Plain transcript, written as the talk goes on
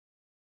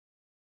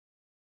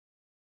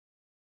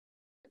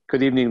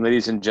Good evening,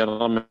 ladies and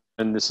gentlemen.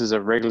 This is a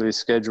regularly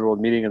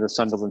scheduled meeting of the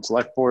Sunderland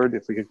Selectboard.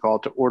 If we could call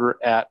it to order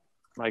at,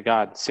 my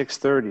God,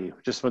 6:30,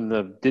 just when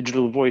the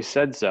digital voice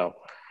said so.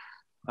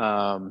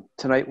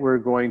 Tonight we're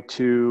going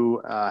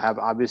to have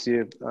obviously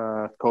a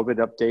COVID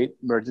update,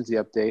 emergency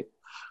update.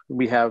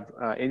 We have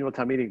annual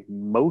town meeting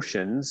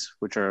motions,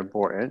 which are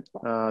important.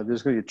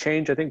 There's going to be a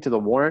change, I think, to the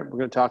warrant we're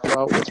going to talk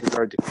about with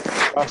regard to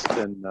trust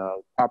and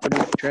property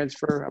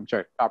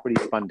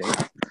funding.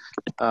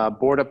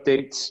 Board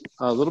updates,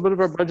 a little bit of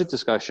our budget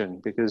discussion,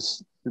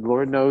 because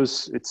Lord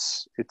knows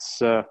it's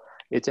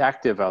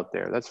active out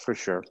there, that's for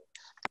sure.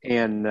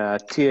 And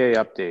TA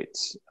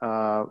updates.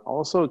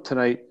 Also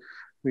tonight,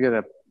 we got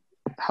a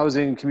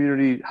housing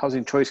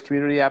choice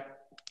community app.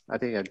 I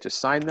think I just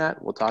signed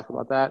that. We'll talk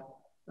about that.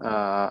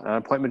 An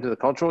appointment to the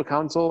cultural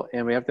council,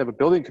 and we have to have a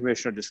building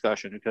commissioner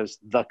discussion because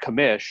the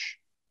commish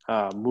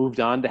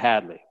moved on to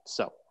Hadley.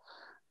 So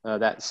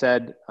that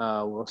said,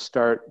 we'll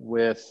start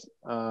with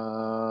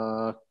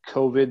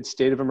COVID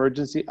state of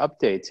emergency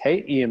updates.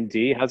 Hey,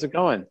 EMD, how's it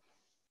going?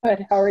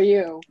 Good. How are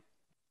you?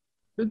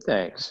 Good,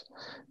 thanks.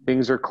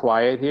 Things are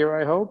quiet here,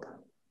 I hope.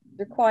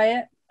 They're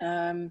quiet.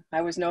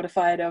 I was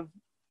notified of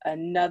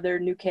another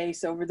new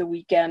case over the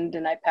weekend,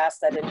 and I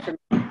passed that information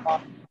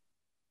on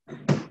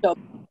to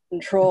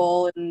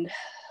control. And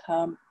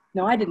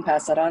no, I didn't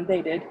pass that on.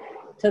 They did,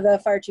 to the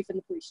fire chief and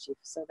the police chief,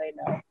 so they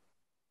know.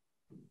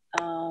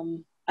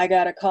 I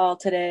got a call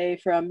today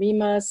from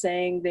MEMA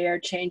saying they are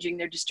changing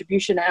their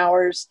distribution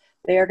hours.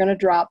 They are going to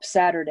drop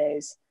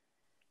Saturdays,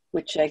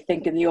 which I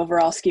think in the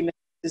overall scheme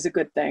is a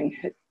good thing.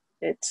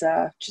 It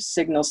just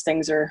signals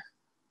things are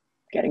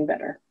getting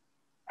better.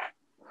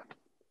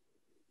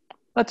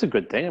 That's a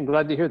good thing. I'm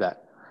glad to hear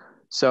that.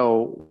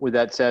 So with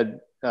that said,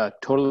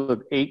 total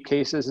of 8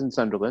 cases in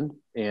Sunderland,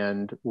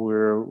 and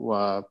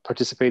we're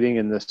participating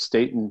in the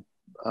state and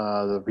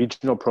the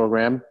regional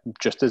program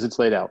just as it's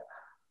laid out.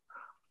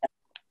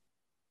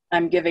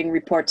 I'm giving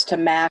reports to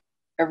MAC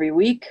every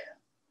week.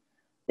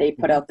 They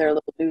put out their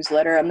little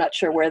newsletter. I'm not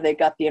sure where they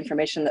got the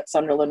information that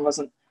Sunderland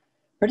wasn't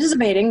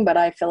participating, but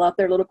I fill out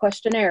their little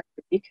questionnaire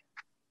every week.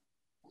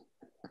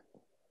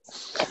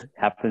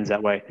 Happens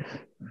that way.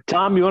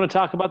 Tom, you want to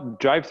talk about the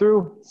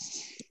drive-through?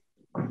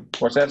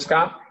 What's that,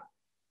 Scott?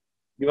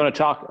 You want to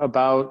talk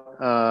about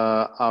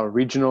a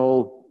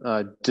regional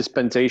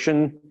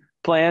dispensation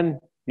plan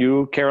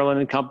you, Carolyn,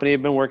 and company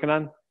have been working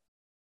on?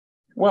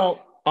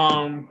 Well,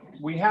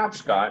 we have,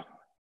 Scott,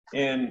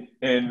 and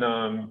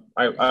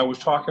I was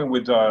talking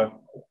with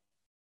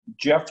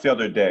Jeff the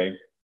other day,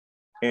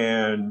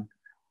 and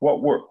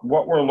what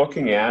we're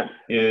looking at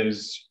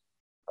is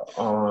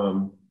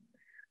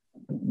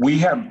we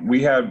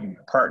have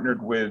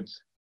partnered with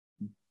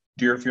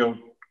Deerfield,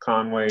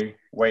 Conway,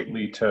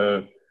 Whiteley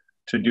to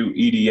do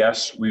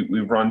EDS.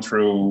 We've run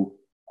through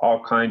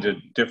all kinds of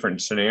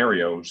different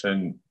scenarios,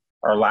 and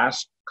our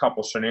last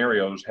couple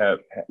scenarios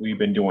we've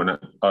been doing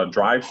a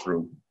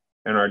drive-through,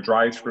 and our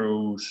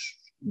drive-throughs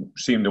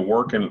seem to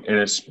work, and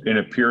it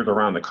appears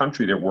around the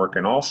country they're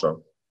working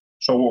also.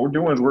 So what we're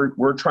doing is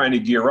we're trying to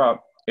gear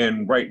up,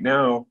 and right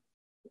now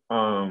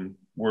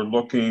we're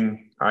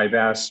looking. I've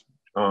asked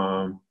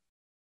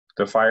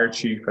the fire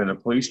chief and the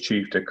police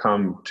chief to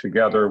come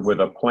together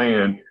with a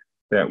plan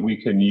that we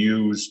can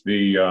use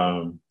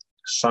the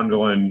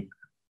Sunderland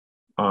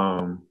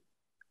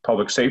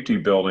public safety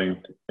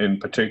building, in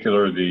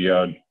particular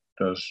the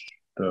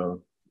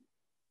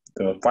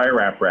fire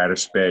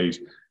apparatus space,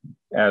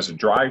 as a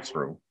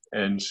drive-through.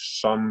 And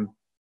some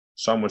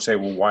would say,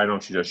 well, why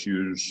don't you just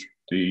use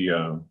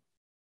the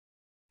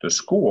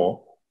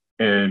school?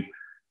 And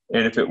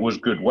if it was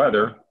good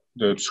weather,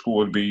 the school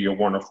would be a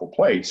wonderful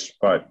place.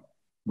 But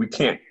we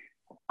can't,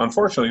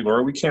 unfortunately,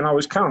 Laura, we can't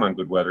always count on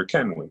good weather,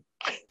 can we?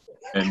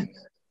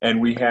 And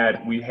we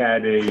had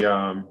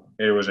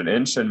there was an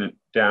incident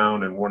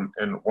down in one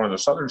of the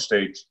southern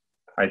states,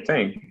 I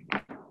think,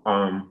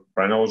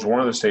 but I know it was one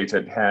of the states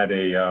that had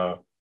an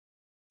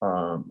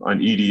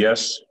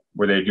EDS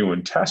where they're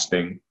doing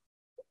testing,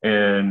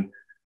 and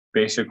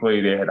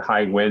basically they had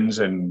high winds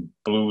and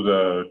blew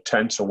the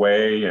tents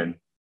away. And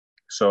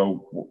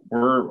so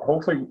we're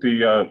hopefully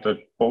the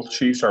both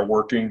chiefs are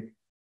working,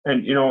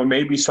 and it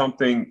may be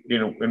something,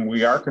 and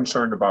we are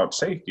concerned about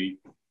safety,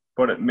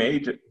 but it may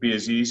be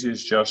as easy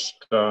as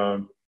just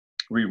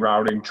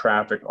rerouting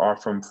traffic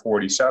off from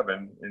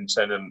 47 and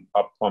sending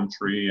up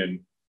Plumtree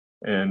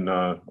and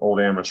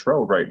Old Amherst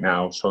Road right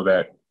now, so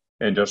that,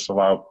 and just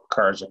allow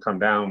cars to come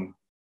down.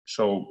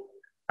 So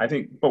I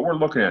think, but we're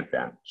looking at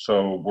that.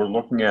 So we're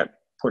looking at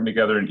putting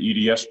together an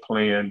EDS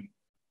plan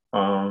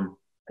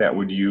that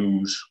would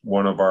use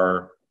one of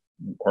our,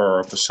 or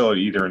a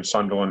facility either in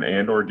Sunderland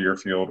and or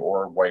Deerfield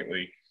or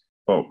Whiteley,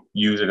 but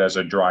use it as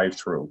a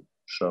drive-through.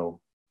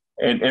 So,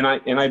 and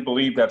I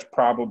believe that's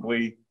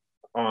probably,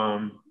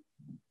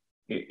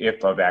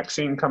 if a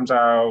vaccine comes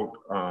out,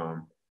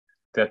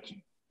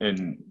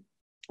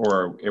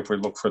 or if we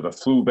look for the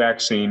flu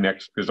vaccine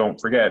next, because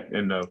don't forget,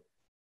 and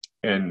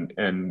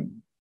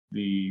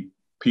the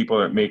people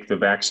that make the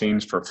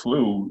vaccines for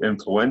flu,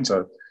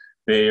 influenza,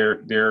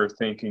 they're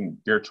thinking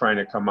they're trying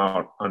to come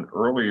out on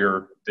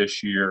earlier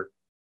this year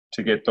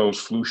to get those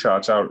flu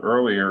shots out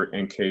earlier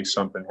in case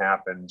something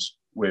happens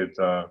with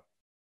the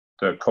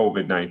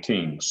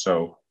COVID-19.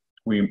 So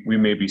we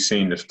may be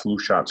seeing this flu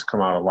shots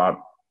come out a lot,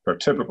 a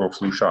typical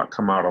flu shot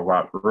come out a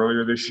lot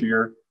earlier this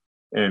year,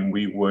 and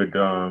we would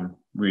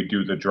we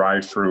do the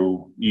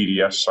drive-through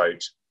EDS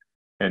sites,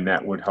 and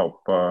that would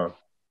help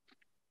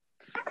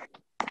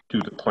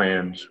do the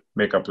plans,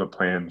 make up the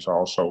plans,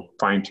 also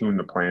fine-tune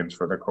the plans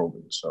for the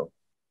COVID. So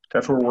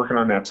that's what we're working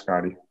on that,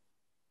 Scotty.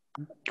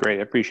 Great,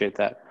 I appreciate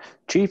that.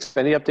 Chief,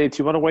 any updates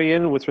you want to weigh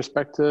in with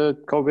respect to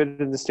COVID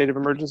and the state of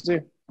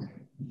emergency?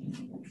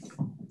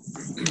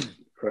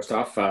 First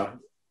off,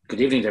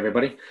 good evening to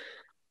everybody.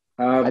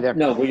 Hi there.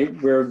 No,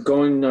 we're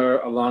going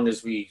along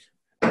as we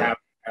have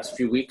the past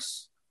few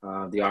weeks.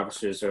 The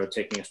officers are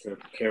taking extra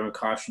care and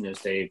caution as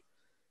they've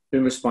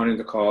been responding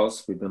to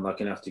calls. We've been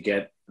lucky enough to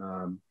get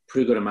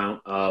pretty good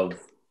amount of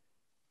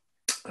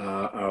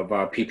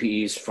our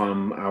PPEs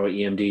from our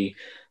EMD.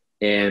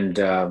 And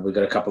we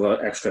got a couple of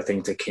extra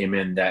things that came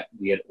in that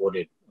we had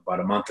ordered about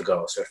a month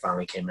ago. So it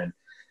finally came in.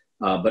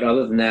 But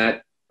other than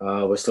that,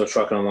 we're still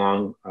trucking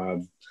along,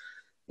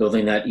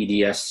 building that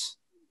EDS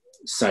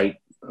site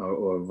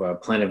or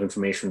plan of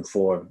information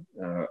for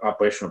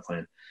operational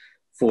plan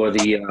for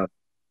the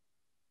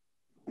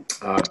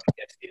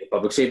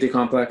public safety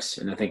complex.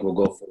 And I think we'll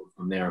go forward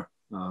from there,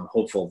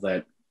 hopeful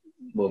that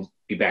we'll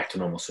be back to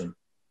normal soon.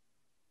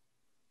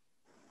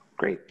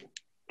 Great.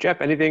 Jeff,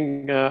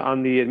 anything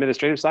on the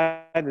administrative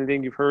side?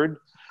 Anything you've heard?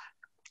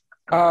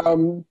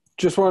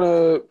 Just want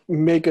to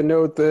make a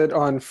note that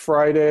on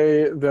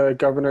Friday, the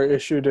governor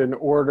issued an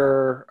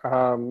order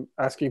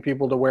asking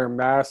people to wear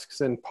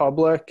masks in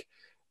public,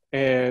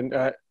 and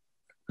I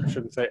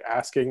shouldn't say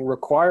asking,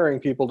 requiring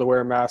people to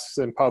wear masks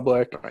in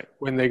public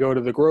when they go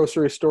to the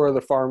grocery store,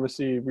 the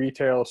pharmacy,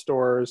 retail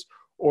stores,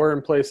 or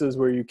in places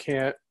where you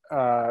can't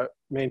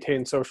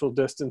maintain social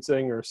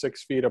distancing or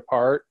 6 feet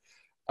apart.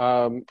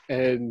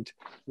 And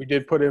we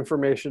did put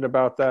information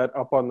about that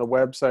up on the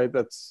website.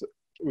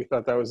 We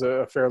thought that was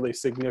a fairly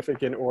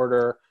significant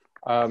order,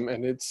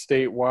 and it's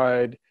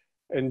statewide.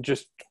 And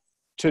just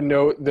to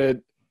note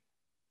that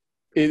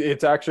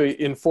it's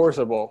actually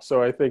enforceable.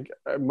 So I think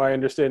my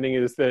understanding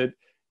is that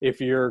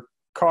if you're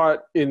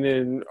caught in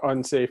an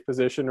unsafe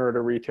position or at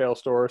a retail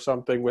store or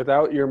something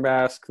without your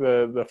mask,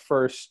 the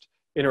first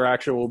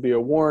interaction will be a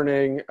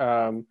warning.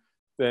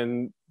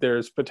 Then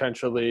there's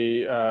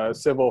potentially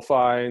civil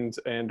fines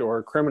and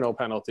or criminal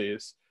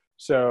penalties.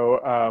 So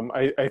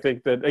I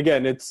think that,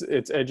 again, it's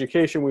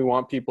education. We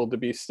want people to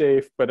be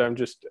safe, but I'm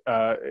just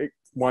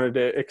wanted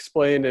to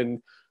explain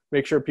and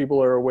make sure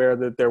people are aware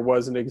that there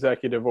was an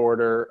executive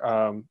order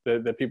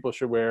that people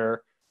should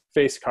wear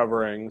face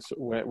coverings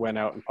when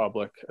out in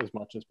public as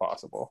much as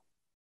possible.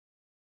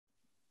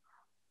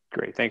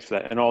 Great, thanks for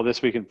that. And all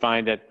this we can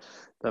find at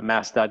the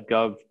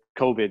mass.gov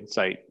COVID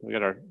site. We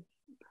got our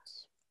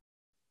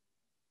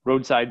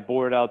roadside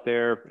board out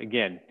there.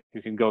 Again,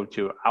 you can go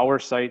to our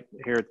site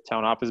here at the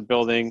town office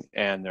building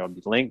and there'll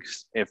be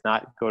links. If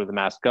not, go to the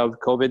Mass.gov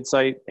COVID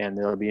site and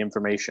there'll be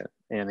information.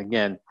 And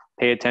again,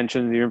 pay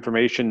attention to the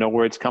information, know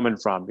where it's coming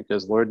from,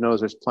 because Lord knows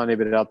there's plenty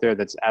of it out there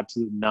that's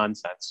absolute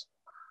nonsense.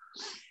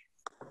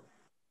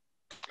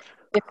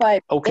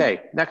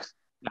 Okay, next,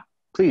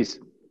 please.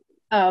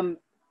 I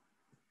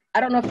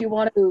don't know if you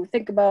want to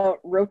think about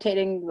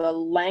rotating the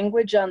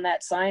language on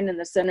that sign in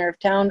the center of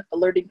town,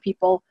 alerting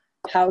people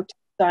how to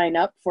sign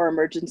up for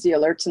emergency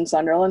alerts in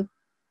Sunderland.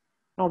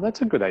 Oh,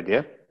 that's a good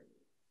idea.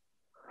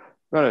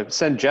 I'm going to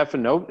send Jeff a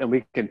note and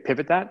we can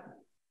pivot that.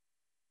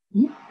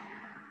 Yeah.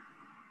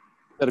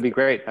 That'll be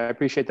great. I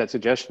appreciate that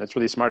suggestion. That's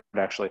really smart,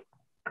 actually.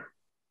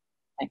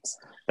 Thanks.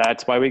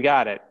 That's why we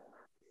got it.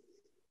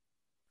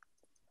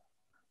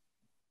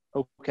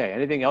 Okay,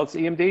 anything else,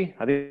 EMD?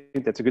 I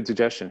think that's a good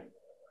suggestion.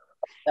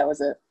 That was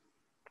it.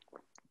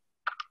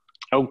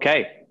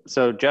 Okay,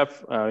 so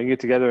Jeff, we get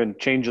together and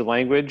change the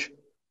language.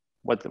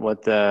 Work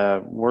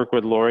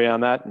with Lori on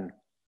that, and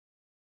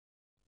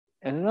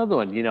another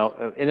one. You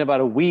know, in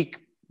about a week,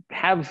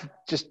 have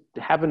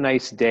a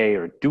nice day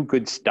or do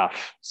good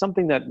stuff.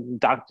 Something that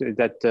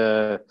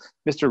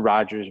Mr.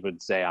 Rogers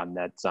would say on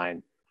that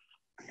sign.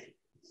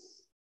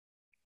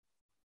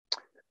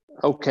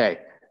 Okay,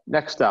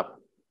 next up,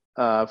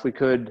 if we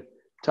could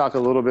talk a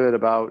little bit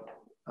about.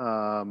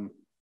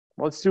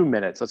 Let's do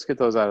minutes. Let's get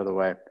those out of the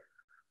way.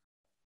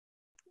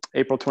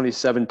 April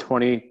 27,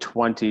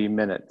 2020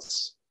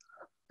 minutes.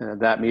 And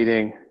that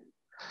meeting,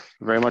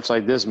 very much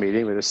like this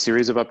meeting, with a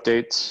series of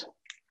updates.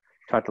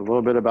 Talked a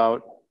little bit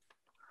about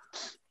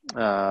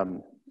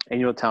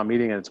annual town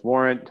meeting and its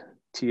warrant,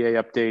 TA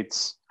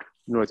updates,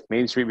 North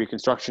Main Street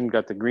reconstruction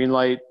got the green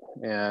light,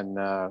 and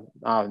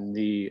on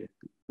the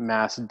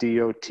Mass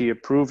DOT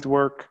approved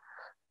work,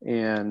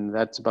 and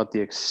that's about the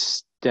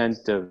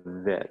extent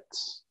of it.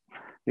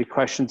 Any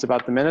questions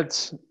about the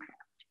minutes?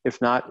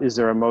 If not, is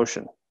there a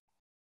motion?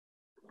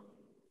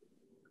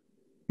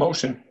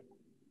 Motion.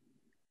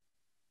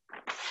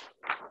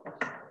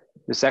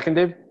 The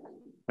seconded?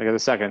 I got a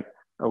second.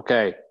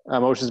 Okay.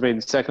 Motion's made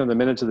and seconded on the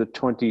minutes of the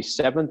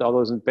 27th. All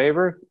those in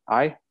favor?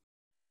 Aye.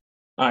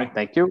 Aye.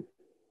 Thank you.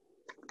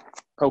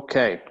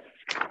 Okay.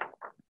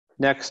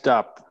 Next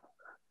up,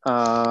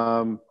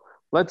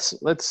 let's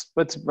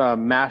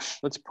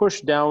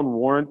push down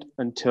warrant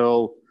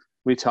until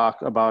we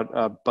talk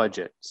about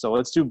budget. So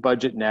let's do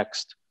budget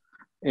next.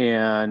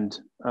 And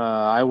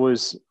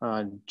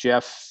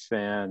Jeff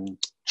and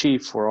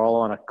Chief were all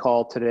on a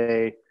call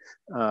today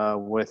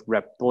with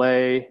Rep.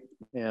 Blay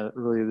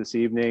earlier this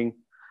evening.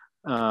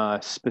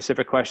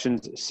 Specific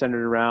questions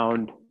centered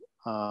around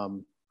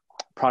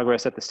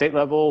progress at the state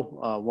level.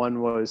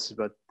 One was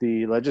that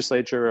the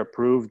legislature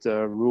approved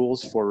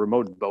rules for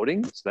remote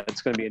voting. So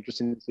that's going to be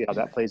interesting to see how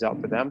that plays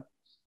out for them.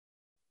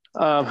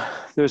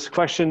 There's a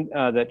question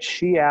that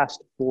she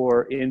asked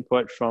for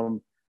input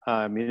from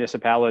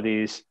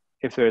municipalities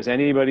if there's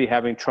anybody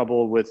having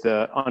trouble with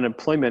the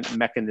unemployment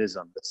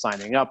mechanism, the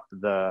signing up,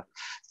 the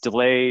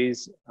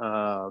delays,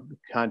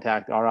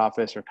 contact our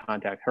office or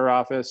contact her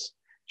office.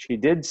 She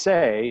did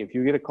say if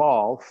you get a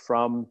call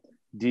from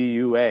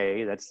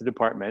DUA, that's the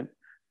Department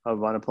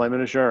of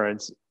Unemployment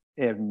Insurance,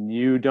 if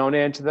you don't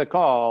answer the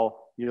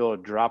call, you'll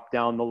drop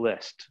down the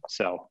list.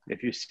 So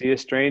if you see a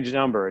strange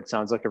number, it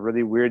sounds like a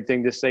really weird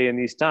thing to say in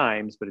these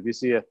times, but if you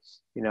see a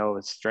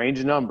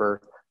strange number,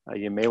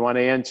 you may want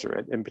to answer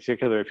it, in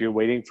particular if you're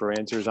waiting for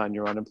answers on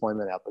your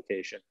unemployment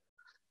application.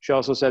 She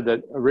also said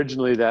that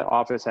originally that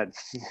office had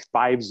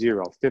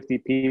 50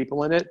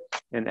 people in it,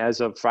 and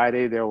as of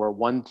Friday, there were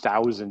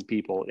 1,000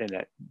 people in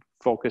it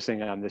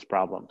focusing on this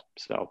problem.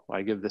 So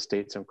I give the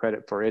state some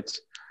credit for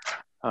its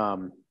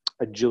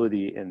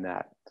agility in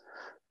that.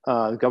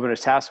 The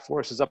governor's task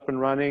force is up and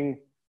running.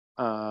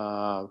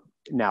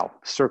 Now,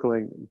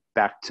 circling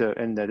back to,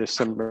 and there's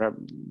some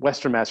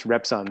Western Mass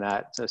reps on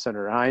that. So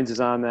Senator Hines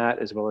is on that,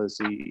 as well as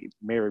the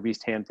mayor of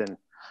East Hampton.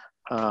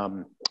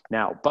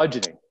 Now,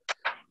 budgeting.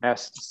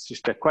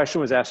 The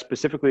question was asked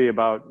specifically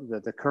about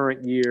the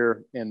current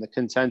year, and the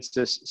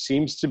consensus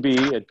seems to be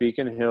at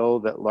Beacon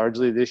Hill that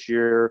largely this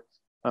year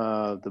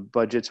the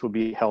budgets will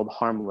be held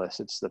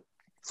harmless. It's the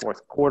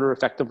fourth quarter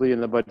effectively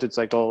in the budget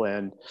cycle,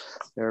 and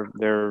they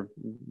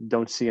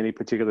don't see any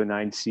particular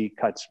 9C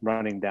cuts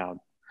running down.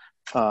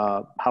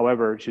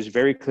 However, she's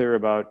very clear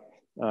about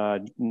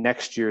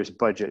next year's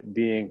budget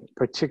being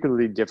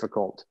particularly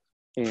difficult.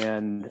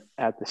 And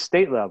at the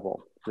state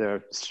level,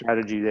 the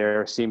strategy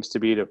there seems to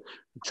be to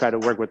try to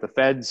work with the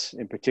feds,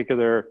 in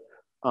particular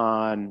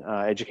on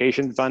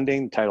education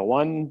funding, Title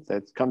I,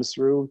 that comes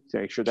through, to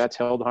make sure that's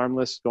held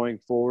harmless going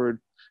forward.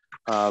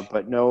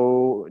 But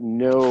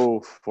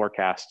no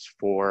forecasts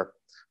for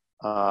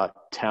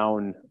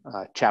town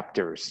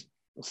chapters,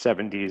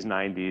 70s,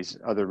 90s,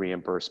 other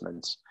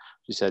reimbursements.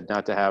 She said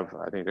not to have,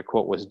 I think the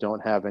quote was,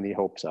 don't have any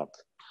hopes up.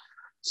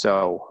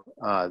 So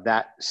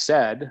that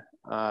said,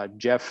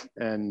 Jeff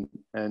and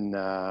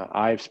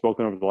I've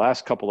spoken over the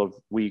last couple of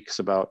weeks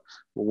about,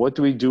 well, what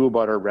do we do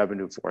about our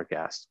revenue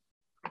forecast?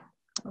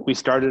 We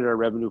started our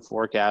revenue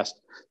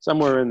forecast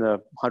somewhere in the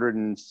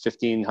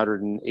 $115,000,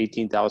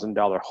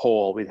 $118,000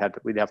 hole. We'd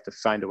have to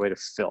find a way to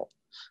fill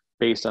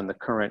based on the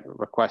current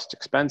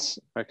expense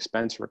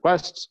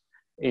requests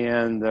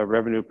and the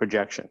revenue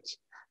projections.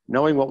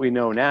 Knowing what we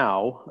know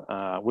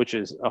now, which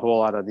is a whole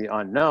lot of the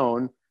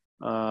unknown,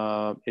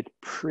 it's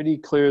pretty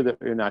clear that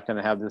we're not going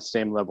to have the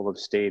same level of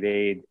state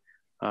aid,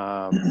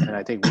 and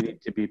I think we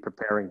need to be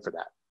preparing for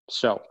that.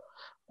 So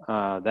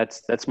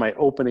that's my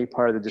opening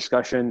part of the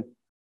discussion.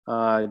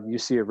 You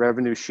see a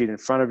revenue sheet in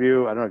front of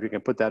you. I don't know if you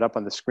can put that up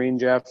on the screen,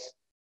 Jeff.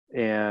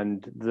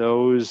 And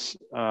those,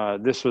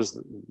 this was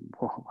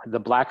the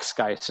black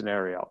sky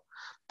scenario,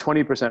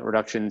 20%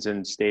 reductions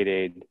in state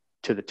aid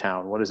to the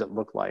town. What does it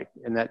look like?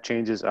 And that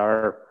changes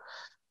our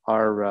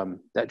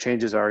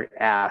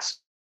ask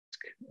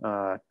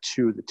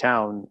to the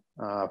town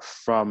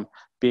from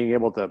being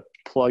able to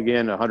plug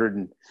in a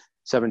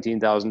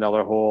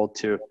 $117,000 hole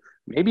to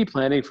maybe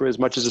planning for as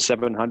much as a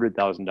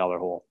 $700,000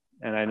 hole.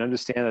 And I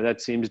understand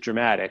that seems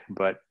dramatic,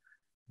 but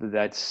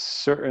that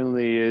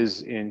certainly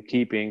is in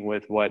keeping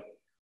with what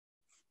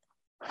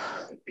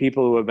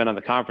people who have been on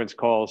the conference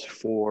calls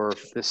for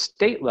the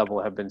state level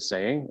have been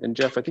saying. And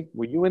Jeff, I think,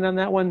 were you in on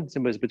that one? It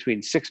was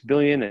between $6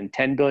 billion and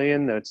 $10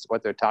 billion. That's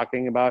what they're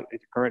talking about, the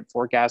current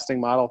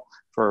forecasting model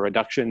for a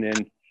reduction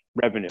in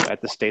revenue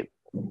at the state.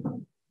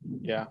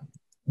 Yeah.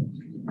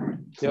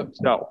 Yep.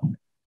 So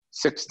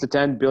 $6 to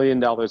 $10 billion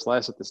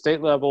less at the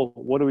state level.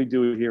 What do we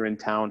do here in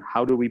town?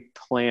 How do we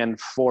plan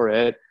for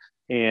it?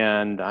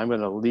 And I'm going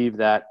to leave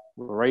that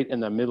right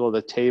in the middle of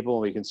the table,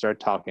 and we can start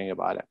talking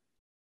about it.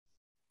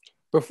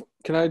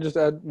 Can I just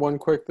add one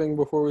quick thing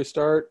before we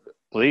start?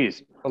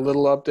 Please. A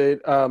little update.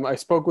 I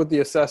spoke with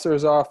the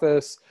assessor's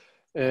office,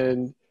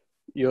 and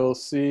you'll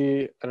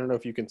see, I don't know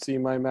if you can see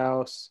my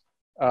mouse.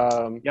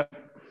 Yep.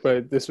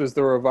 But this was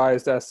the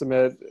revised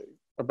estimate,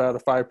 about a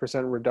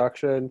 5%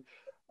 reduction.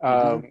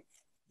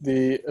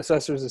 The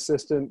assessor's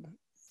assistant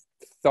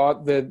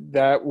thought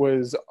that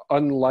was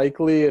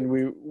unlikely, and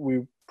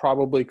we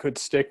probably could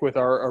stick with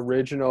our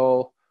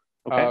original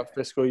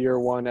fiscal year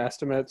 1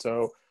 estimate.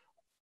 So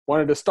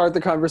wanted to start the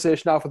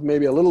conversation off with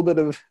maybe a little bit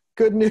of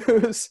good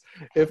news,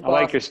 if I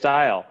like your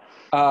style.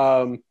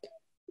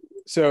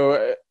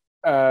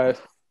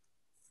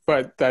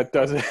 But that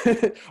doesn't,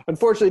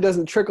 unfortunately,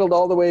 doesn't trickle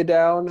all the way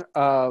down.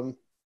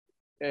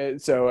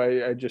 And so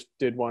I just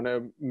did want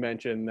to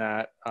mention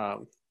that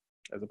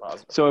as a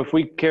positive. So if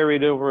we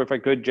carried over, if I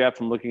could, Jeff,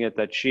 I'm looking at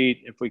that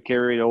sheet. If we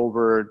carried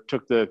over,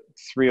 took the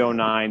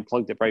 309,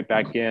 plugged it right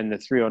back in, the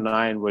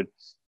 309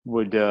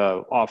 would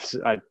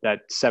offset that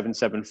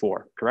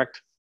 774,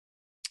 correct?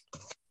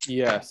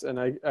 Yes, and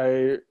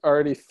I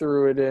already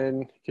threw it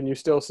in. Can you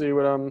still see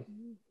what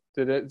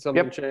something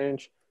Yep.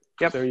 change?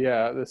 Yep. So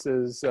yeah, this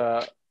is,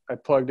 I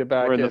plugged it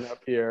back in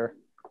up here.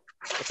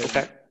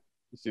 Okay.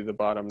 You see the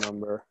bottom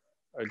number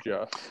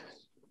adjust.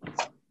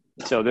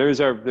 So there's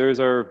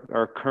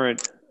our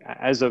current,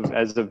 as of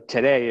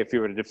today, if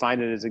you were to define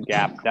it as a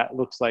gap, that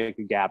looks like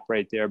a gap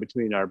right there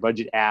between our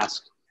budget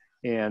ask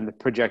and the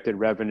projected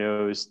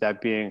revenues,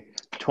 that being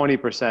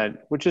 20%,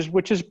 which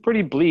is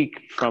pretty bleak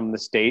from the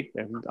state,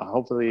 and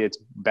hopefully it's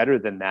better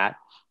than that.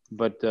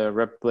 But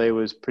Rep. Blay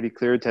was pretty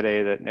clear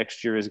today that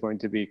next year is going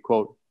to be,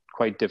 quote,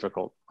 quite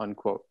difficult,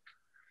 unquote.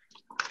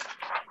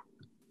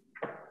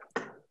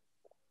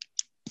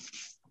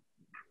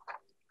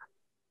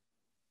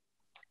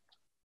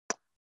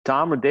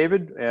 Tom or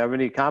David, have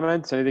any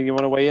comments? Anything you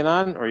want to weigh in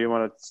on, or you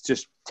want to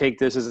just take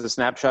this as a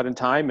snapshot in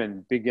time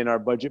and begin our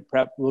budget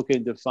prep,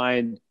 looking to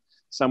find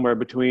somewhere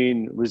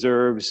between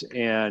reserves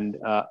and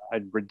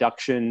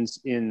reductions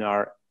in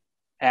our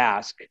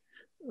ask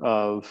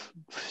of,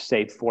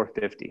 say,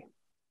 450?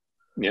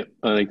 Yep,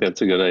 I think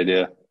that's a good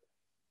idea.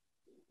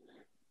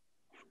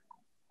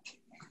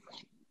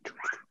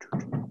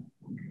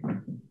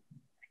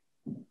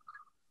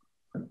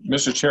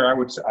 Mr. Chair, I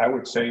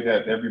would say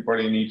that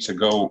everybody needs to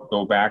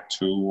go back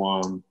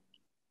to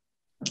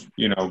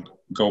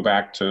go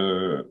back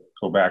to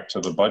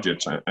the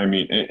budgets. I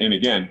mean, and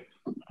again,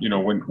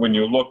 when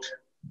you look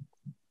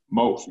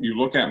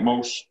at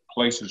most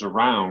places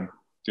around,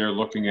 they're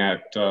looking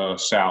at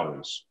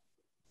salaries.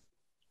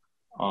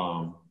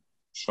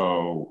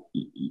 So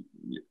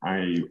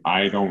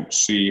I don't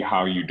see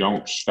how you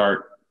don't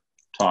start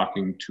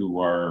talking to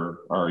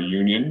our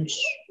unions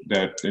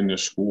that in the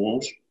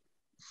schools.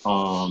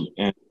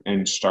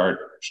 And start.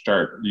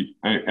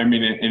 I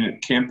mean, and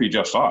it can't be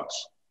just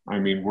us. I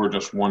mean, we're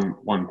just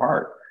one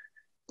part.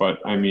 But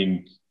I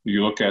mean,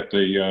 you look at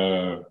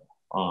the.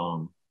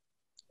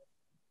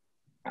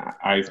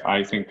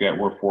 I think that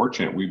we're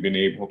fortunate. We've been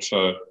able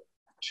to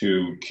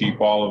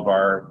keep all of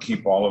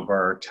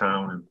our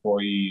town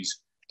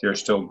employees. They're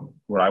still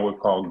what I would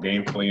call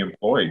gainfully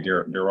employed.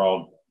 They're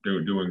all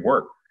doing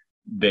work.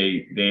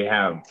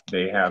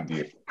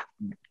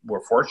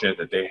 We're fortunate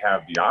that they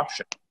have the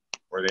option.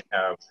 Where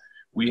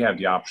we have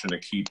the option to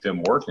keep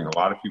them working. A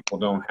lot of people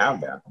don't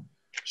have that.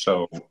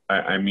 So,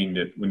 I mean,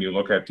 that when you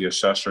look at the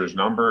assessor's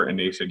number and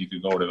they said you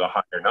could go to the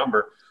higher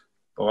number,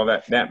 well,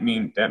 that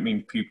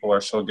mean people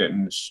are still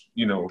getting,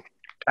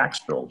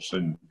 tax bills,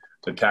 and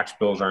the tax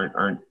bills aren't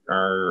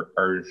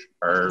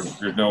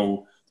there's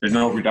no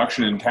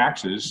reduction in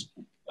taxes,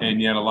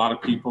 and yet a lot of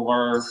people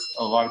are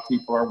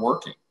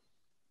working,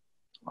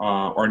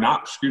 or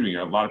not. Excuse me,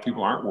 a lot of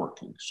people aren't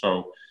working.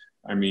 So.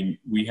 I mean,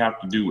 we have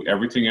to do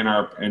everything in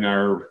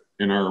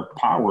our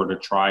power to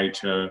try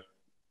to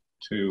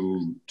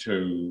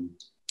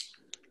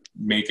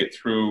make it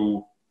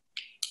through.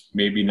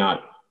 Maybe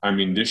not. I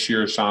mean, this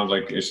year sounds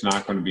like it's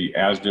not going to be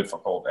as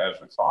difficult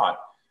as we thought,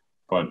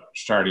 but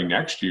starting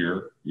next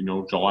year,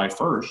 July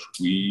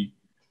 1st,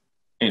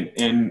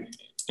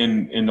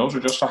 and those are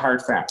just the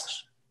hard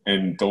facts,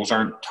 and those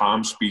aren't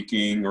Tom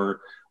speaking or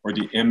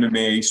the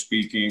MMA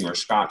speaking or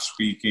Scott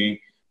speaking.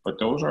 But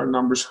those are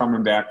numbers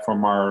coming back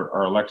from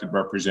our elected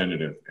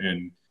representative,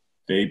 and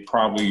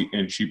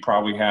she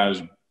probably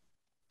has,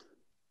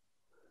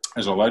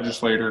 as a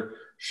legislator,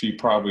 she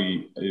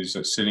probably is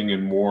sitting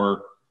in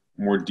more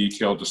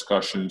detailed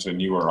discussions than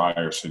you or I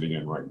are sitting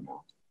in right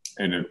now.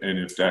 And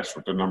if that's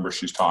what the number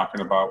she's talking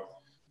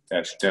about,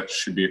 that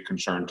should be a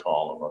concern to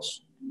all of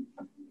us.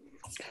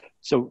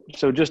 So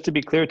just to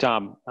be clear,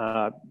 Tom,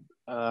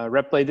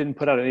 Rep. Blay didn't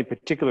put out any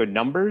particular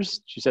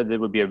numbers. She said that it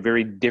would be a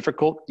very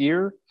difficult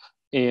year.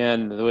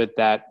 And with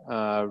that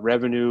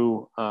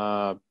revenue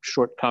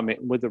shortcoming,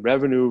 with the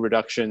revenue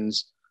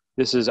reductions,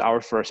 this is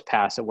our first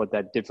pass at what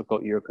that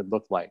difficult year could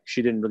look like.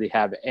 She didn't really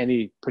have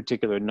any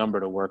particular number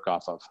to work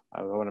off of.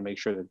 I want to make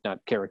sure that not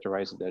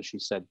characterize it as she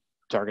said,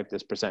 target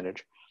this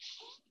percentage.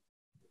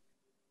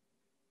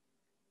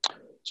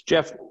 So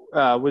Jeff,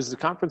 was the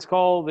conference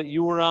call that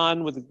you were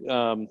on with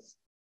a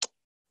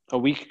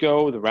week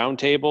ago, the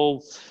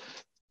roundtable?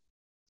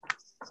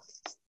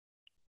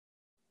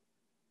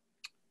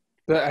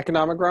 The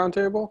economic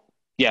roundtable?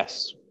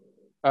 Yes.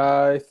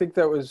 I think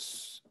that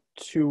was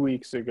 2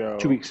 weeks ago.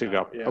 2 weeks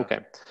ago. Yeah. Okay.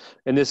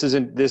 And this is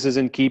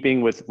in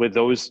keeping with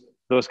those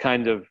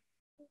kind of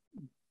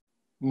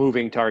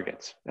moving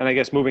targets. And I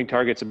guess moving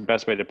targets is the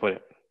best way to put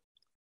it.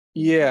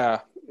 Yeah.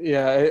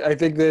 I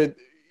think that,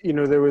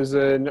 there was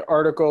an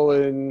article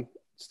in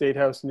State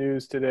House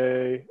News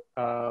today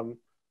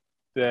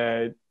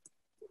that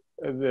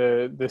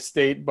the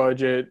state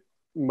budget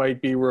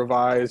might be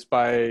revised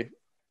by,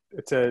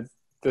 it said,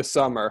 the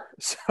summer.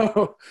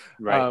 So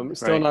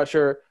still not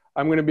sure.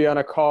 I'm going to be on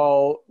a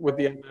call with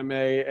the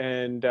MMA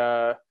and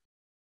I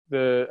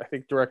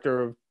think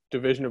Director of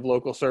Division of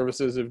Local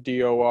Services of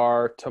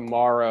DOR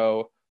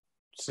tomorrow.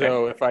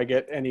 So if I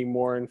get any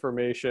more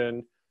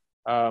information,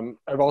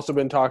 I've also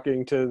been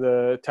talking to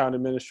the town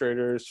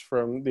administrators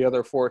from the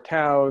other 4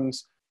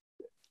 towns,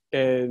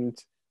 and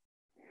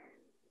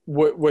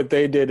what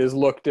they did is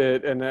looked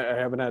at, and I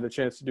haven't had a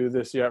chance to do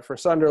this yet for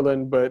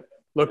Sunderland, but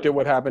looked at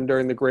what happened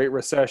during the Great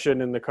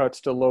Recession and the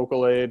cuts to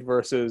local aid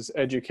versus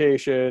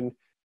education,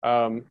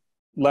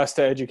 less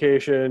to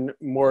education,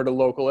 more to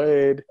local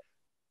aid.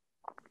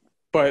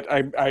 But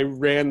I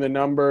ran the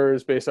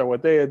numbers based on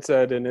what they had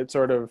said, and it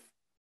sort of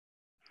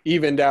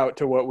evened out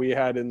to what we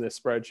had in this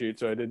spreadsheet.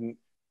 So I didn't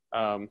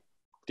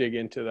dig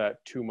into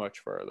that too much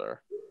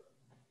further.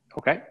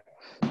 Okay.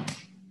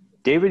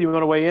 David, you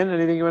want to weigh in?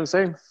 Anything you want to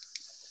say?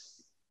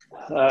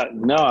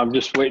 No, I'm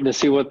just waiting to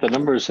see what the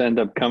numbers end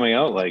up coming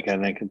out like. I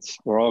think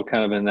we're all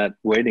kind of in that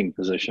waiting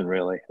position,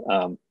 really.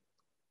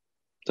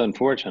 It's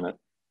unfortunate.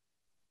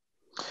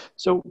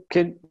 So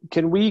can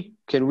we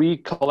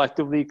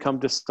collectively come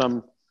to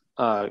some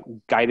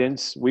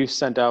guidance? We've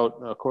sent out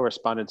a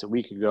correspondence a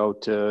week ago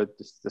to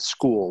the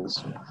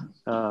schools,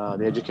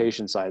 the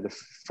education side, the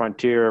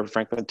Frontier,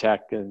 Franklin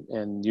Tech,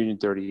 and Union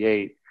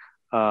 38.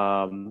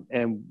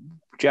 And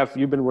Jeff,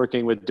 you've been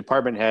working with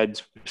department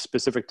heads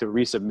specific to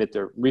resubmit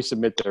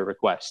their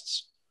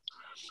requests.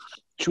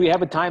 Should we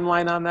have a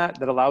timeline on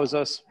that allows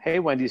us, hey,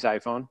 Wendy's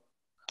iPhone,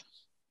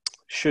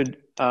 should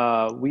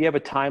we have a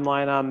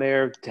timeline on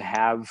there to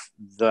have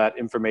that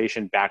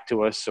information back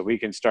to us so we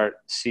can start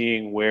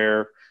seeing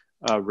where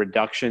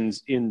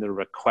reductions in the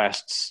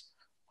requests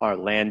are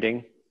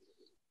landing?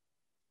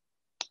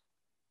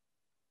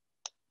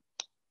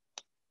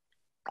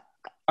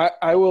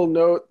 I will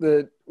note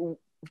that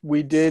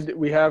we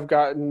have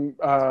gotten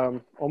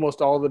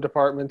almost all the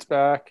departments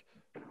back.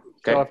 Okay.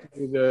 Still have to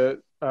do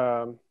the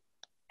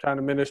town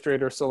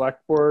administrator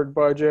select board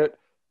budget,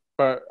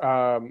 but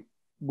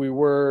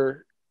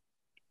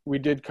we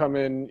did come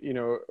in,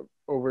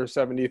 over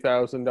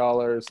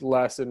 $70,000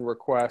 less in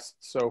requests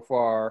so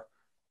far.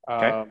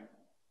 Okay.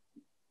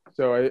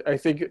 So I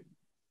think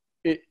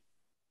if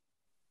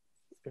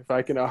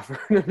I can offer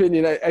an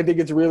opinion, I think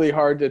it's really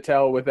hard to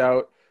tell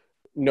without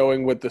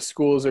knowing what the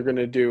schools are going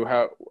to do,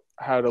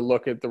 how to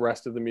look at the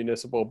rest of the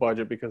municipal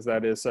budget, because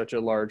that is such a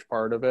large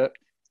part of it.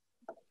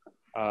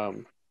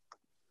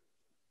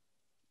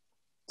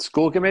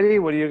 School committee,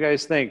 what do you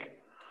guys think?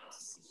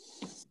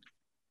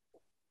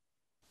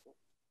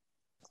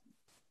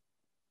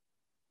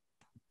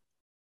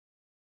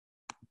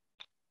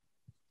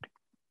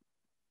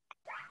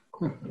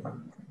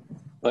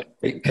 But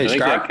Hey, I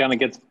think Scott. that kind of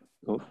gets.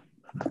 Oh,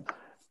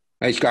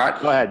 Hey,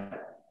 Scott. Go ahead.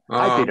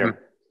 Hi,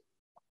 Peter.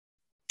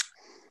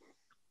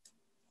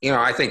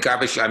 I think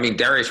obviously,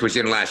 Darius was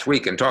in last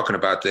week and talking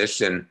about this,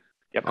 and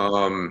Yep.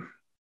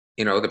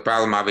 the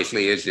problem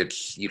obviously is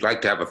you'd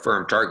like to have a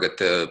firm target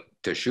to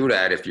shoot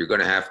at if you're going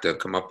to have to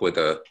come up with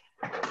a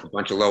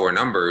bunch of lower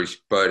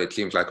numbers, but it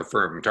seems like a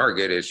firm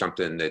target is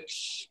something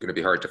that's going to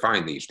be hard to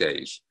find these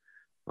days.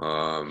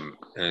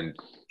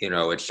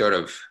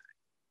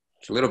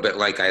 It's a little bit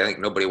like, I think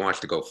nobody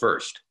wants to go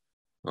first.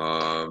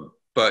 But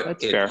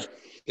That's fair.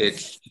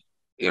 It's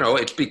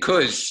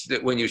because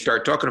that when you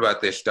start talking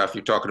about this stuff,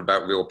 you're talking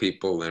about real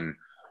people and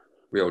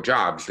real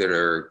jobs that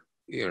are,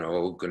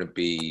 going to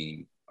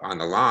be on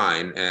the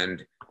line,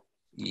 and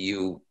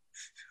you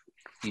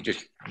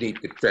just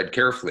need to tread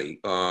carefully.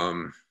 We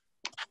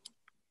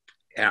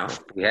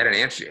had an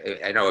answer.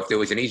 I know if there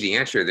was an easy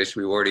answer to this,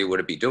 we already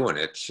would be doing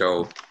it.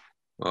 So,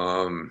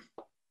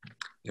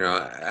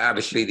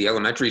 obviously the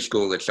elementary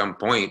school at some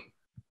point,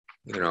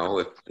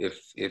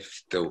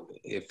 if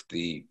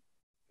the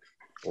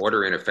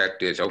order in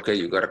effect is, okay,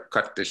 you got to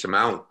cut this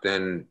amount,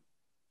 then,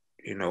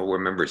 we're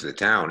members of the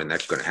town and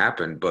that's going to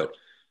happen. But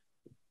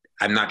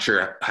I'm not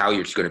sure how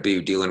you're going to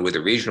be dealing with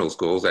the regional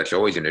schools. That's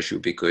always an issue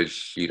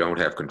because you don't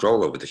have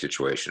control over the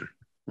situation.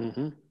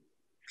 Mm-hmm.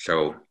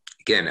 So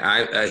again,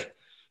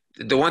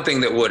 the one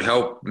thing that would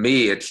help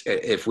me, it's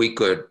if we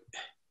could,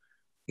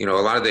 a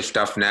lot of this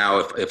stuff now,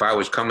 if I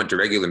was coming to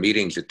regular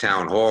meetings at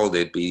town hall,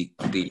 there'd be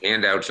the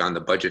handouts on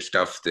the budget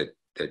stuff that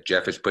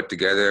Jeff has put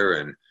together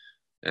and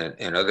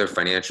other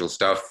financial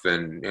stuff.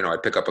 And, I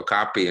pick up a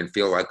copy and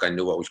feel like I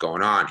knew what was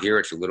going on. Here,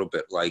 it's a little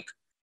bit like,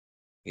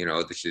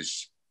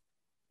 it's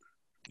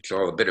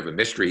all a bit of a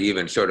mystery,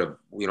 even sort of,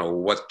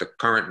 what the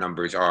current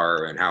numbers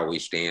are and how we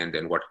stand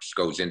and what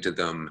goes into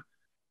them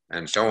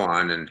and so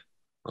on. And,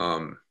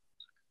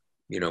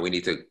 we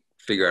need to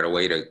figure out a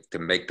way to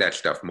make that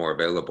stuff more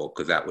available,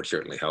 because that would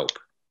certainly help.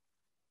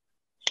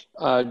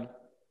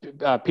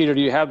 Peter,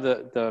 do you have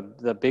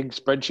the big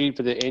spreadsheet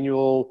for the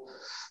annual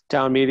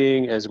town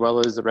meeting as well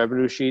as the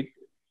revenue sheet?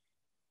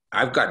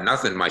 I've got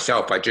nothing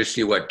myself. I just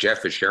see what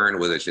Jeff is sharing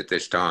with us at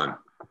this time.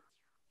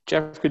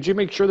 Jeff, could you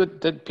make sure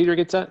that Peter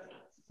gets that?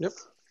 Yep.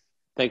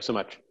 Thanks so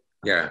much.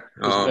 Yeah.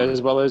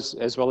 as well as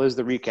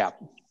the recap.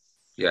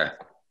 Yeah.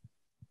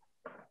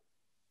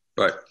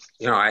 But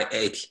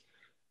I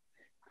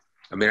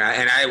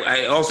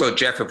also,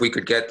 Jeff, if we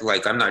could get,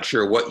 like, I'm not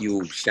sure what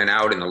you sent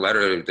out in the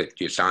letter that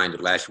you signed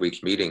at last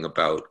week's meeting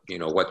about,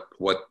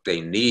 what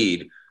they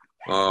need.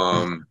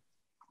 So,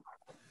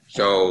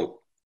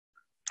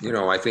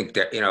 I think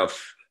that,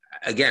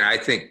 again, I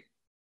think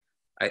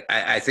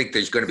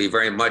there's going to be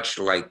very much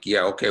like,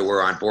 yeah, okay,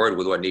 we're on board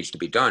with what needs to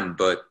be done,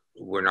 but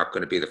we're not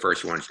going to be the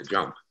first ones to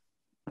jump.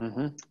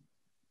 Mm-hmm.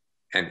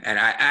 And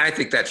I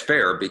think that's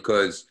fair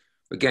because,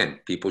 again,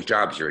 people's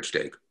jobs are at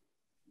stake.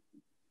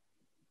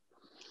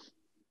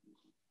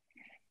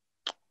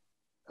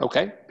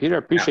 Okay, Peter, I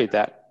appreciate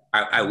that.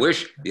 I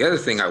wish, the other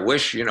thing I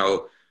wish,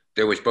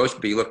 there was supposed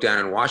to be looked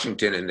down in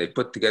Washington and they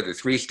put together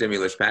 3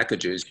 stimulus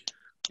packages.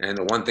 And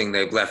the one thing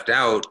they've left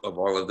out of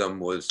all of them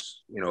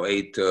was,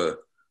 aid to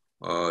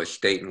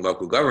state and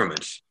local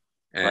governments.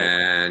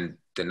 And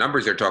the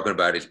numbers they're talking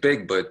about is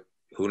big, but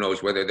who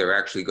knows whether they're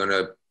actually going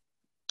to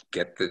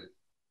get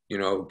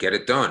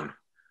it done.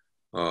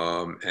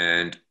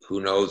 And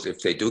who knows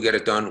if they do get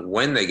it done,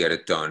 when they get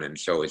it done. And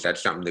so is that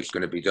something that's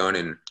going to be done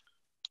in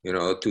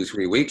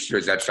 2-3 weeks, or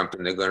is that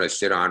something they're going to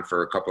sit on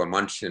for a couple of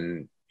months?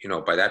 And,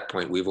 by that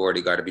point, we've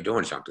already got to be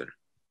doing something.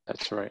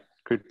 That's right.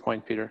 Good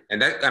point, Peter. And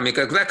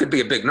that could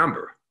be a big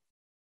number.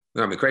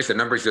 Christ, the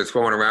numbers they're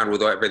throwing around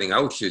with everything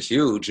else is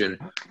huge. And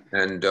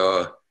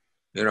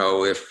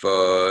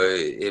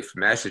if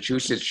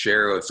Massachusetts'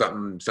 share of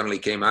something suddenly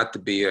came out to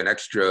be an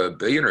extra $1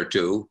 billion or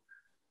 $2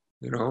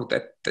 billion,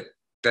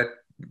 that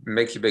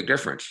makes a big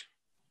difference.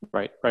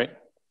 Right.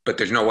 But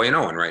there's no way of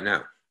knowing right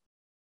now.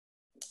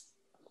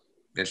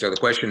 And so the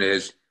question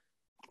is,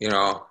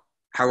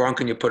 how long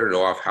can you put it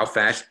off? How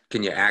fast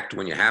can you act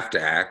when you have to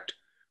act?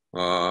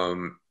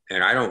 And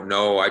I don't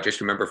know. I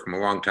just remember from a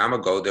long time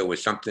ago, there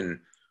was something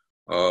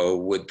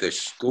with the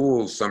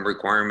schools, some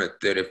requirement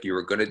that if you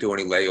were going to do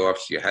any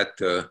layoffs, you had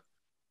to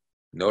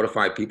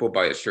notify people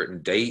by a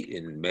certain date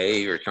in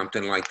May or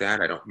something like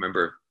that. I don't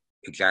remember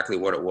exactly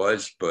what it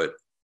was, but,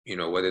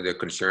 whether there are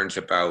concerns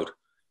about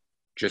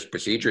just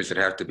procedures that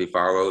have to be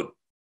followed,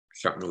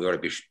 something we ought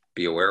to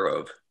be aware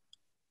of.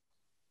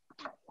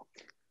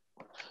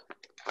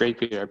 Great,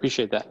 Peter. I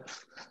appreciate that.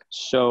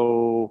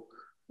 So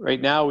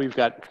right now we've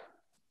got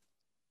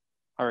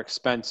our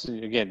expense.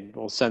 Again,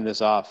 we'll send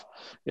this off.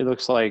 It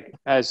looks like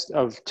as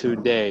of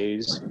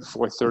today's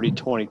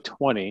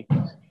 4/30/2020,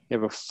 you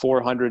have a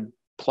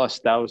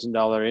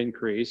 $400,000+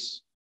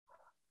 increase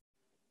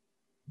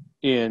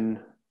in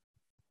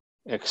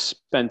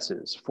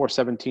expenses,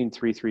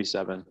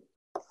 417,337.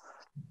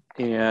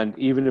 And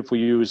even if we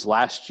use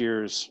last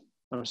year's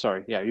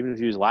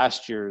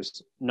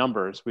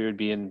numbers, we would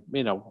be in,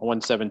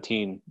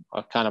 117,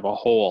 kind of a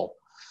hole.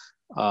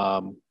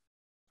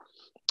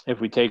 If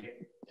we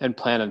take and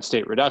plan on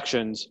state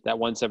reductions, that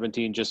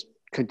 117 just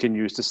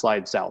continues to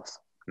slide south.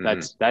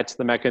 Mm-hmm. That's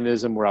the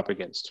mechanism we're up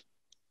against.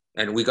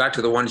 And we got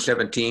to the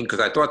 117 because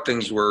I thought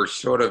things were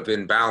sort of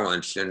in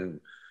balance, and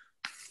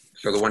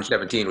so the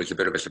 117 was a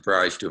bit of a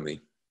surprise to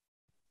me.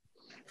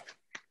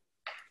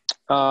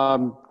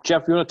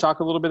 Jeff, you want to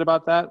talk a little bit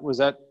about that? Was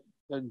that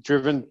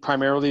driven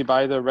primarily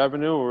by the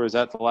revenue, or is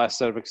that the last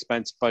set of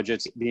expense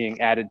budgets being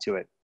added to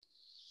it?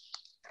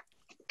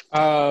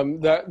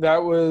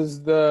 That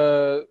was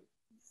the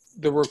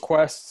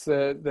requests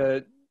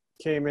that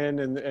came in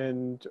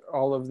and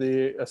all of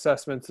the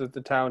assessments that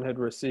the town had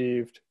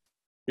received.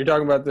 You're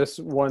talking about this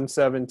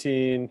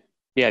 117.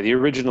 Yeah, the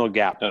original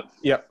gap.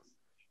 Yep.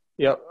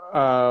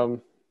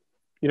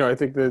 I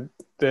think that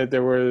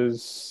there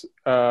was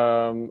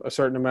a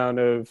certain amount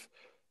of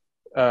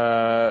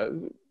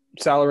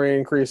salary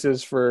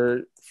increases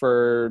for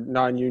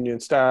non-union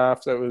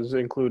staff that was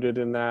included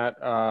in that,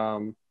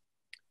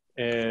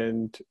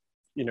 and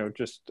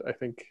just I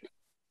think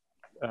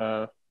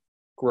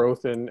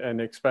growth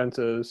and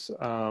expenses.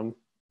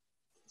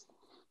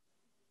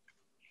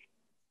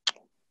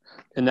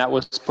 And that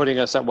was putting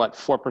us at what,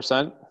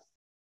 4%?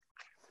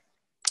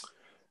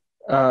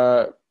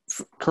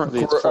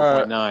 Currently it's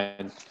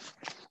 4.9.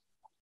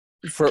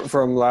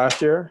 From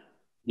last year?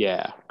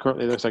 Yeah,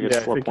 currently it looks like it's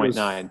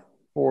 4.9.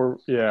 4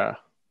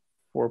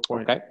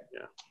 point. Okay.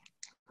 Yeah.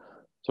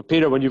 So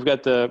Peter, when you've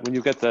got the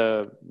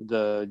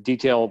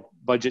detailed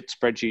budget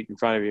spreadsheet in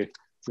front of you,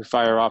 we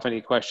fire off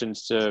any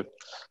questions to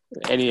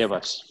any of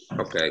us.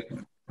 Okay.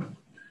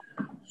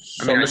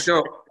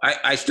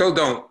 I still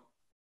don't.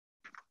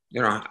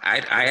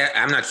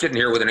 I'm not sitting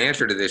here with an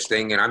answer to this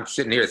thing, and I'm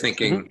sitting here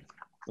thinking,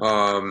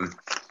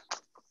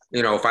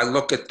 if I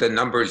look at the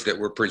numbers that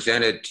were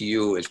presented to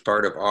you as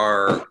part of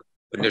our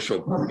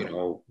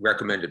initial,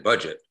 recommended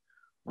budget,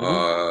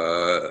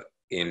 when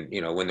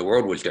the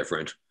world was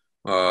different,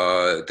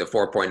 the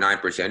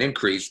 4.9%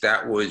 increase,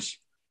 that was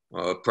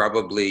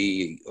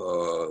probably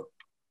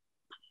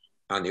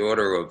on the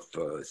order of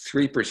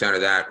 3%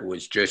 of that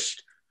was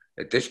just,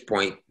 at this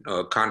point,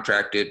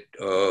 contracted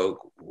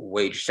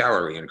wage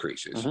salary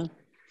increases.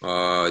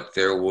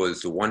 There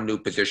was one new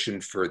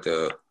position for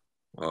the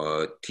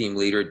team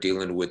leader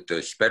dealing with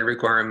the sped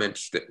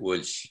requirements that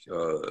was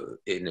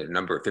in a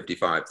number of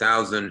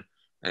 55,000.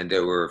 And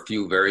there were a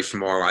few very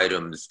small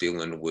items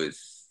dealing with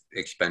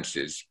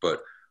expenses.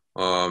 But,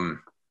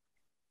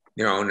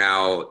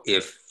 now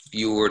if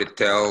you were to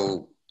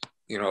tell,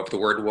 if the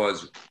word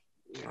was,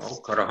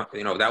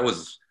 that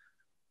was,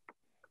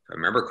 if I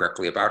remember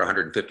correctly, about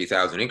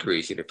 150,000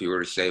 increase. And if you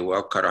were to say,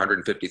 well, cut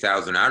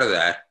 150,000 out of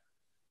that,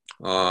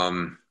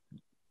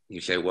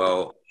 you say,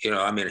 well,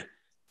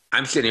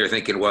 I'm sitting here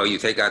thinking, well, you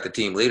take out the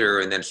team leader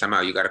and then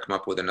somehow you got to come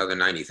up with another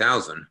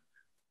 90,000.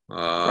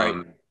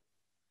 Right.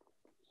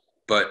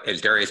 But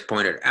as Darius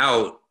pointed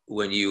out,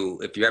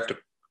 if you have to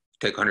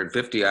take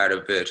 150 out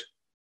of it,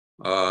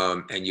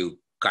 and you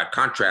got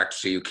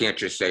contracts, so you can't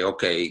just say,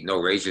 okay, no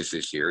raises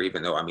this year,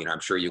 even though, I'm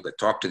sure you could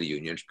talk to the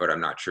unions, but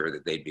I'm not sure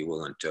that they'd be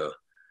willing to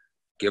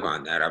give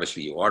on that.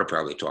 Obviously, you ought to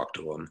probably talk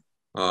to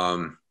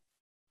them.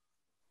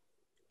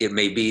 It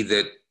may be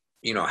that,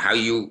 how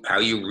you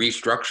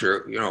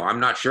restructure, I'm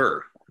not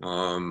sure.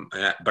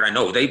 But I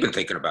know they've been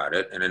thinking about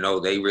it, and I know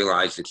they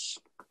realize it's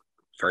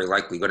very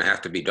likely going to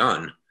have to be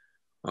done.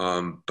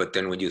 But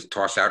then when you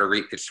toss out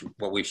it's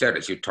what we've said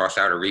is you toss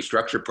out a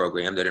restructure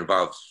program that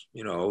involves,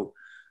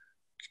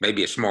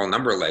 maybe a small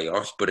number of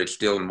layoffs, but it's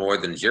still more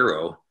than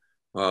zero.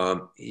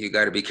 You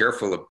got to be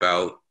careful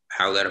about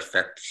how that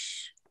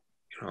affects,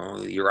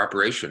 your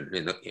operation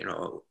in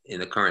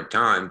the current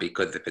time,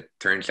 because if it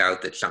turns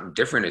out that something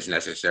different is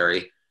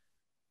necessary,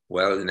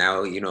 well,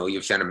 now,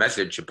 you've sent a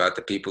message about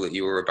the people that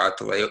you were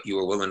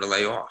willing to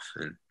lay off.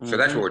 And so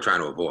that's what we're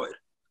trying to avoid.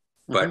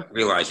 But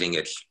realizing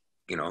it's,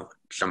 at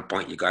some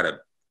point you got to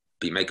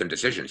be making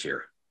decisions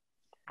here.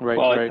 Right.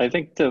 Well, right. I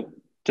think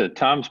to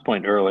Tom's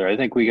point earlier, I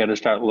think we got to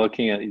start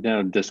looking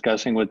at,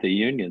 discussing with the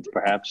unions,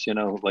 perhaps,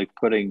 like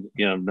putting,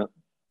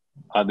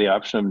 on the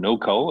option of no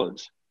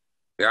COLAs.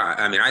 Yeah.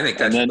 I think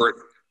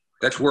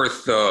that's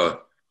worth,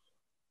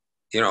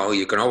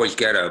 you can always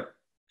get a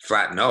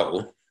flat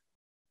no.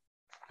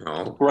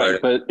 Right,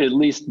 but at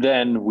least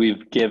then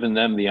we've given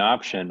them the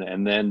option,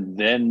 and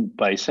then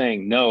by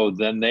saying no,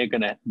 then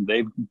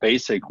they've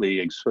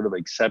basically sort of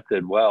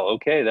accepted, well,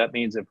 okay, that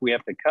means if we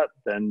have to cut,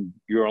 then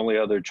your only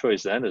other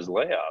choice then is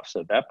layoffs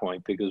at that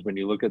point, because when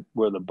you look at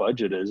where the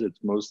budget is, it's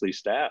mostly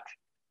staff.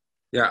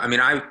 Yeah, I'm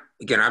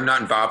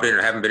not involved in,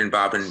 or haven't been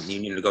involved in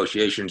union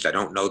negotiations. I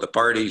don't know the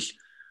parties,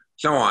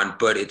 so on,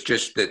 but it's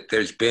just that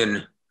there's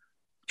been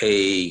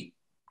a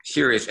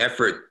serious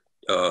effort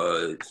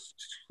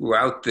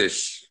throughout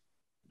this,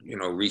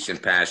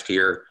 recent past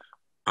here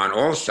on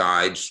all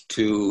sides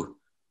to,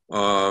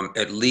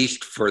 at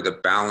least for the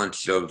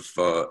balance of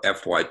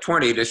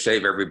FY20, to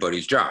save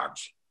everybody's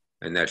jobs.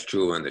 And that's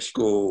true on the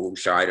school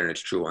side, and it's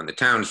true on the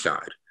town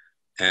side.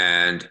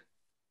 And,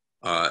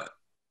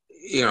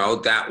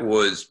 that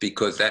was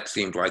because that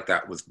seemed like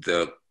that was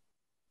the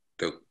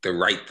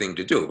right thing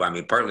to do.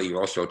 Partly you're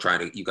also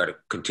you got to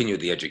continue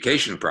the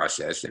education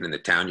process, and in the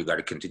town, you got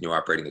to continue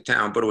operating the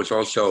town, but it was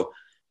also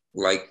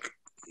like,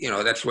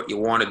 that's what you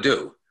want to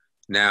do.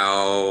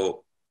 Now,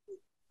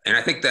 and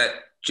I think that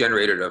should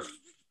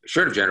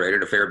have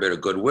generated a fair bit of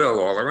goodwill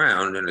all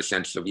around, in the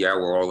sense of, yeah,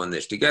 we're all in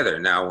this together.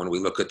 Now, when we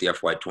look at the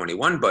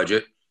FY21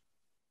 budget,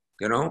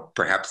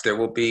 perhaps there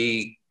will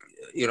be,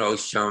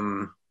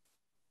 some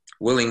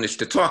willingness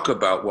to talk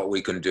about what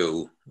we can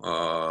do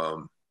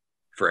for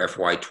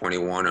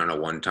FY21 on a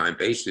one-time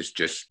basis,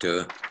 just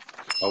to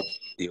help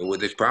deal with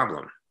this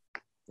problem.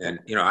 And,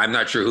 I'm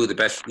not sure who the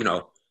best,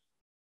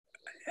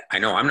 I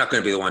know I'm not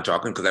going to be the one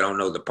talking, because I don't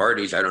know the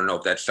parties. I don't know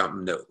if that's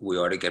something that we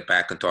ought to get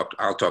back and talk.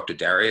 I'll talk to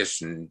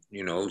Darius and,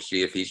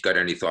 see if he's got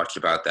any thoughts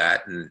about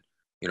that. And,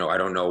 I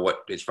don't know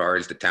what, as far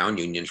as the town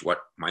unions,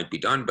 what might be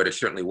done, but it's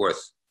certainly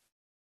worth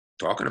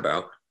talking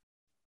about.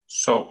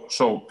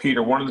 So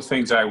Peter, one of the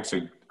things I would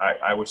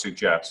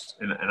suggest,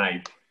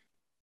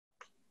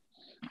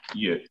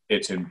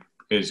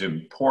 it's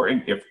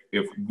important,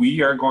 if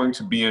we are going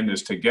to be in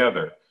this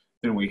together,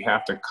 then we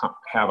have to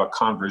have a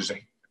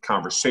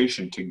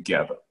conversation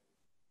together.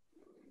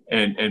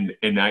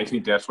 And I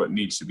think that's what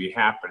needs to be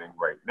happening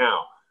right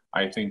now.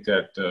 I think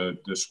that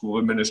the school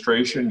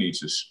administration needs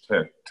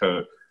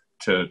to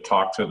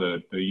talk to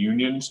the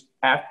unions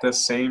at the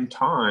same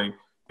time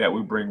that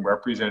we bring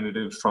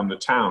representatives from the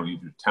town,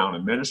 either the town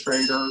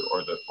administrator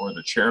or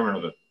the chairman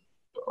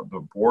of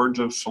the boards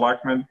of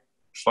select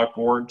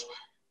boards.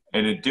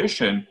 In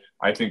addition,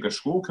 I think a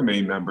school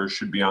committee member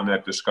should be on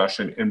that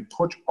discussion and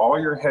put all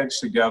your heads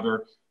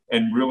together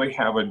and really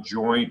have a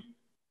joint.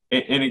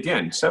 And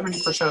again,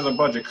 70% of the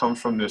budget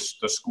comes from the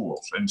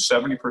schools, and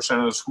 70%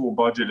 of the school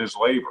budget is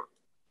labor.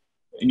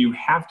 And you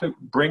have to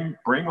bring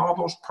all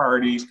those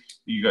parties.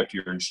 You got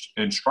your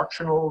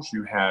instructionals,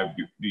 you have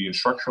the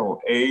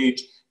instructional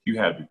aides, you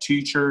have the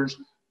teachers,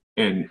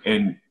 and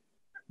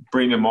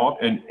bring them all,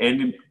 and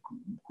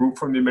group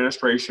from the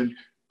administration,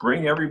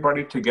 bring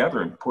everybody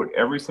together and put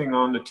everything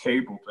on the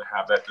table to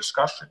have that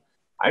discussion.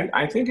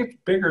 I think it's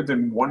bigger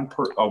than one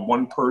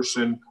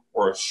person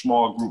or a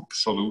small group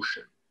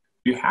solution.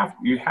 You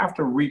have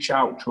to reach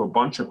out to a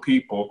bunch of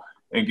people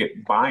and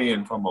get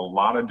buy-in from a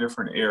lot of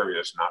different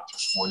areas, not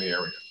just one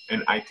area.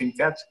 And I think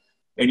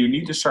and you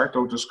need to start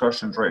those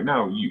discussions right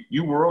now.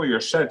 You earlier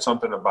said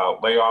something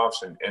about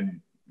layoffs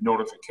and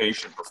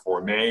notification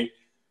before May.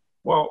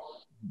 Well,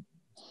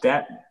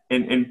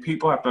 and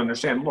people have to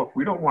understand, look,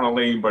 we don't want to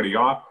lay anybody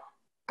off,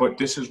 but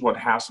this is what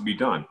has to be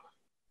done.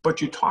 But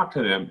you talk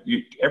to them,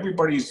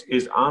 everybody's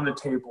is on the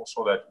table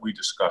so that we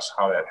discuss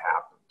how that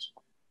happens.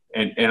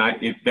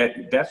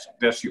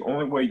 That's the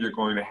only way you're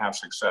going to have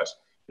success,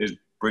 is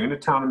bringing the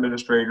town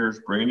administrators,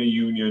 bringing the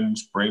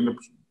unions, bringing the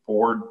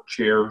board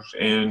chairs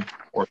in,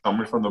 or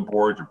someone from the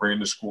board to bring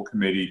the school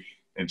committee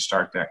and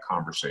start that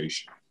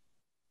conversation,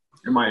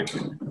 in my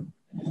opinion.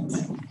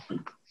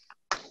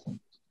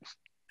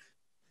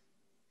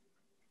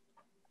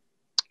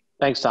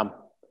 Thanks, Tom.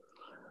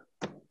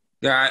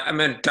 Yeah, I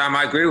mean, Tom,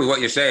 I agree with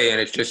what you say,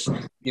 and it's just,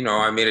 I mean,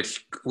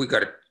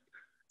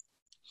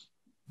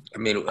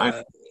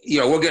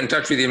 we'll get in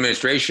touch with the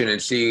administration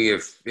and see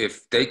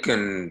if they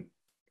can,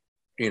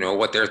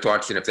 what their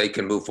thoughts, and if they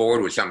can move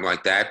forward with something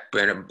like that.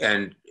 But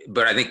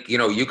I think,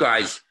 you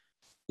guys,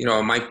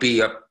 it might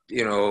be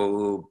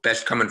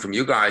best coming from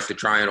you guys to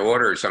try and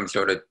order some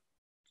sort of,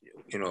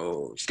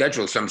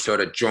 schedule some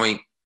sort of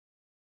joint,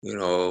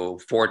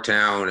 for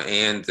town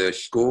and the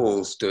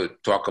schools to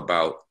talk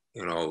about,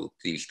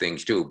 these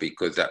things too,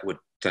 because that would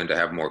tend to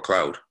have more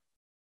clout.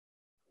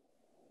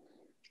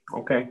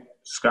 Okay.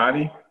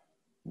 Scotty?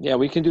 Yeah,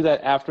 we can do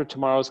that after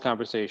tomorrow's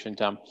conversation,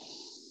 Tom.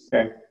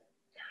 Okay.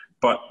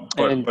 But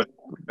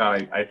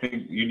I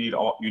think you need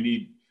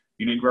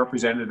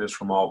representatives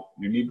from all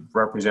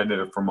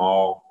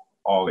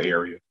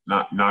areas,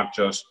 not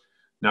just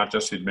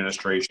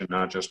administration,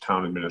 not just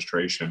town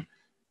administration,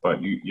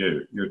 but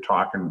you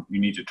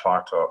need to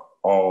talk to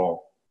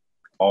all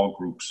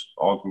groups.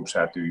 All groups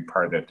have to be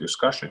part of that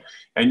discussion.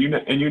 And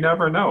you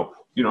never know.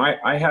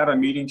 I had a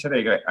meeting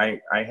today.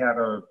 I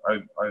was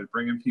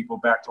bringing people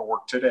back to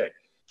work today,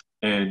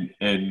 and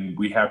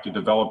we have to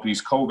develop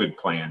these COVID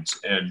plans.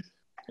 And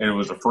it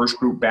was the first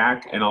group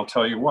back. And I'll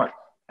tell you what,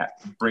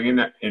 bringing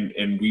that,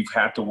 and we've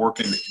had to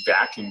work in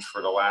vacuums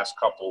for the last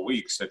couple of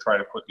weeks to try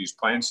to put these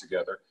plans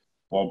together,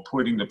 while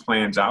putting the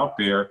plans out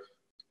there.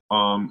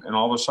 And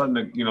all of a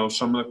sudden,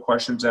 some of the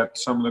questions that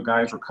some of the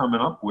guys were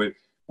coming up with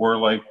were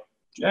like,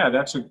 yeah,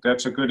 that's a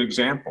good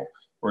example,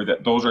 or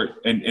that those are,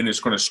 and it's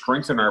going to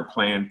strengthen our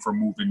plan for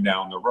moving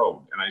down the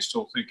road. And I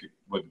still think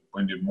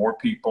when you more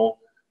people,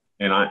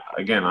 and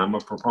I'm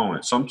a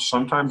proponent.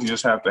 Sometimes you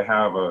just have to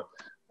have a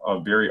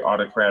very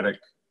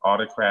autocratic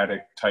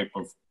type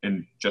of,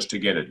 and just to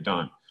get it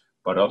done.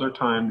 But other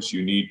times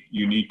you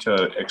need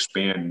to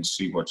expand and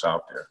see what's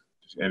out there,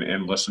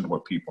 and listen to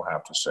what people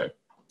have to say.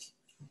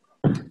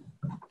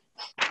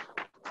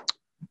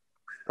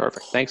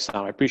 Perfect. Thanks,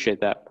 Tom. I appreciate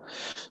that.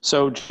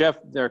 So, Jeff,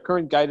 their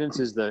current guidance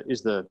is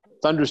the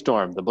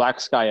thunderstorm, the black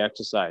sky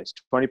exercise,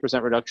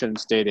 20% reduction in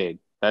state aid.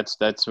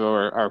 That's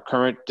where our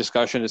current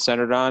discussion is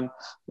centered on,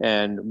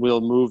 and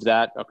we'll move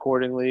that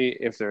accordingly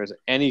if there's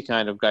any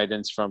kind of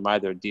guidance from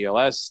either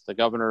DLS, the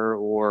governor,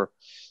 or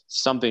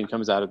something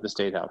comes out of the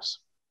State House.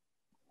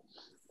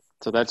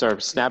 So that's our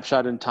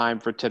snapshot in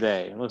time for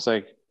today. It looks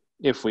like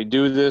if we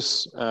do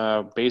this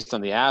based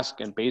on the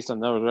ask and based on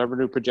those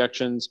revenue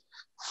projections,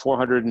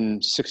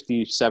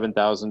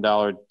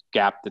 $467,000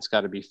 gap that's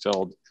got to be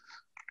filled.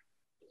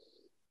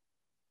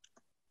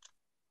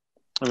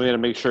 And we got to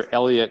make sure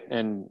Elliot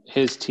and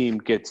his team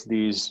gets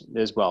these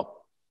as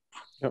well.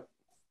 Yep.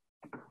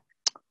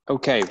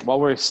 Okay,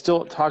 while we're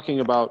still talking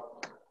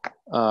about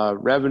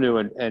revenue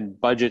and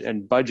budget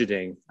and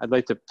budgeting, I'd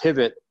like to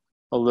pivot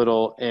a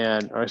little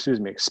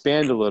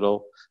expand a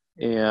little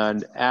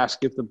and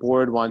ask if the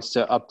board wants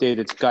to update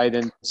its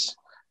guidance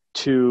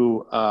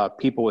to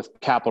people with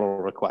capital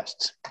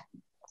requests.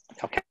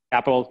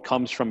 Capital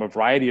comes from a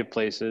variety of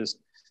places.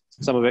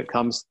 Some of it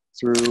comes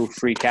through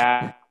free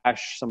cash.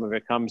 Some of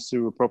it comes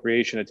through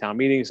appropriation at town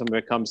meetings. Some of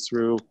it comes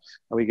through,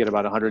 we get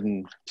about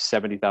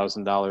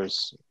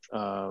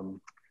 $170,000.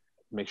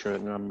 Make sure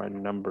that my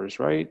number's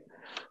right.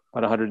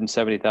 About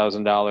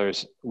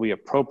 $170,000 we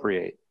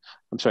appropriate.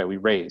 We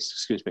raise,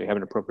 excuse me, I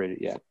haven't appropriated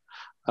yet.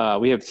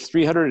 We have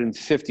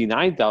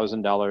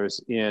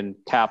 $359,000 in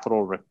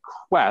capital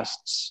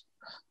requests.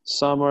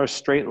 Some are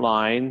straight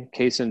line,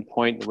 case in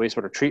point, the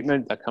wastewater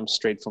treatment, that comes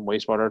straight from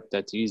wastewater,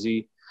 that's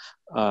easy.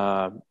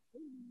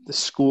 The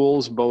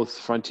schools, both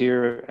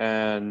Frontier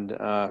and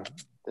the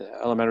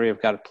elementary,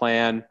 have got a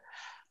plan.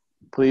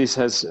 Police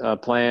has a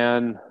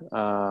plan.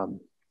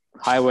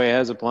 Highway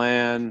has a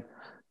plan.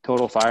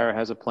 Total Fire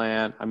has a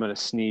plan. I'm going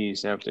to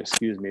sneeze. You have to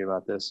excuse me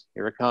about this.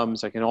 Here it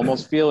comes. I can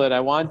almost feel it. I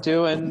want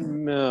to,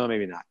 and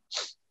maybe not.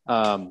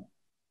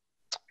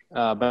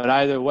 But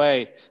either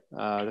way,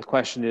 the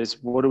question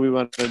is, what do we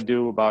want to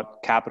do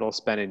about capital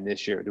spending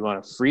this year? Do we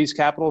want to freeze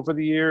capital for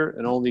the year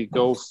and only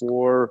go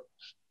for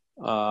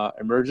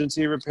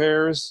emergency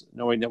repairs,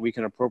 knowing that we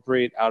can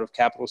appropriate out of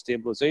capital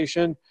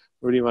stabilization?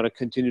 or do you want to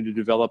continue to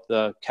develop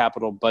the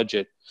capital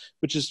budget,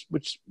 which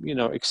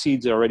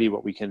exceeds already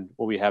what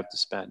we have to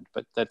spend?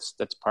 But that's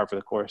par for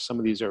the course. Some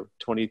of these are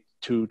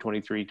 22,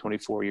 23,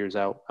 24 years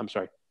out. I'm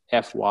sorry,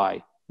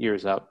 FY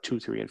years out, 2,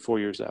 3, and 4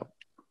 years out.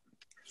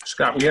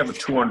 Scott, we have a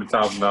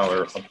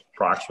 $200,000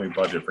 approximately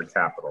budget for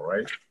capital,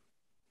 right?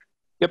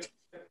 Yep.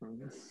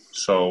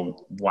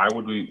 So why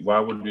would we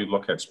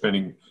look at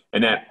spending,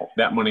 and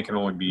that money can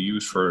only be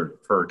used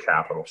for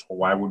capital. So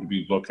why would we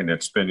be looking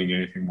at spending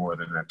anything more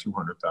than that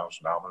 $200,000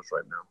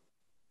 right now?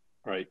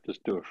 Right.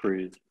 Just do a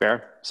freeze.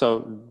 Fair.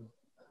 So,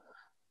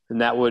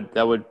 and that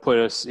would put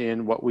us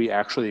in what we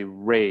actually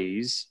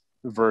raise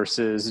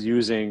versus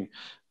using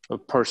a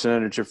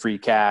percentage of free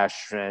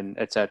cash and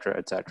et cetera,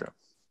 et cetera.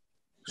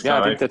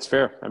 Yeah, I think that's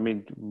fair. I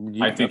mean,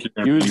 I think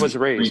use what's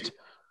raised.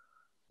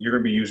 You're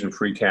going to be using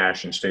free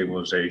cash and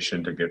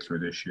stabilization to get through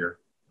this year,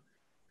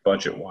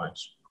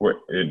 budget-wise.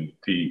 And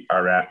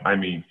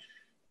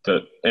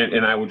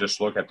I would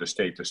just look at the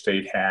state. The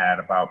state had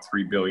about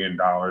 $3 billion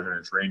in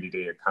its rainy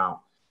day account.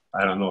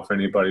 I don't know if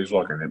anybody's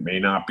looking. It may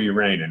not be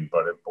raining,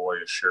 but boy,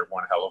 it's sure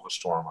one hell of a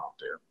storm out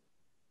there.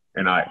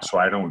 And I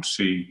don't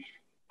see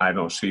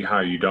how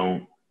you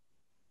don't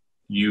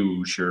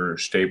use your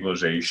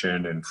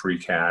stabilization and free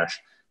cash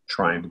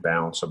trying to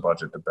balance a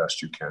budget the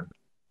best you can.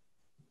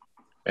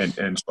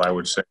 And so I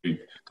would say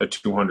the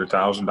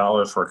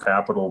 $200,000 for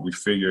capital, we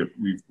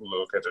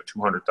look at the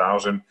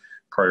 $200,000,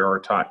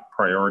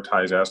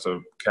 prioritize, ask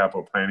the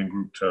capital planning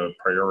group to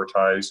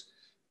prioritize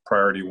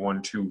priority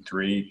 1, 2,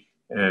 3,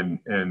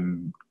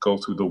 and go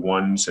through the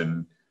ones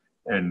and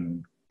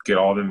get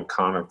all of them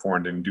accounted for,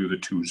 and then do the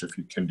twos if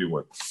you can do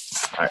it.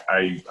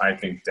 I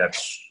think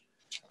that's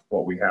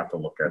what we have to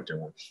look at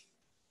doing.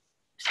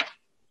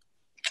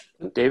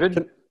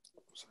 David?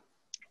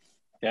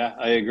 Yeah,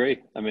 I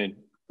agree. I mean,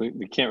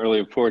 we can't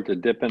really afford to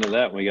dip into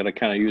that. We got to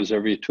kind of use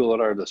every tool at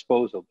our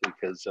disposal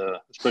because,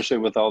 especially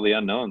with all the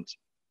unknowns.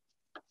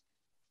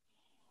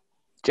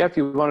 Jeff,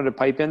 you wanted to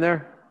pipe in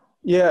there?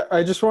 Yeah,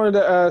 I just wanted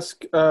to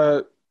ask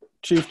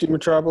Chief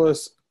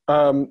Dimitropoulos,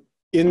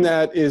 in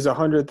that is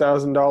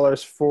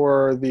 $100,000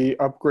 for the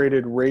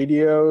upgraded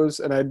radios,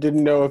 and I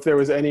didn't know if there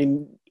was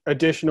any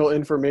additional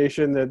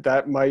information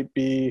that might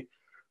be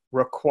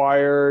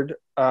required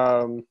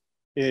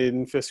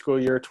in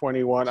fiscal year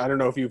 21. I don't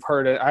know if you've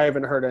heard it. I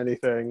haven't heard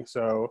anything.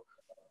 So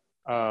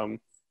I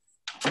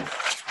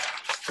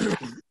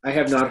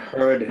have not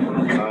heard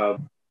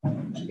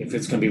if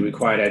it's going to be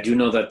required. I do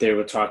know that they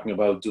were talking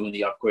about doing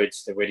the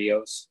upgrades to the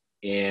radios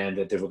and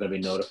that they were going to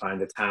be notifying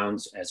the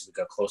towns as we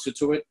got closer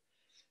to it.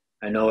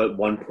 I know at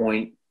one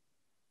point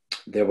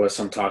there was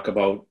some talk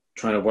about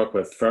trying to work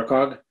with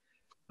FERCOG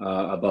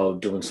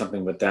about doing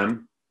something with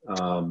them.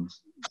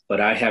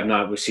 But I have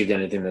not received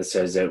anything that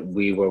says that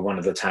we were one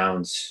of the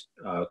towns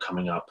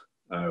coming up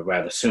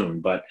rather soon.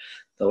 But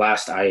the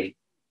last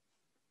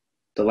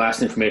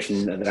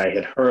information that I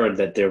had heard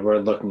that they were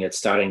looking at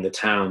starting the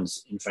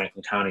towns in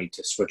Franklin County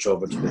to switch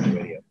over to the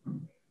radio.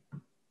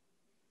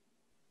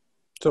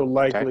 So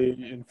likely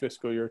in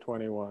fiscal year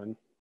 21.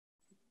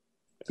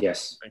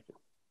 Yes. Thank you.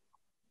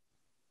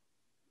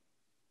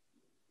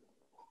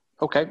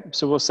 Okay,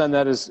 so we'll send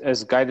that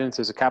as guidance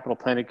as a capital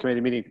planning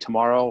committee meeting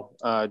tomorrow.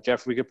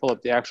 Jeff, we could pull up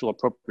the actual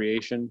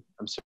appropriation.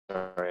 I'm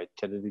sorry, I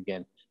did it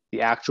again.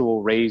 The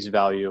actual raise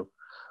value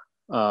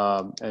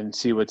and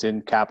see what's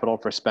in capital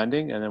for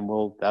spending, and then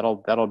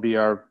that'll be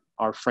our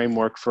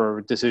framework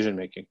for decision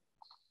making.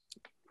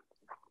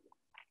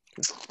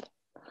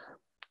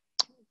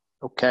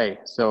 Okay,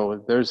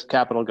 so there's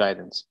capital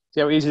guidance.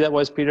 See how easy that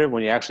was, Peter,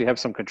 when you actually have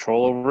some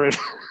control over it?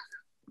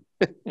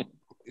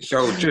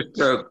 So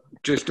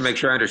just to make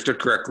sure I understood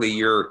correctly,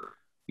 you're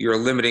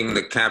limiting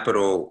the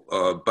capital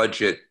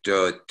budget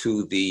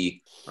to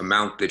the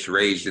amount that's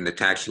raised in the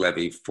tax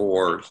levy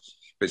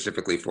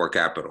specifically for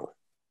capital.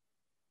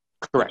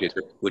 Correct.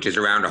 Which is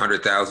around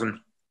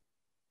 100,000.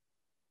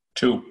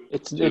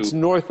 It's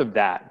north of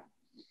that.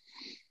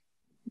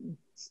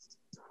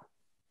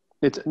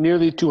 It's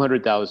nearly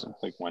 200,000.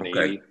 Like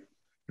 180.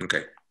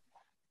 Okay.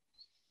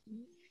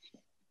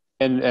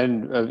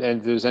 And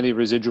if there's any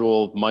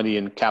residual money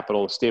in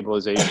capital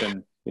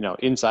stabilization,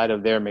 inside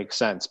of there makes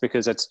sense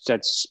because that's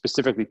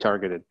specifically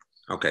targeted.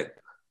 Okay.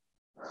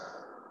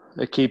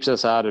 It keeps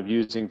us out of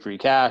using free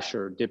cash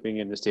or dipping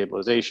into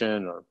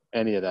stabilization or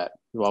any of that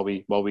while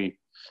we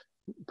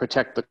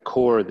protect the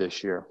core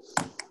this year.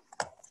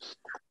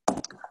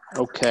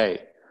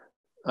 Okay.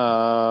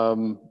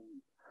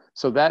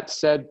 So that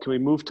said, can we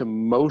move to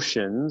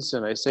motions?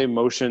 And I say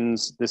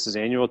motions, this is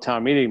annual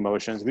town meeting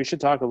motions. We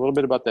should talk a little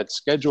bit about that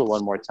schedule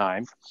one more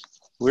time.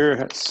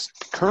 We're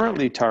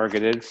currently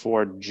targeted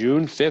for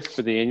June 5th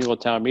for the annual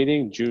town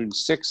meeting, June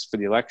 6th for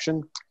the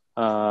election.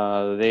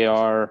 They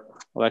are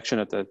election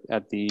at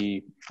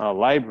the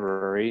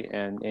library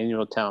and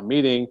annual town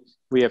meeting.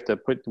 We have to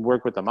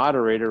work with the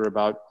moderator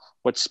about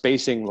what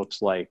spacing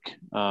looks like.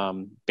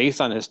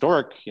 Based on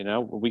historic,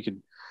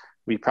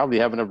 we probably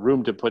have enough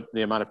room to put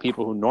the amount of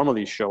people who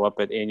normally show up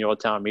at annual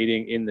town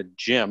meeting in the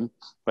gym,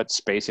 but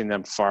spacing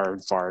them far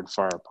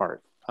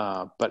apart.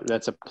 but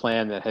that's a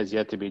plan that has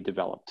yet to be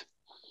developed.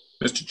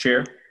 Mr.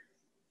 Chair?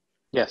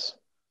 Yes.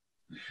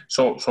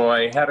 So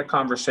I had a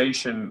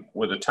conversation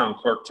with the town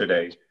clerk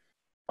today,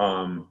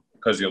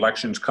 because the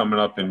election's coming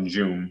up in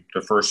June,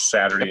 the first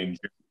Saturday in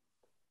June.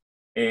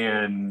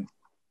 And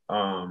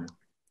I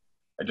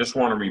just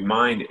want to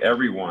remind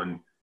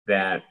everyone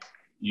that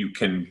you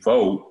can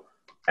vote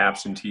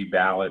absentee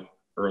ballot,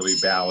 early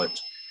ballot,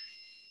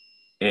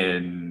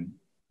 and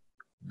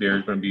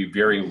there's going to be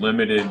very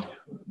limited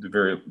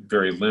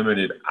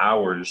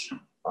hours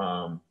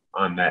on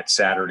that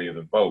Saturday of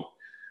the vote.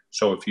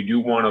 So if you do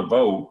want to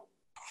vote,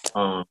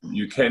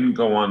 you can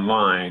go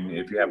online.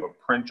 If you have a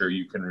printer,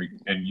 you can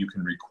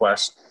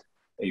request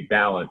a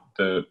ballot.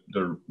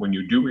 When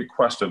you do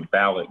request a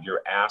ballot,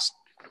 you're asked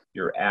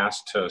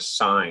to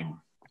sign.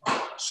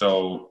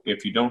 So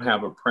if you don't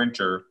have a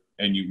printer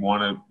and you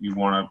want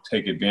to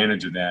take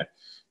advantage of that,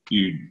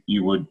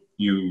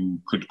 you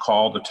could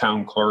call the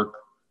town clerk's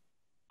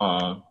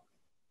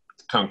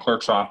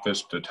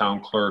office. The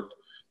town clerk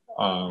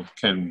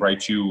can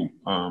write you,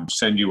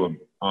 send you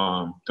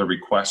the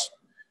request.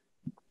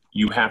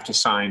 You have to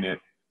sign it,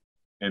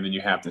 and then you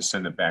have to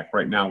send it back.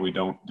 Right now,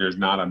 there's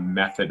not a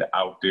method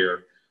out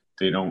there.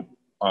 They don't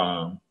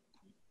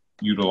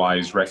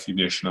utilize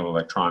recognition of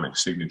electronic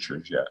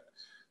signatures yet.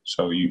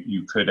 So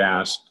you could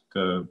ask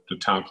the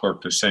town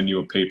clerk to send you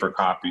a paper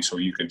copy so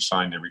you can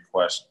sign the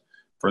request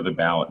for the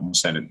ballot and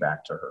send it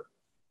back to her.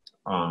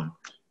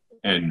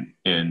 And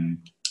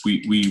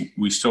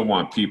we still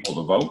want people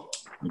to vote.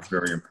 It's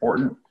very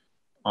important.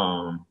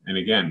 And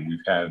again,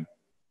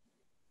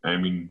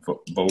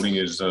 voting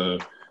is the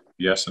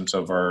essence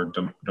of our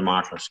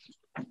democracy.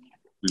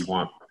 We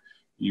want,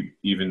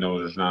 even though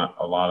there's not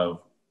a lot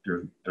of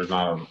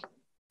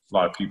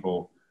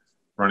people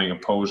running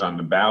opposed on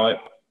the ballot,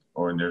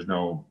 or there's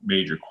no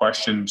major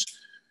questions,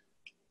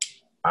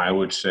 I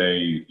would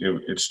say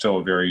it's still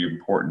a very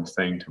important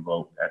thing to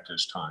vote at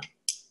this time.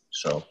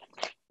 So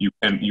you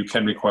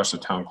can request the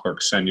town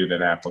clerk send you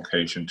that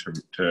application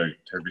to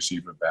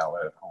receive a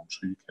ballot at home,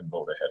 so you can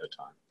vote ahead of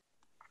time.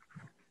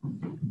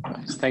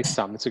 Thanks,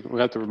 Tom. We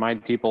have to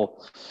remind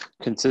people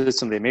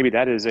consistently. Maybe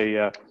that is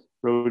a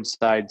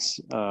roadside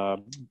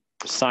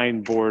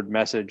signboard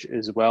message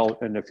as well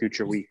in a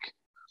future week.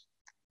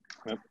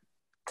 Yep.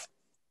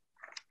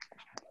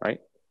 Right.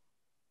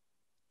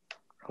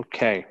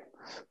 Okay.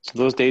 So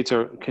those dates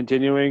are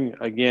continuing.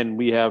 Again,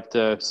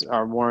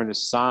 our warrant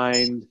is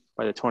signed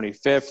by the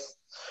 25th.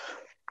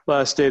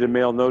 Last day to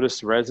mail notice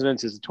to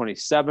residents is the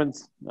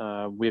 27th.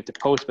 We have to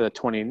post by the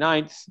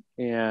 29th,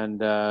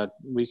 and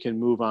we can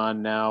move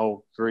on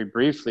now very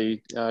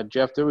briefly.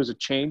 Jeff, there was a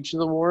change to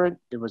the warrant.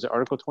 It was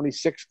Article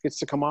 26 gets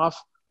to come off.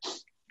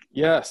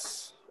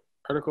 Yes,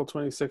 Article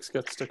 26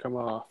 gets to come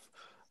off.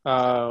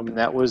 And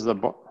that was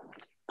go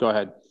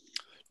ahead.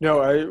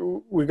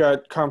 No, we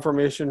got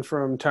confirmation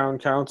from town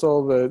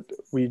council that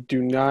we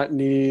do not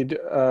need,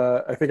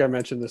 I think I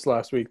mentioned this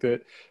last week,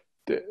 that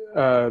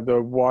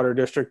the water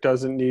district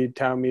doesn't need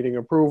town meeting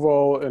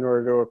approval in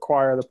order to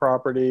acquire the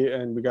property.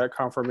 And we got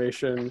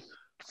confirmation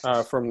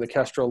from the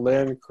Kestrel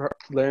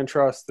Land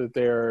Trust that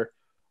they're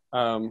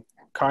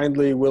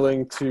kindly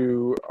willing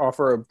to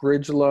offer a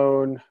bridge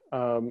loan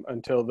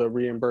until the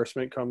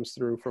reimbursement comes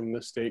through from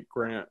the state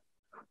grant.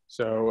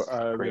 So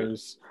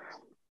there's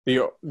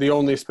the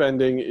only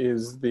spending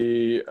is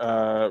the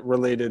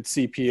related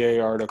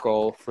CPA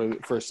article for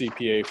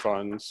CPA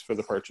funds for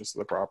the purchase of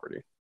the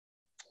property.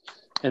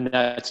 And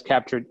that's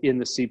captured in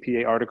the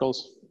CPA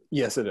articles?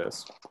 Yes, it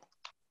is.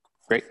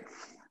 Great.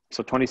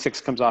 So 26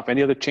 comes off.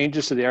 Any other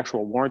changes to the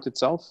actual warrant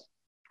itself?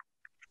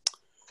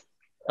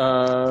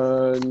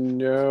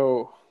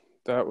 No,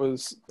 that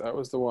was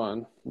the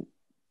one.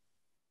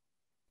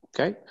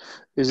 Okay.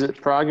 Is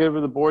it prerogative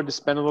of the board to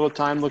spend a little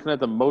time looking at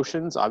the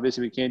motions?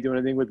 Obviously, we can't do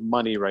anything with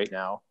money right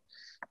now.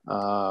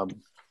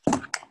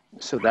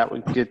 So that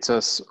one gets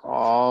us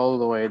all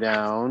the way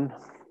down.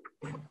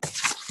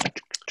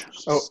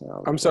 Oh,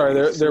 so I'm sorry.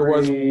 There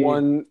was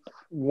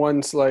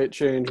one slight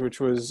change, which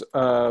was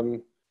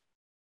that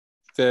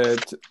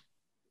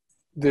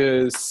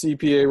the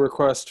CPA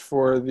request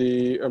for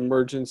the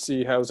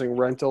emergency housing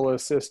rental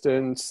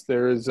assistance,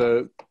 there is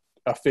a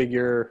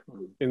figure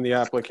in the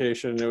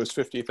application. It was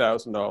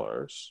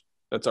 $50,000.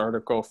 That's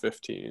Article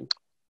 15.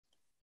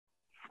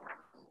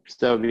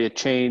 So that would be a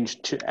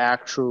change to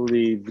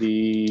actually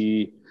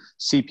the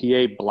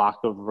CPA block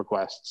of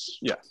requests.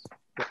 Yes.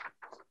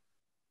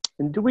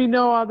 And do we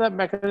know how that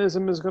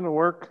mechanism is going to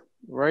work?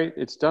 Right?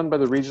 It's done by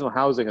the Regional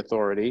Housing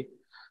Authority.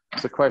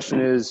 So the question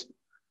is,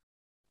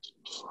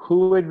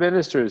 who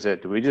administers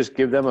it? Do we just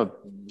give them a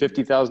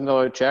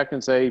 $50,000 check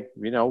and say,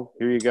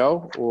 here you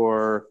go?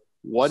 Or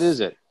what is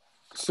it?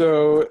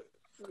 So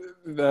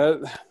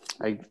that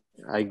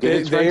I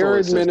get they are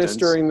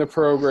administering the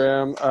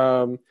program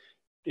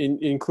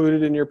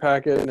included in your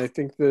packet, and I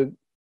think the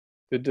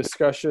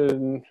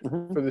discussion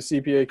for the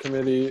CPA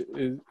committee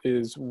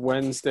is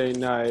Wednesday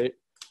night.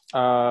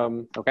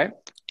 Okay.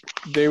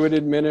 They would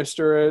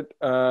administer it.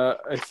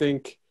 I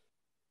think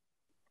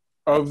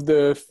of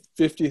the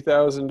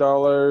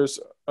 $50,000,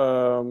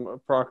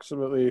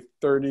 approximately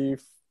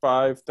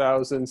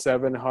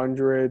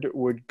 35,700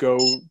 would go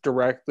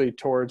directly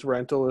towards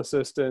rental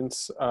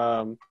assistance,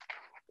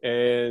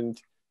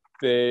 and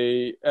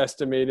they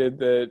estimated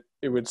that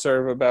it would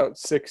serve about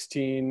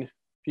 16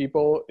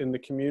 people in the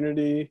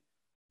community,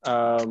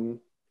 and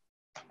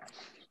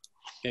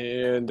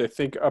I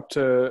think up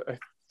to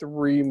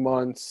 3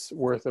 months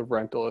worth of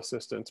rental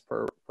assistance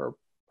per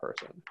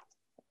person.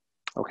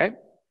 Okay.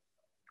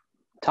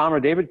 Tom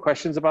or David,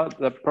 questions about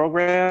the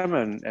program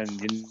and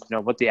you know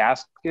what the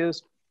ask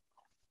is?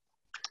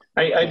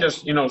 I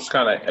just, you know,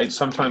 Scott, I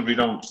sometimes we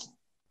don't,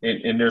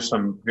 and there's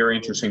some very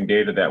interesting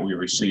data that we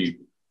receive.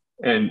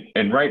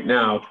 And right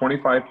now,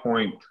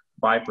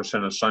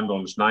 25.5% of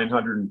Sunderland's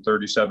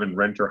 937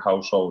 renter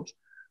households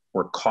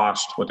were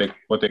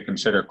what they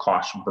consider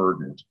cost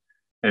burdened.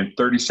 And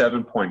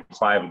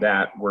 37.5 of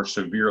that were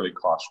severely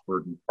cost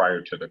burdened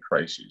prior to the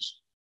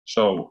crisis.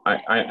 So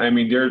I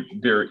mean,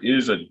 there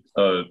is a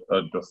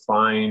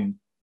defined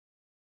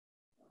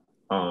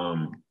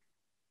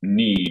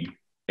need,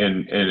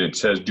 and it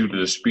says due to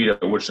the speed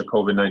at which the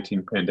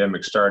COVID-19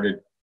 pandemic started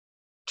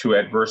to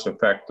adverse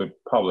affect the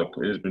public,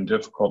 it has been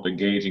difficult to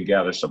gauge and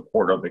gather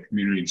support of the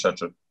community in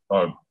such a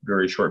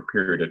very short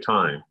period of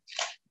time.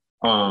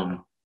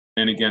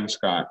 And again,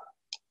 Scott,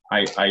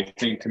 I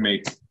think to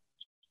make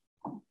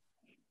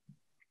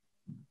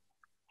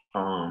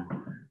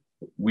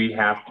we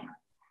have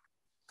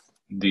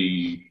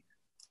the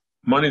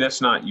money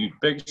that's not used.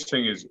 Biggest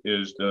thing is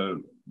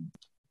the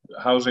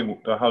housing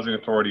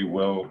authority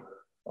will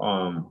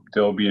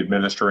they'll be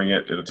administering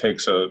it. It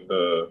takes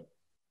the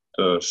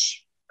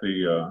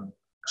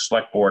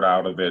select board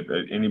out of it.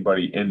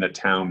 Anybody in the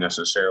town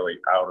necessarily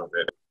out of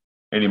it.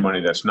 Any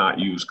money that's not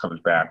used comes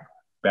back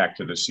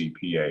to the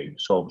CPA.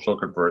 So I was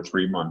looking for a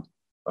 3 month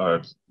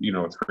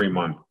 3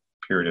 month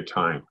period of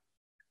time.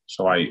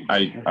 So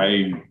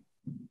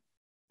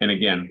and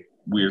again,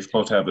 we are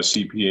supposed to have a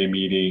CPA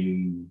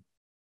meeting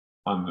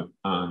on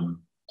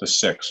the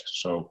 6th.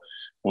 So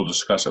we'll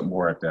discuss it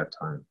more at that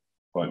time.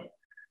 But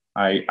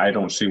I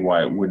don't see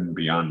why it wouldn't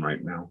be on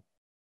right now,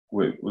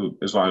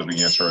 as long as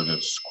we answer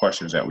the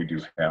questions that we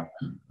do have.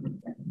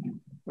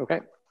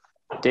 Okay.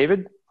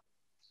 David?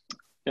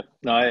 Yep.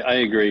 No, I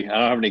agree. I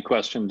don't have any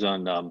questions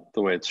on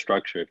the way it's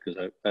structured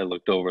because I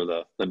looked over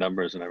the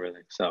numbers and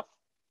everything. So.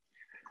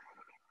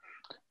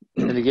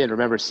 And again,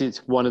 remember, see,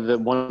 it's one of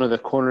the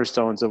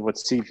cornerstones of what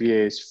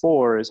CPA is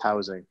for is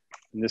housing.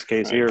 In this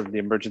case here, the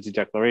emergency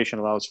declaration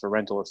allows for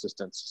rental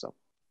assistance. So,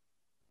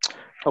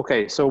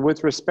 okay. So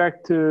with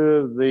respect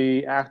to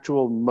the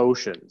actual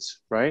motions,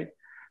 right?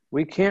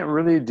 We can't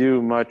really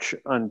do much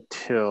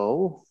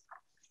until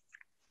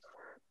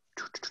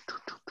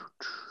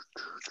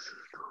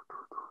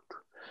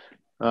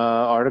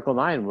Article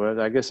 9, where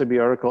I guess it'd be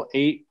Article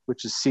 8,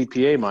 which is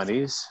CPA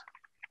monies,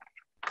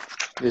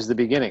 is the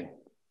beginning.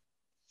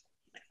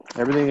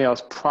 Everything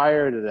else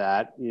prior to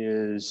that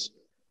is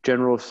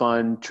general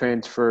fund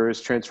transfer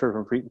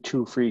from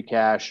free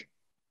cash,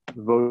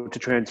 vote to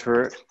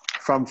transfer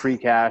from free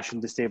cash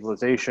into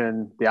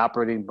stabilization, the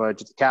operating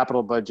budget, the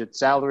capital budget,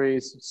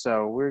 salaries.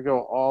 So we go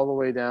all the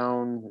way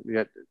down. We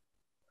got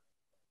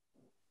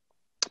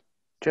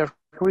Jeff.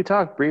 Can we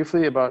talk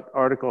briefly about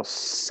Article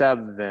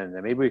 7?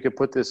 And maybe we could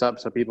put this up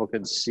so people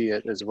can see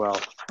it as well.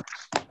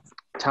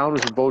 Town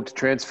was vote to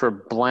transfer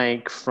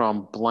blank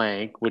from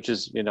blank, which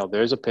is,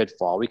 there's a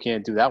pitfall. We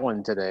can't do that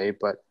one today,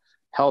 but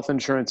health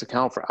insurance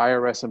account for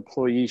IRS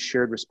employee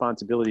shared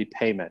responsibility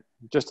payment.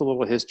 Just a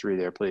little history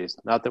there, please.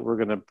 Not that we're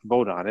going to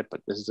vote on it, but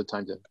this is the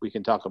time that we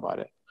can talk about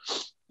it.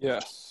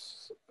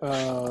 Yes.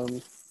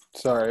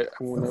 Sorry,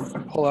 I'm going to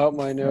pull out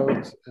my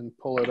notes and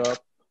pull it up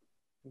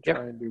and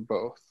try and do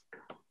both.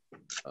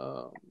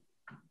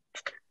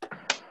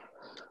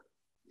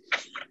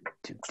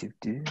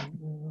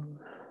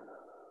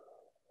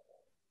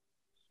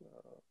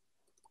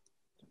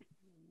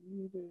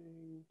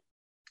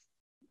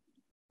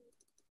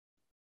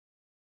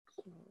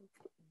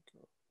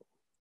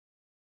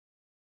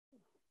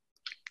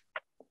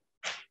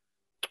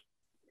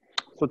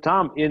 So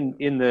Tom,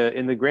 in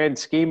the grand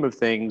scheme of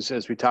things,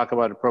 as we talk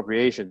about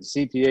appropriations,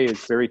 CPA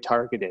is very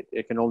targeted.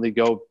 It can only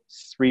go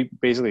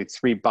basically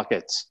three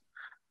buckets.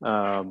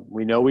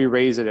 We know we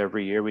raise it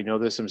every year. We know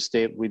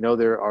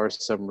there are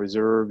some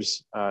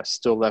reserves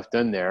still left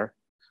in there.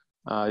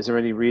 Is there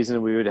any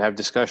reason we would have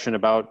discussion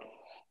about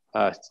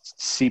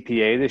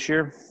CPA this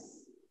year?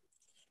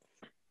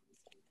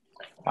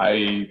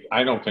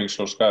 I don't think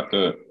so, Scott.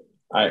 The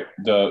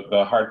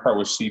hard part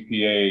with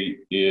CPA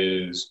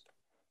is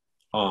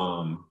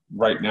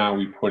right now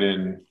we put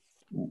in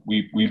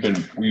with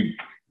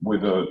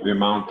the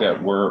amount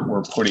that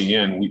we're putting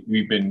in,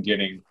 we've been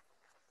getting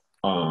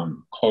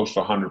close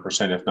to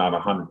 100%, if not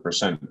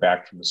 100%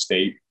 back from the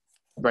state.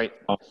 Right.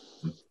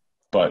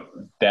 But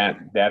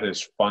that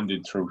is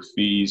funded through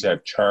fees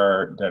that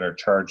are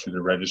charged to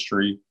the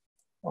registry.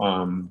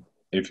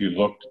 If you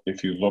looked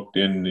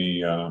in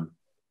the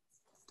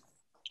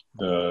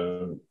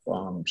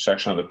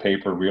section of the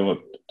paper, real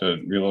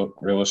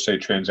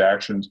estate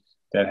transactions,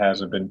 that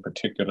hasn't been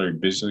particularly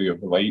busy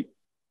of late.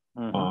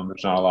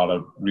 There's not a lot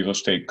of real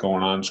estate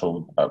going on,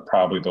 so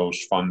probably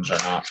those funds are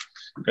not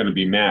going to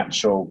be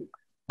matched. So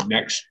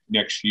next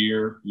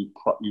year, you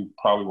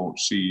probably won't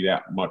see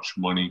that much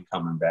money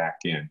coming back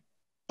in.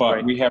 But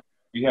Right. we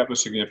have a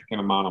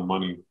significant amount of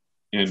money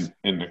in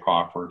the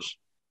coffers.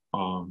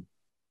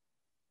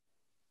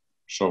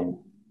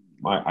 So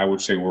I would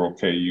say we're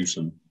okay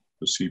using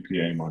the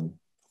CPA money.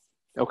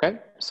 Okay,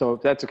 so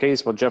if that's the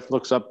case, well, Jeff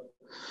looks up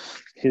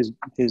his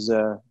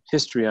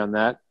history on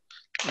that.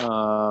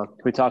 Can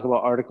we talk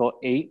about Article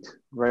 8,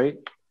 right?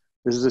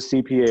 This is a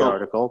CPA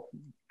article.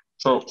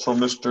 So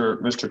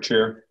Mr.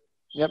 Chair.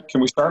 Yep.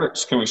 Can we start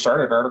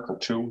at Article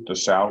 2, the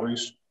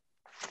salaries?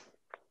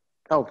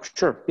 Oh,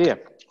 sure. Yeah.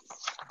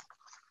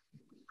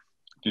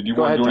 Did you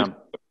Go want ahead, to do Tom.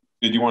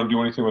 Did you want to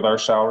do anything with our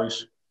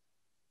salaries?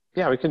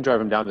 Yeah, we can drive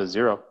them down to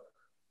 0.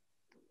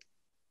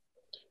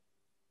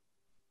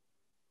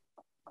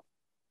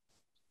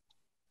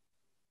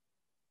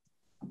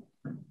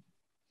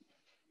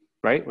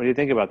 Right? What do you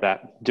think about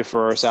that?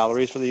 Defer our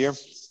salaries for the year?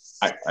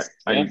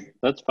 Yeah,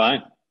 that's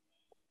fine.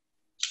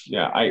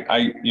 Yeah,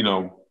 I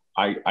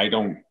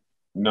don't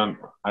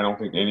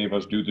think any of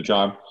us do the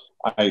job.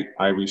 I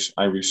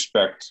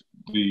respect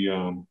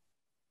the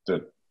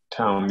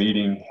town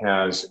meeting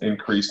has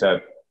increased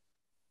that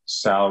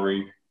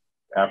salary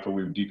after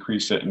we've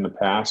decreased it in the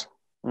past.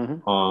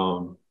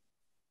 Mm-hmm.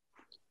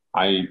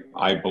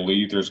 I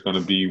believe there's going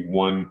to be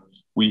one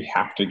we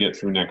have to get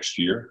through next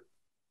year.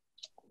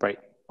 Right.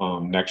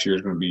 Next year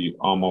is going to be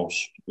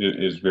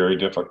is very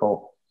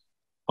difficult.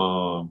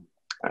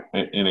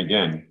 And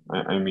again,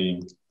 I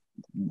mean,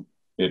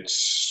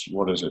 it's,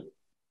 what is it?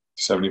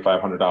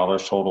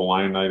 $7,500 total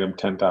line item,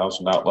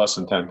 $10,000, less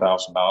than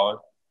 $10,000.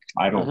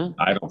 I don't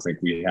think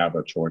we have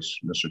a choice,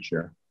 Mr.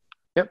 Chair.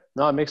 Yep.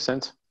 No, it makes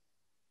sense.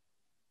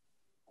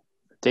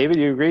 David,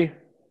 you agree?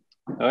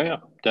 Oh yeah,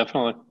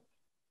 definitely.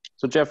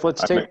 So Jeff,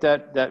 let's take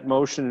that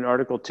motion in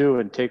Article 2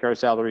 and take our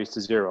salaries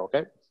to 0.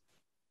 Okay.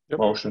 Yep.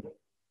 Motion.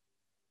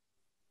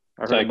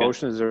 I heard a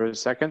motion. Is there a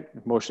second?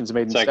 Motion's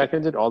made and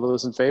seconded. All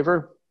those in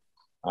favor?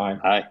 Aye.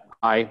 Aye.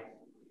 Aye.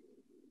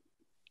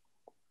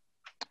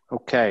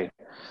 Okay.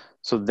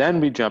 So then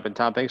we jump, and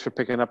Tom, thanks for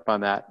picking up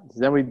on that.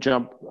 Then we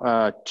jump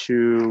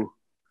to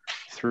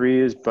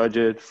 3 is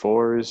budget,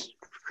 4 is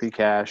free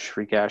cash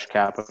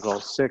capital,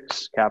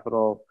 6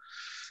 capital,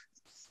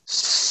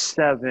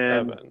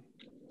 7.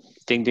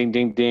 Ding, ding,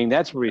 ding, ding.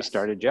 That's where we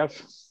started,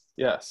 Jeff.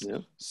 Yes. Yeah.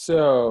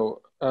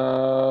 So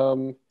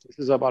this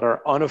is about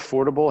our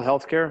unaffordable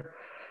healthcare.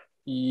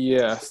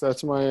 Yes,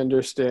 that's my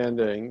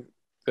understanding.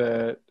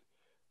 That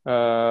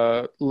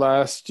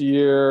last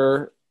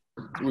year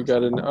we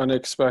got an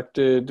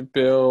unexpected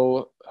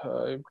bill.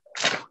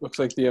 Looks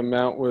like the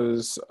amount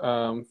was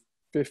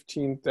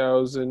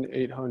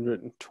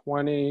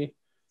 $15,820,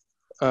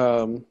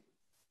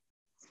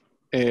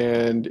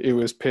 and it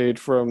was paid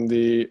from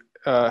the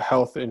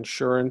health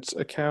insurance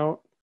account.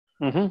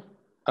 Mm-hmm.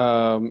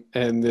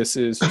 And this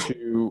is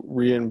to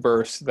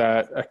reimburse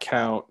that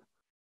account.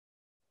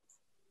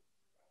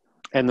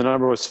 And the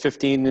number was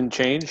 15 and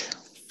change?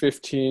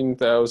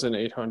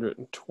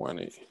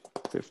 15,820.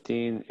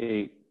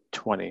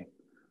 15,820.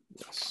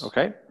 Yes.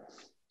 Okay.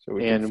 So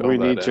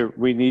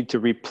we need to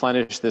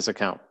replenish this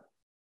account.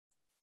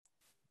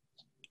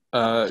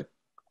 I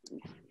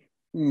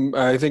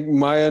think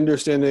my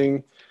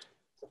understanding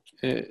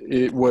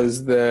it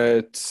was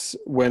that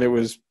when it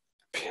was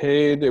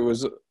paid out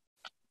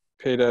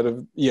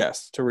of,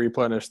 to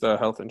replenish the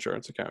health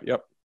insurance account.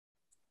 Yep.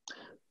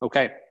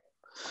 Okay.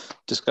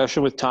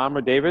 Discussion with Tom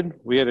or David.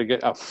 We had to get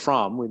a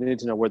from. We need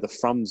to know where the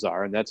froms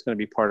are, and that's going to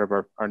be part of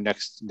our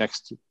next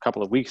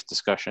couple of weeks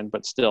discussion,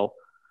 but still.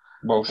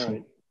 Motion.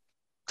 Right.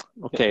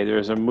 Okay,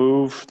 there's a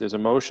move. There's a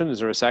motion. Is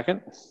there a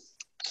second?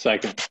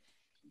 Second.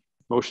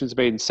 Motion's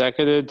made and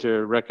seconded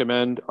to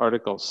recommend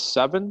Article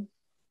 7.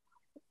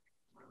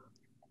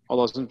 All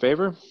those in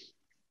favor?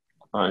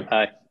 Aye.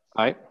 Aye.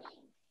 Aye.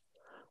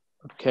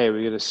 Okay,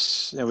 we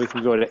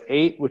can go to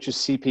 8, which is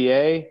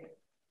CPA.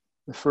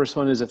 The first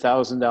one is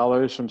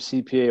 $1,000 from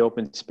CPA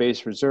Open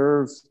Space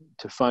Reserve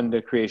to fund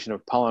the creation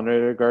of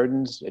pollinator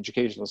gardens,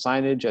 educational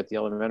signage at the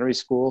elementary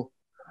school.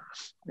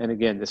 And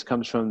again, this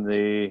comes from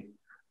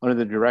under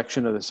the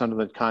direction of the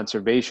Sunderland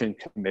Conservation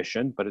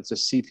Commission, but it's a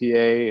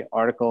CPA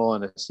article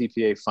and a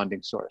CPA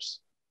funding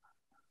source.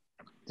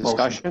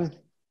 Discussion? Motion.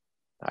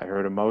 I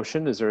heard a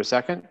motion. Is there a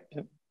second?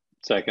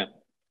 Second.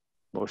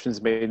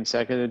 Motion's made and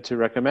seconded to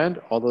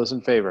recommend. All those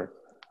in favor?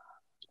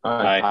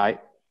 Aye. Aye.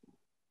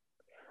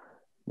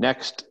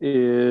 Next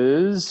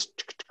is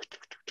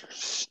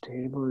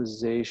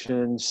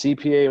stabilization,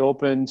 CPA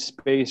Open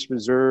Space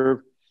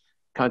Reserve,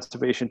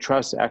 Conservation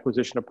Trust,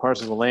 acquisition of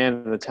parcels of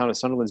land in the town of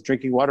Sunderland's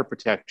drinking water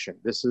protection.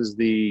 This is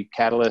the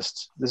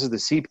catalyst. This is the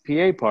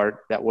CPA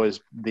part that was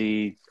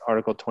the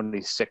Article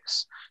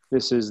 26.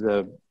 This is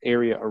the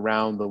area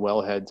around the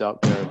wellheads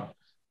out there,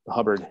 the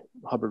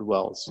Hubbard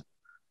wells.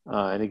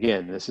 And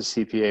again, this is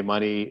CPA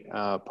money,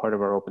 part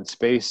of our open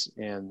space,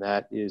 and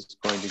that is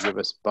going to give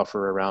us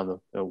buffer around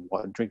the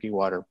drinking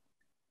water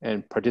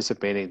and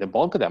participating. The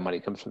bulk of that money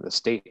comes from the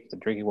state, the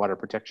Drinking Water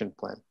Protection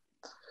Plan.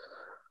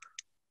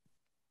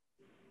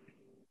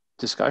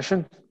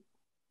 Discussion?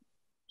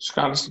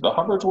 Scott, is it the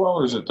Hubbard's well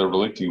or is it the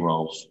Relicki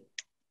wells?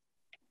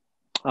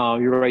 Oh,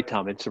 you're right,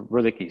 Tom. It's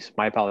Relicki's.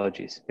 My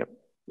apologies. Yep.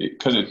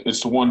 Because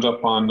it's the ones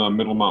up on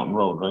Middle Mountain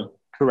Road, right?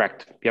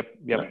 Correct. Yep.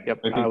 I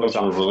think those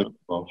are Relicki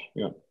wells.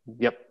 Yeah.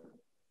 Yep.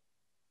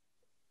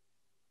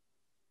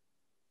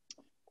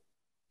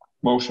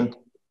 Motion.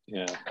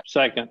 Yeah.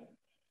 Second.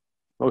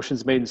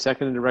 Motion's made and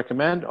seconded to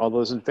recommend. All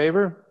those in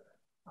favor?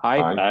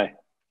 Aye. Aye.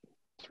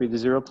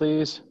 3-0,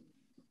 please.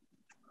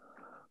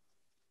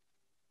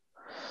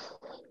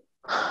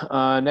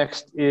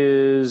 Next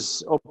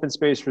is open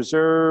space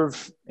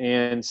reserve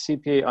and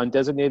CPA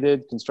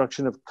undesignated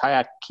construction of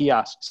kayak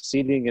kiosks,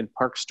 seating, and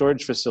park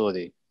storage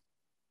facility.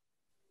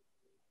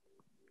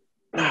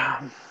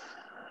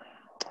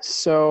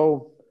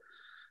 So,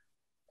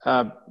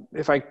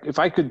 if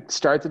I could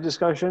start the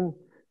discussion,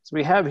 so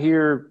we have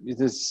here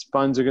these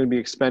funds are going to be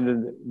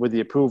expended with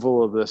the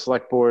approval of the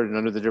select board and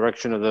under the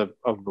direction of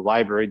the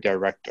library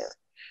director.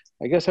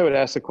 I guess I would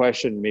ask the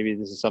question. Maybe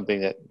this is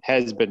something that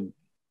has been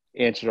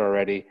answered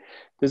already.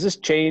 Does this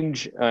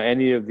change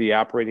any of the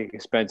operating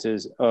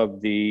expenses of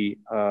the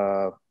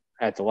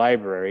at the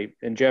library?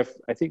 And Jeff,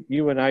 I think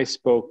you and I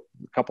spoke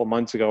a couple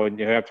months ago, and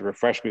you have to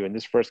refresh me when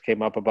this first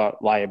came up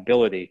about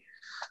liability,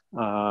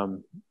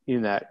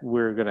 in that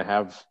we're going to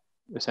have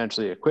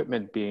essentially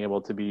equipment being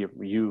able to be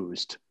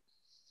used.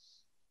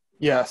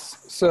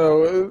 Yes.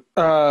 So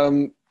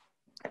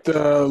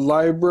the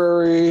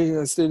library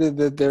has stated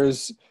that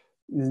there's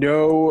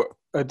no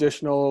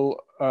additional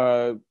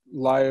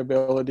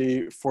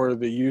liability for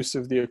the use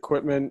of the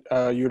equipment.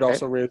 You'd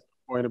also raised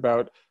the point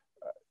about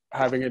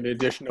having an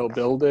additional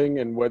building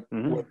and what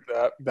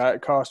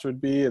that cost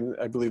would be, and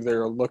I believe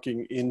they're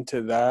looking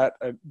into that.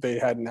 They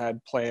hadn't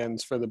had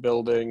plans for the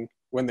building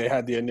when they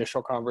had the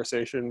initial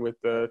conversation with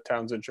the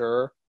town's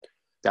insurer.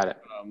 Got it.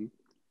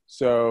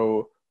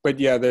 But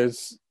yeah,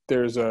 there's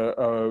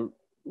a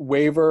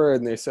waiver,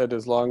 and they said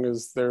as long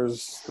as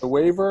there's the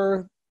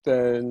waiver,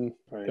 then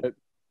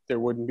there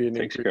wouldn't be an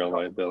increase in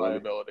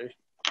liability.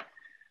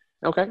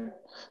 Okay.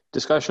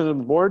 Discussion of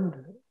the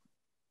board?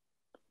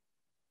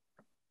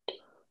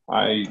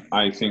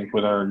 I think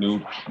with our new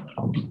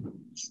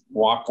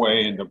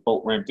walkway and the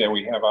boat ramp that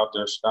we have out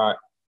there, Scott,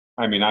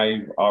 I mean,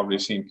 I've already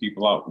seen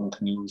people out in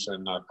canoes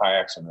and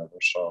kayaks and everything,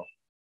 so.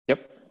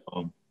 Yep.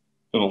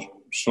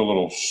 Still a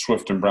little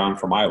swift and brown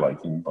for my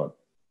liking, but.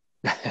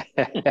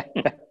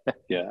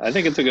 Yeah, I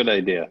think it's a good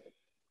idea.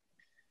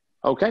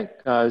 Okay.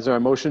 Is there a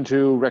motion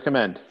to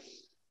recommend?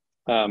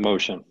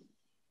 Motion.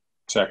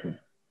 Second.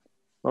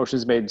 Motion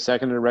is made and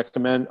seconded to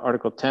recommend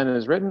Article 10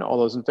 is written. All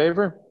those in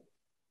favor?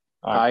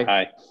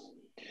 Aye.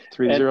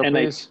 3-0,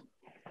 please.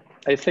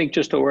 I think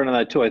just a word on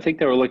that too. I think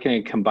they were looking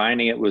at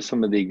combining it with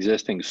some of the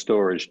existing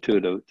storage too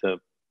to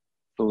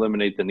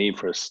eliminate the need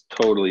for a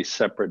totally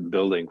separate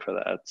building for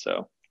that.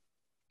 So,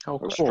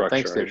 cool. Structure,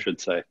 Thanks, Dave. I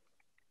should say.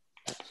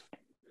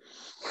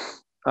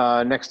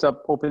 Next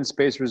up, open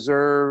space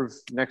reserve,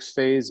 next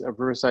phase of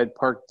Riverside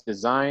Park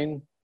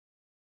design.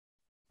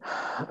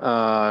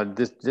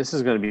 This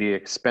is going to be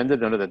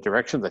expended under the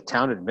direction of the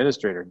town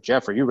administrator.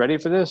 Jeff, are you ready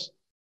for this?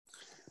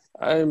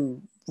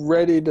 I'm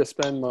ready to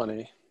spend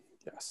money.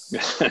 Yes.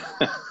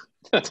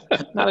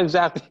 Not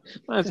exactly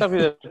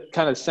the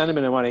kind of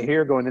sentiment I want to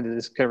hear going into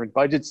this current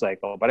budget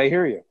cycle, but I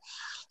hear you.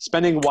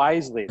 Spending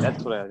wisely.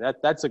 That's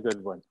that's a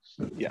good one.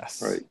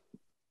 Yes.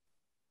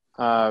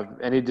 Right.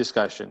 Any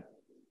discussion?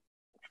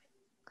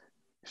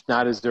 If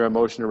not, is there a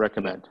motion to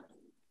recommend?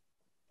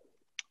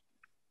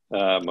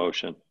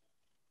 Motion.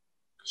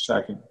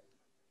 Second.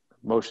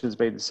 Motion is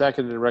made and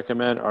seconded to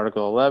recommend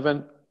Article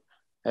 11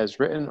 as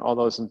written. All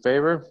those in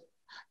favor?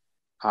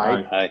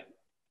 Aye.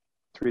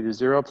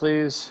 3-0,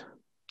 please.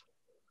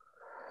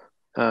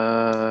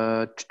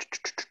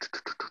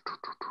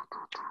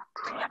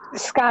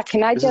 Scott,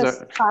 can I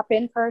just pop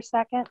in for a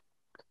second?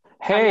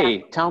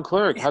 Hey, town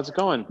clerk, how's it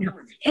going?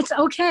 It's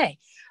okay.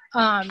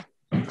 I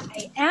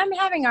am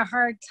having a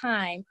hard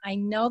time. I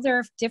know there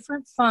are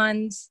different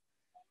funds,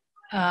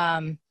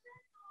 and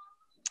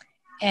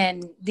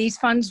these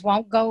funds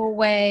won't go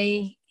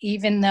away,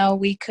 even though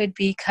we could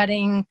be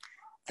cutting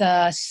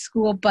the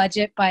school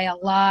budget by a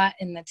lot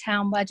and the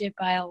town budget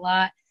by a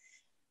lot.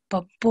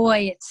 But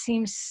boy, it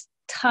seems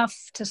tough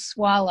to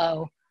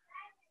swallow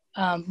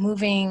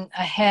moving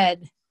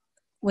ahead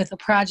with a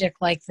project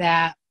like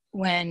that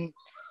when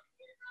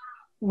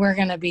we're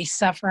going to be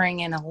suffering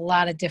in a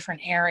lot of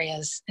different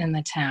areas in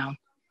the town.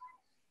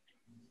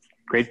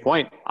 Great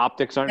point.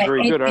 Optics aren't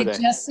very good, are they? It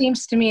just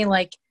seems to me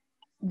like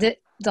the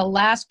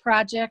last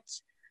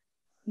project,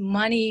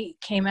 money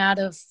came out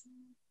of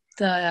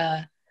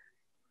the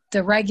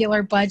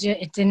regular budget.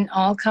 It didn't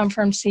all come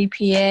from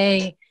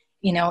CPA.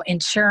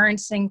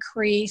 Insurance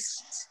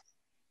increased.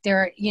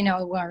 There,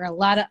 were a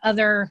lot of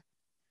other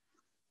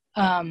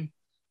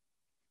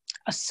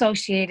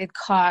associated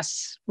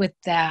costs with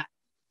that.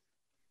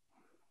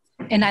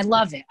 And I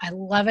love it.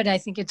 I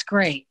think it's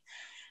great.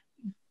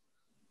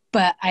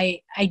 But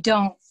I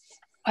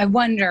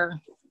wonder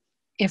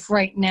if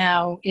right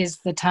now is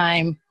the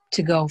time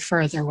to go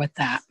further with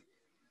that.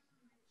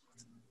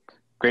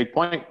 Great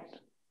point.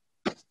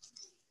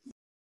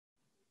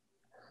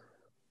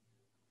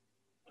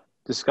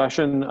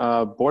 Discussion,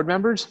 board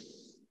members.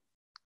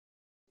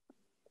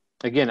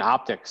 Again,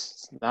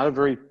 optics. Not a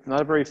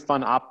very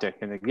fun optic.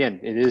 And again,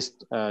 it is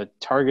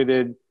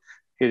targeted.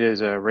 It is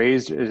a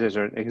raised. It is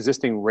an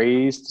existing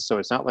raised. So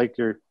it's not like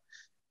you're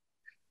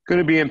going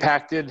to be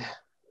impacted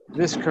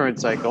this current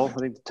cycle. I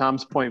think to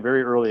Tom's point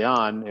very early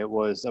on, it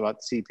was about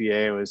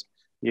CPA. It was,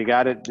 you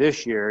got it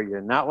this year. You're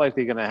not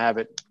likely going to have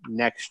it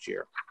next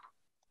year.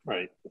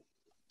 Right.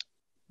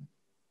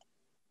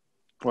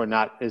 Or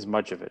not as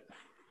much of it.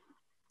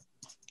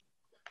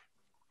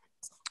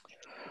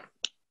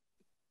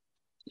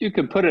 You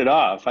could put it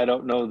off. I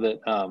don't know that,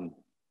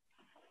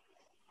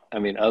 I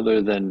mean,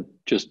 other than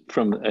just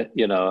from,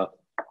 you know,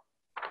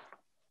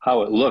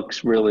 how it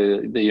looks,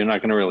 really, you're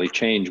not going to really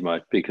change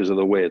much because of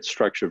the way it's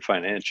structured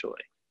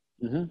financially.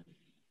 Mm-hmm.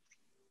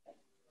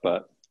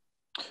 But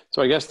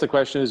so I guess the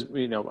question is,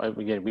 you know,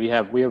 again, we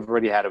have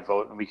already had a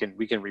vote, and we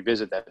can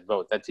revisit that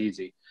vote. That's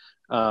easy.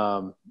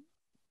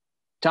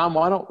 Tom,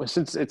 why don't,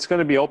 since it's going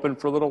to be open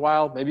for a little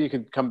while, maybe you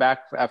could come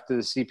back after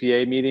the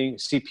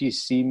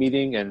CPC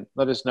meeting, and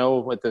let us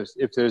know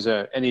if there's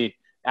any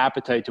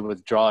appetite to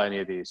withdraw any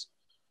of these.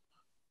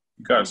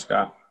 You got it,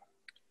 Scott.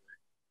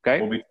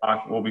 Okay.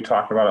 We'll be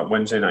talking about it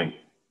Wednesday night.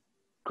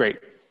 Great.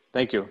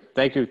 Thank you,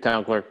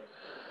 Town Clerk.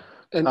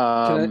 And can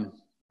I,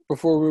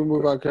 before we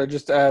move on, can I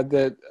just add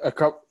that a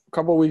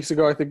couple weeks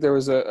ago, I think there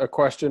was a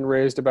question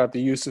raised about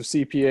the use of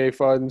CPA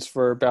funds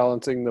for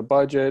balancing the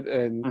budget,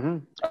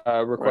 and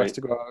request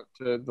to go out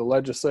to the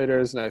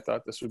legislators. And I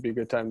thought this would be a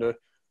good time to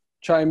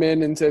chime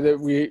in and say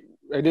that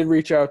I did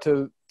reach out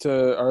to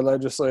our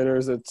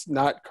legislators. It's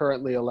not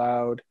currently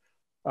allowed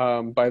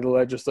by the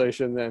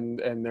legislation,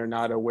 and they're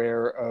not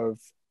aware of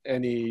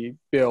any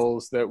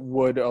bills that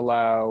would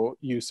allow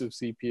use of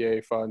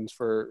CPA funds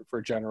for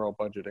general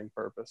budgeting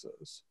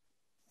purposes.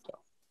 So.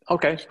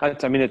 Okay,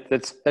 I mean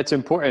that's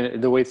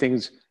important. The way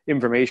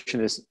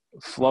information is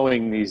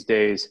flowing these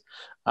days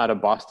out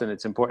of Boston,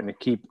 it's important to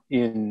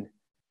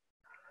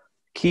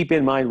keep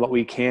in mind what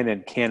we can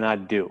and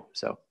cannot do.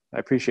 So I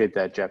appreciate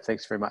that, Jeff.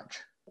 Thanks very much.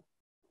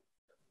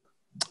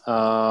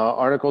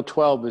 Article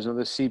 12 is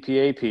another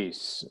CPA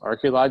piece.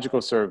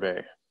 Archaeological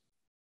survey,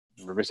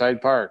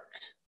 Riverside Park.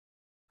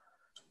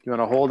 You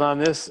want to hold on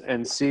this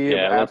and see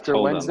after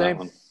Wednesday?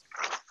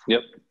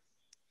 Yep.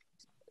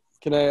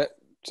 Can I,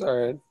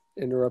 sorry,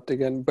 interrupt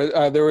again,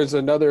 but there was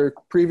another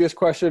previous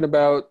question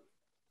about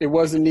it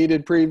wasn't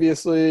needed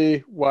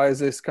previously. Why is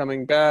this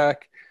coming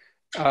back?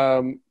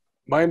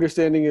 My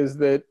understanding is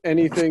that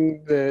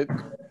anything that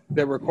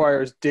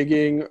requires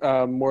digging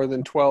more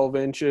than 12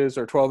 inches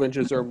or 12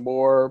 inches or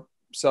more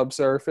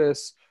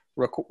subsurface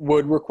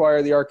would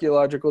require the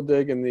archaeological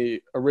dig, and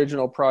the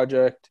original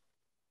project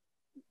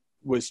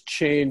was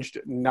changed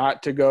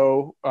not to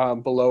go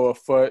below a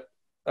foot,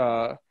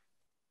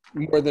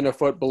 more than a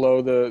foot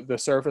below the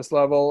surface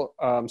level.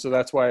 So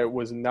that's why it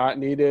was not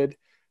needed.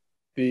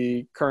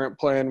 The current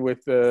plan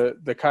with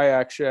the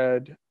kayak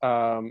shed,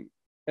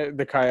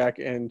 the kayak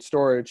and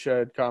storage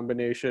shed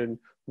combination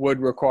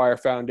would require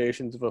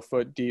foundations of a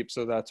foot deep.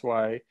 So that's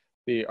why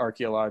the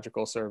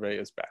archaeological survey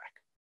is back.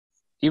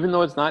 Even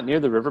though it's not near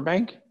the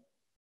riverbank?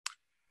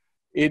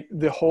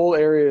 The whole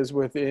area is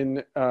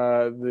within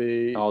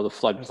the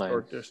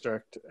floodplain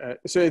district.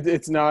 So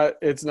it's not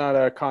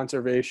a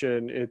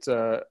conservation, it's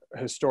a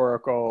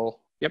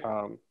historical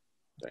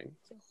thing.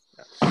 So,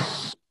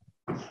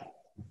 yeah.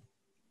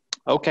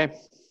 Okay.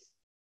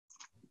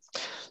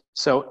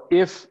 So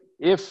if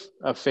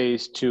a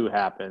phase 2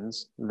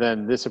 happens,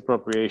 then this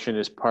appropriation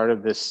is part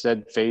of this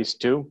said phase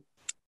 2.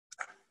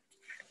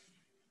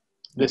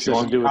 This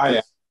has to do with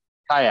the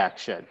kayak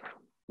shed,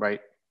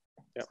 right?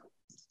 Yeah.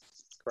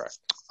 Correct.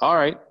 All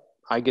right.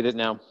 I get it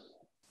now.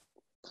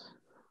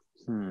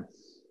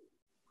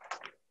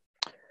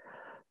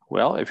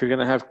 Well, if you're going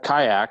to have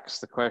kayaks,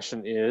 the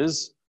question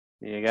is,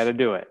 you got to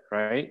do it,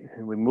 right?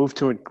 And we move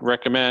to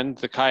recommend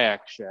the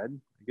kayak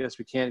shed. I guess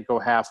we can't go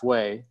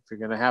halfway. If you're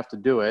going to have to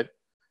do it,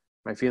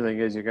 my feeling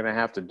is you're going to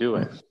have to do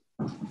it.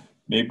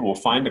 Maybe we'll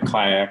find a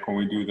kayak when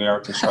we do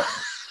the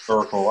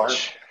historical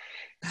art.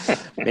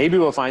 Maybe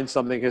we'll find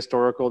something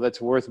historical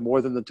that's worth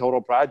more than the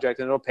total project,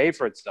 and it'll pay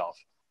for itself.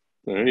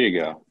 There you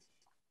go.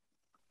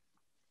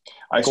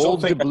 I still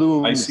think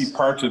I see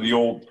parts of the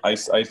old. I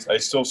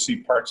still see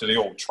parts of the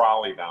old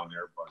trolley down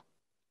there, but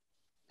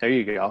there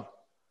you go.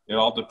 It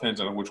all depends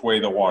on which way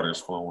the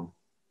water's flowing.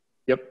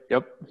 Yep.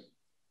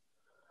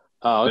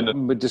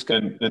 Then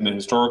the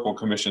historical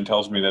commission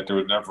tells me that there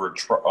was never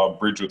a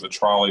bridge with a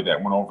trolley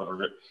that went over the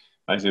river.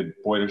 I said,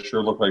 boy, it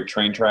sure looked like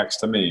train tracks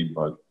to me.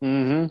 But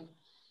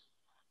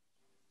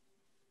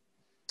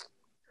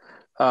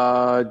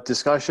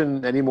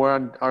discussion, any more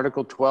on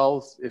Article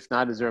 12? If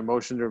not, is there a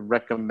motion to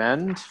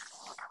recommend?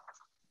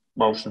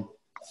 Motion.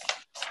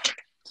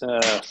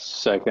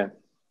 Second.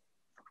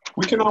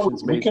 We can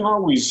always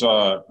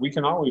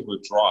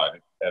withdraw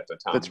it at the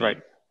time. That's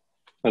right.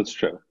 That's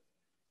true.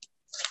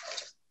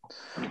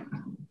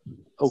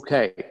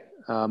 Okay.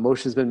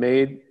 Motion's been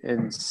made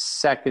and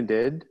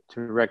seconded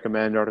to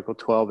recommend Article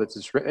 12 as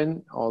it's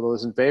written. All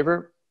those in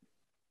favor?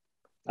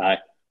 Aye.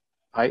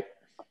 Aye.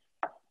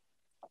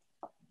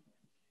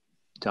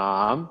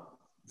 Tom?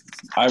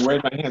 I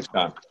raised my hand,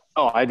 Scott.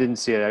 Oh, I didn't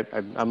see it.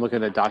 I'm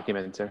looking at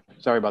documents there.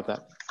 Sorry about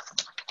that.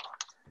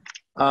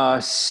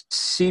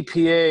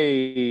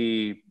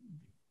 CPA,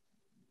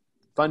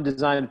 fund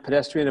design,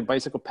 pedestrian and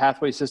bicycle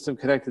pathway system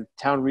connected to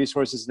town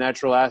resources,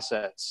 natural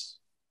assets.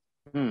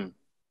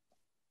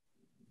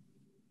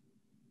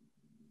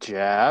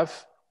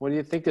 Jeff, what do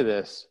you think of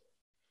this?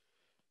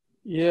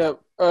 Yeah,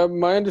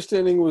 my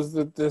understanding was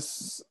that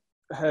this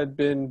had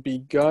been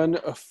begun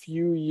a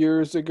few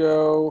years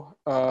ago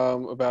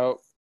about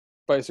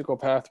bicycle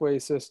pathway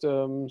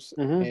systems,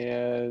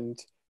 and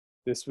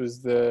this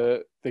was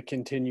the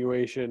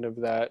continuation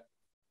of that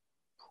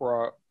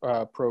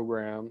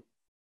program.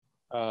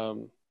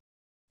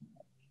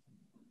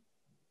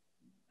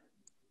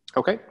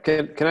 Okay,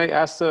 can I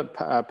ask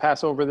to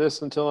pass over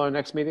this until our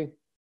next meeting?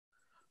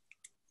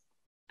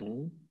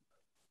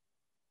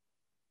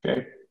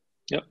 Okay.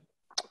 Yep.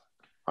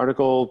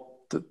 Article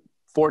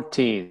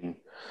 14,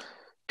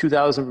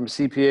 2,000 from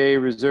CPA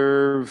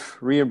reserve,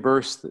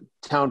 reimburse the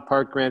town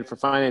park grant for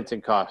financing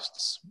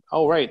costs.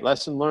 Oh, right,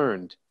 lesson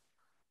learned.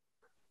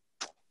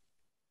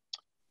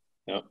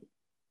 Yep.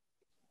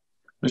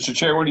 Mr.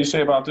 Chair, what do you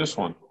say about this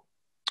one?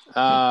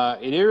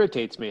 It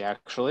irritates me,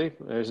 actually.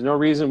 There's no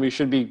reason we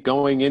should be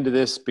going into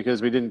this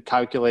because we didn't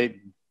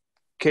calculate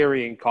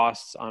carrying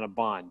costs on a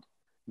bond.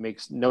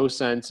 Makes no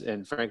sense.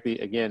 And frankly,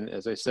 again,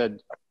 as I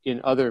said in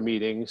other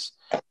meetings,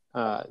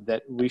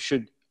 that we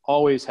should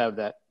always have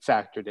that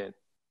factored in.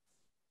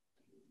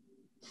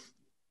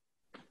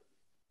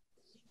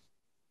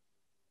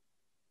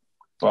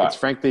 But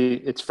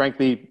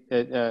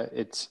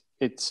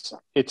it's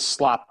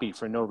sloppy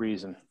for no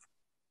reason.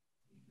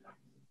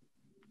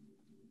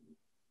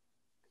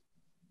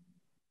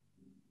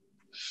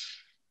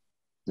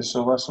 This is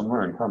a lesson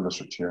learned, huh,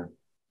 Mr. Chair?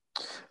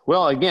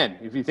 Well, again,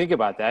 if you think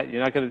about that,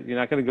 you're not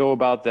gonna go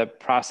about that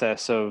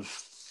process of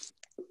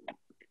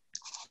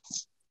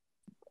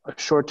a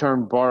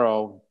short-term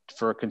borrow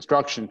for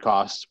construction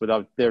costs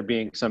without there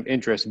being some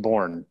interest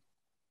borne,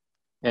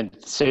 and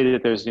say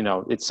that there's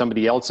it's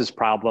somebody else's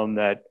problem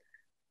that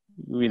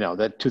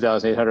that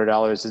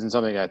 $2,800 isn't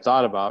something I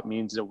thought about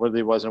means it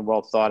really wasn't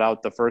well thought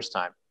out the first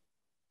time.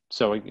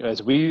 So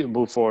as we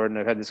move forward, and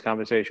I've had this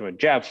conversation with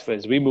Jeff,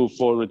 as we move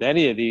forward with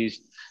any of these,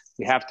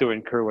 we have to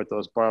incur what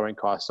those borrowing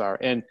costs are.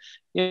 And,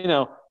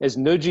 as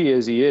nudgy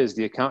as he is,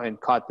 the accountant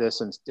caught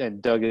this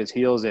and dug his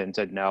heels in and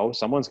said, no,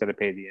 someone's going to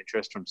pay the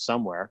interest from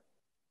somewhere.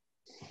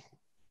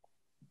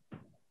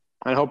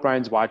 I hope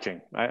Brian's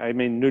watching. I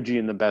mean, nudgy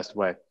in the best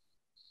way.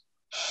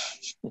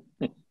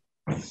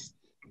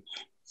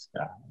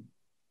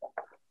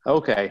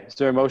 Okay. Is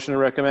there a motion to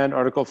recommend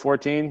Article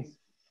 14?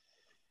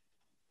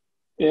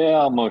 Yeah,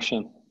 I'll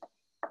motion.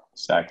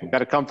 Second. Got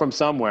to come from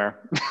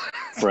somewhere.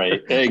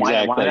 Right.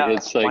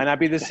 Exactly. Why not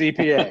be the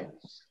CPA?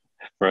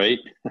 Right.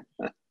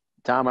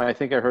 Tom, I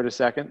think I heard a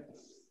second.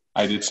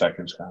 I did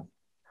second, Scott.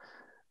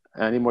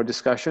 Any more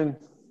discussion?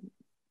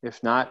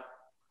 If not,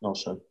 No,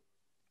 sir.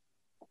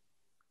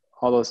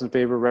 all those in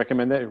favor of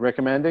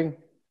recommending?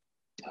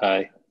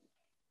 Aye.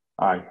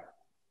 Aye.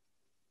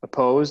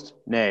 Opposed?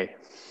 Nay.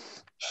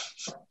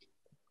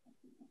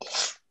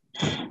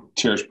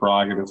 Chair's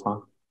prerogative,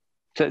 huh?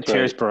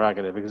 Chair's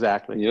prerogative,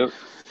 exactly. Yep.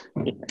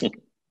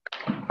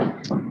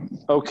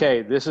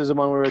 Okay, this is the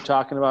one we were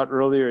talking about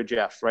earlier,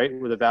 Jeff, right?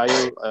 Where the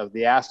value of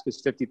the ask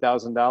is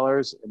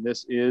 $50,000, and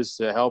this is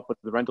to help with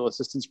the rental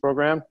assistance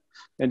program.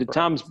 And to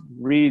Tom's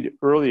read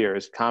earlier,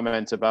 his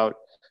comments about,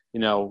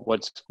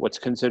 what's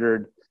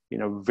considered,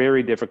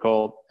 very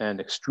difficult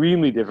and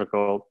extremely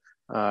difficult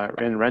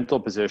in rental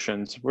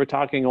positions. We're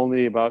talking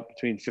only about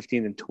between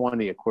 15 and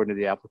 20, according to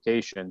the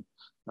application,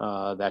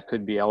 that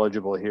could be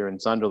eligible here in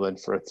Sunderland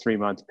for a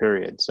 3-month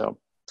period. So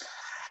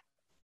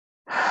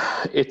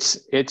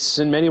it's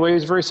in many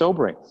ways very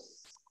sobering.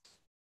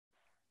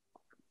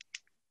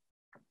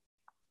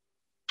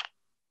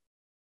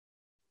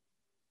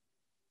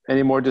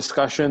 Any more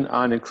discussion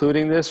on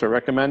including this or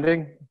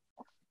recommending?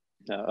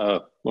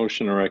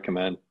 Motion to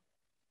recommend.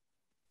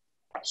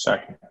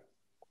 Second.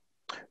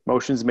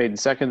 Motion's made and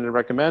seconded to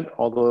recommend.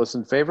 All those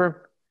in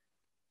favor?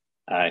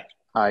 Aye.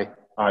 Aye.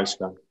 Aye,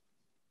 Scott.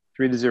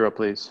 3-0,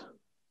 please.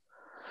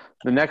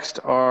 The next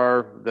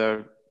are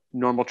the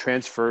normal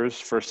transfers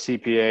for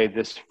CPA.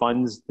 This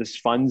funds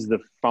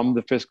from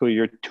the fiscal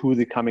year to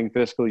the coming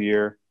fiscal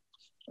year.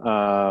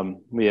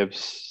 We have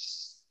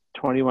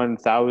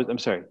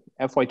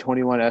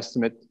FY21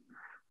 estimate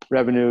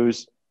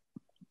revenues,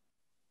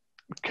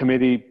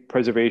 committee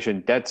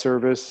preservation debt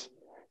service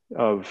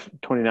of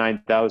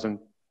 29,000,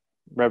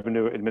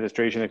 revenue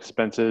administration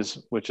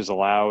expenses, which is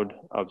allowed,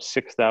 of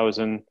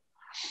 6,000.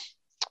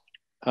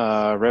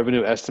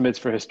 Revenue estimates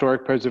for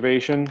historic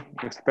preservation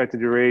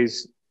expected to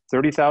raise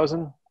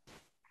 30,000.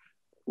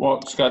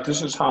 Well, Scott,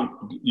 this is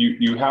how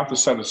you have to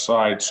set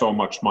aside so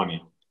much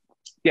money.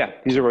 Yeah,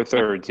 these are our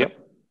thirds. Yep.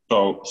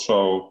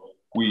 So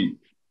we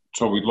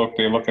So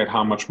they look at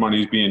how much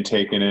money is being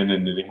taken in,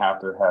 and they have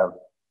to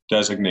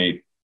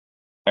designate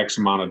X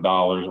amount of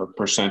dollars or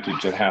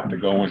percentage that have to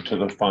go into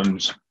the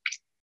funds,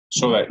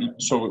 so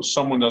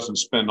someone doesn't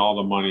spend all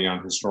the money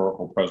on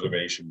historical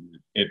preservation.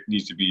 It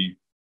needs to be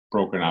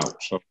broken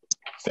out. So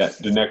that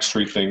the next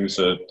three things,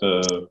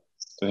 the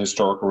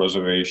historical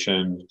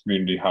reservation,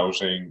 community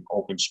housing,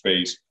 open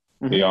space,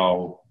 they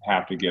all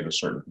have to get a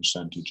certain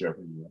percentage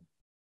every year.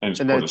 And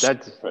that's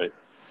right.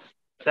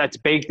 That's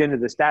baked into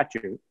the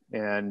statute,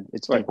 and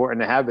it's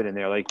important to have it in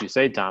there, like you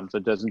say, Tom, so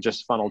it doesn't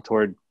just funnel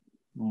toward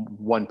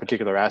one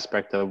particular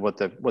aspect of what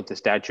the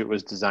statute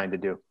was designed to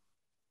do.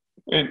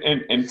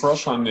 And for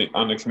us on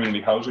the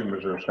community housing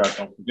reserve, Scott,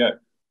 don't forget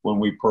when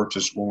we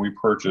purchased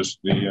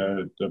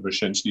the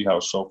Wyszynski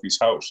house, Sophie's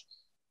house,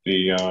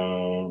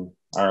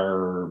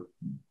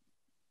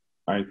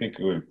 I think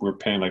we're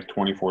paying like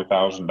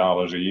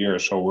 $24,000 a year,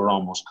 so we're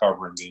almost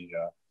covering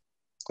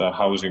the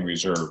housing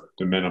reserve,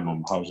 the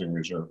minimum housing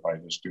reserve by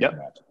just doing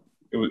that.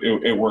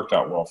 It worked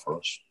out well for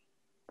us.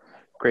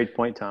 Great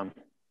point, Tom.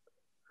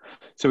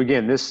 So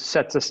again, this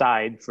sets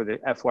aside for the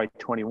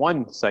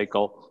FY21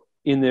 cycle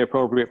in the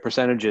appropriate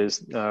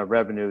percentages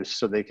revenues,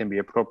 so they can be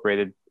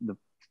appropriated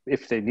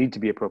if they need to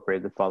be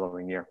appropriated the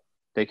following year.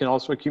 They can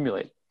also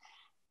accumulate.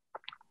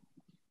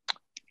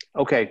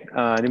 Okay,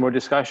 any more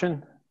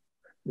discussion?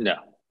 No.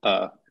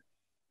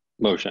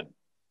 Motion.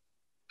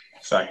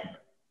 Second.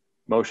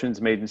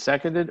 Motion's made and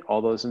seconded.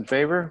 All those in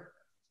favor?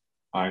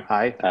 Aye.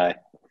 Aye. Aye.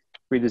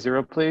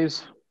 3-0,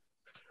 please.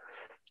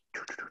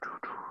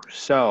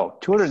 So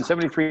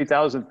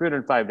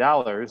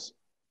 $273,305.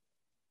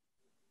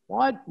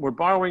 What? We're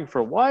borrowing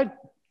for what?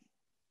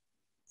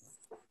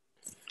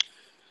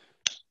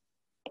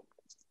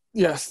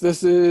 Yes,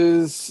 this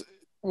is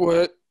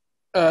what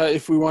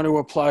if we want to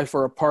apply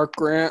for a park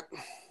grant.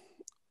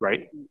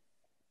 Right.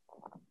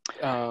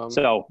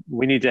 So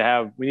we need to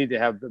have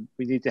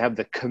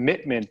the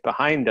commitment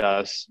behind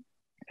us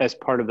as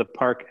part of the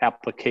park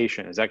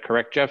application. Is that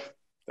correct, Jeff?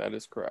 That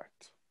is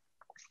correct.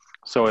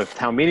 So if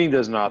town meeting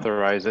doesn't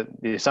authorize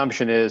it, the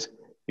assumption is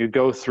you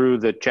go through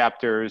the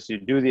chapters, you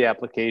do the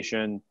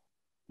application,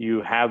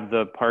 you have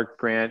the park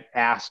grant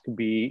ask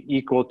be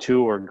equal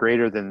to or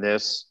greater than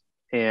this,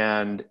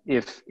 and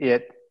if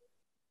it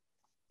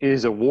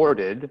is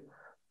awarded,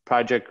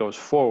 project goes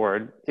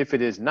forward. If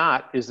it is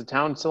not, is the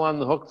town still on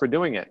the hook for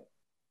doing it?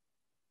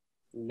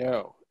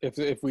 No.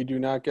 If we do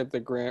not get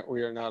the grant,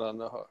 we are not on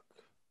the hook.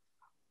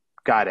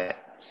 Got it.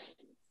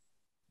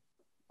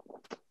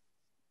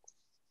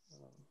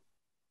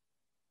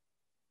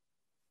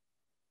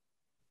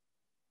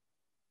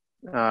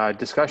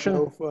 Discussion?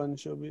 No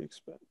funds shall be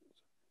expended.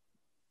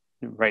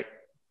 Right.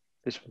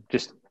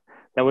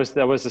 That was the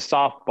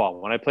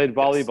softball. When I played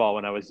volleyball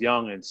when I was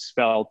young and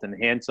svelte and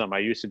handsome, I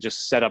used to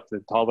just set up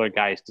the taller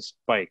guys to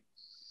spike.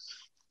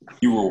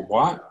 You were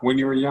what when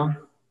you were young?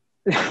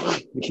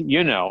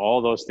 You know,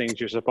 all those things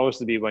you're supposed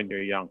to be when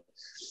you're young.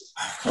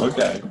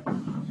 Okay.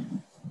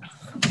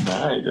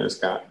 I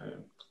just got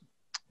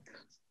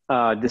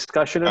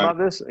discussion about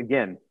this.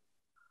 Again,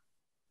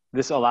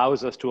 this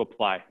allows us to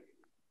apply.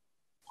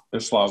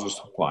 This allows us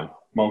to apply.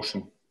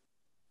 Motion.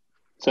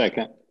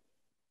 Second.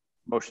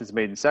 Motion's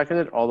made and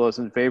seconded. All those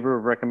in favor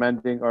of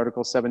recommending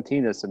Article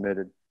 17 as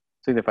submitted,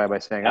 signify by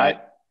saying aye.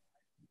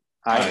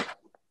 Aye.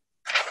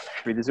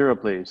 3-0,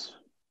 please.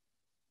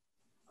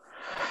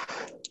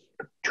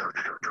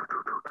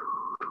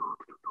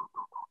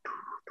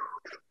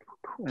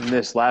 And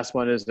this last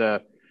one is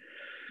the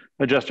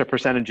adjust our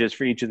percentages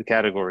for each of the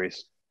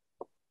categories.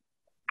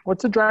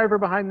 What's the driver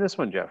behind this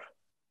one, Jeff?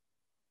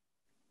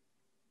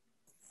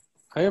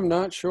 I am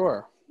not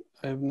sure.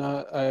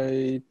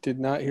 I did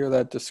not hear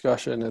that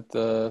discussion at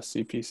the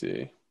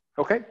CPC.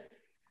 Okay.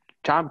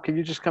 Tom, can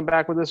you just come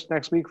back with us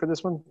next week for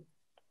this one?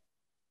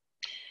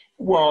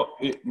 Well,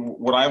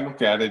 what I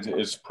look at it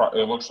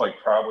looks like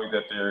probably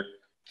that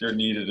there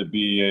needed to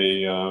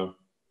be a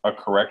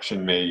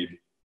correction made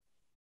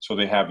so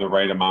they have the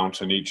right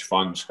amounts in each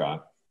fund,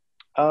 Scott.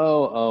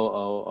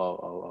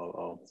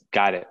 Oh.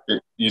 Got it.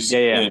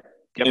 Yeah.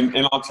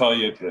 And I'll tell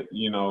you that,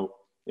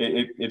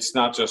 it's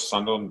not just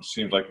Sunderland. It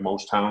seems like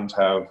most towns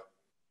have,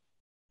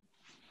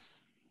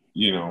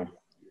 you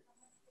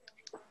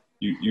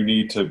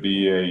need to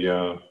be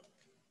a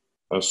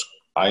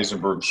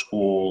Eisenberg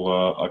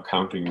School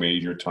accounting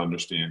major to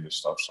understand this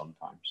stuff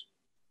sometimes.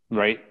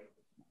 Right.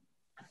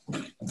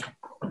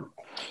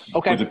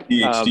 Okay. With a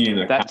PhD in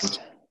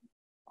accounting.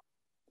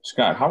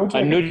 Scott, how would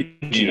you like a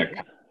PhD in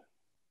accounting?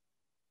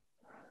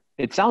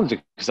 It sounds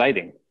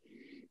exciting.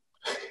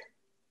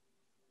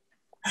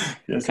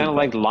 Yes, kind of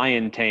like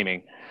lion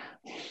taming.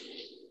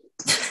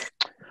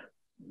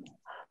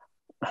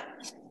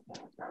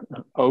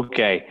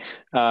 Okay.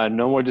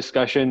 No more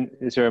discussion.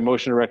 Is there a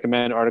motion to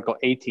recommend Article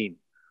 18?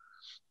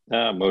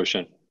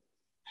 Motion.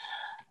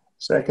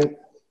 Second.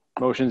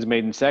 Motion's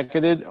made and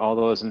seconded. All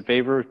those in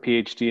favor of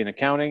PhD in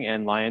accounting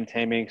and lion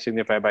taming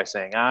signify by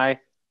saying aye.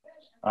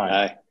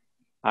 Aye.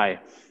 Aye.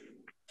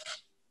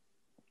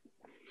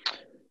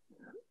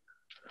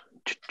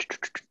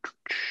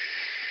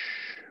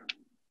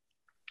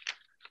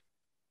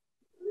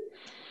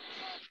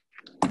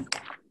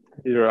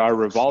 These are our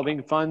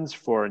revolving funds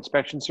for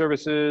inspection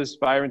services,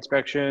 fire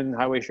inspection,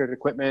 highway shared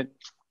equipment.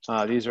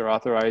 These are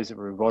authorized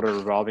and voter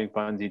revolving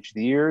funds each of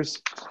the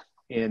years.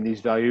 And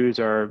these values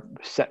are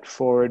set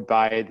forward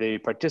by the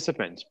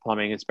participants: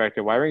 plumbing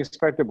inspector, wiring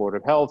inspector, board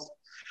of health,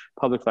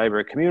 public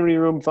library community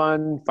room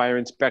fund, fire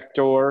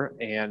inspector,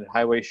 and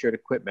highway shared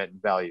equipment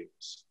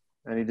values.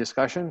 Any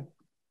discussion?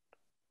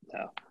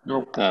 No.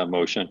 Nope.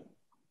 Motion.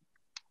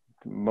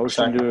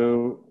 Motion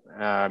to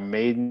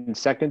made and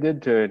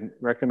seconded to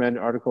recommend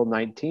Article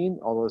 19.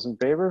 All those in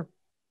favor?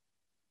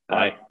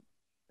 Aye.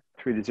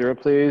 3-0,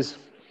 please.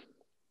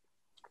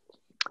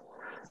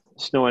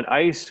 Snow and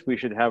ice, we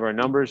should have our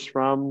numbers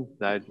from.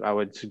 I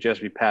would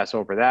suggest we pass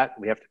over that.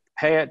 We have to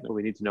pay it, but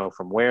we need to know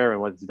from where and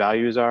what its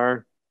values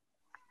are.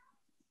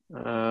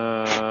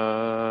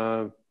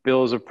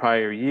 Bills of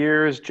prior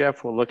years.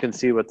 Jeff will look and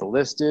see what the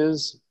list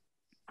is.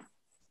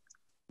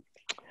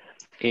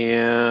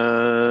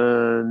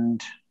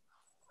 And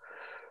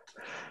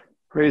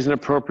raise and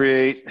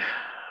appropriate.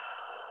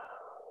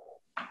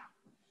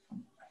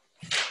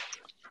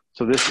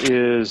 So this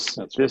is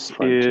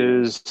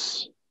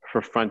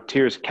for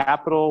Frontiers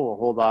Capital. We'll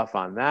hold off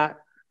on that.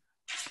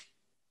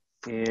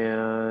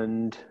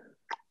 And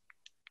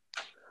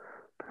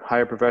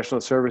hire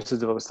professional services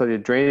to study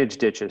drainage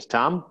ditches.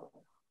 Tom?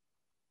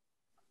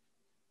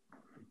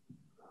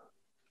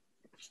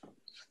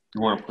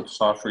 You want to put this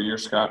off for a year,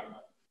 Scott?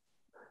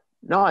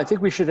 No, I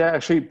think we should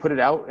actually put it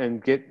out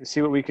and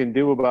see what we can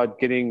do about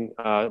getting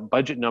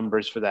budget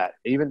numbers for that.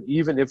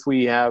 Even if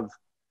we have,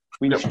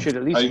 should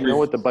at least know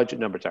what the budget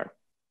numbers are.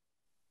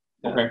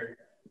 Okay.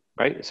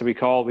 Right. So we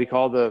call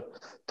the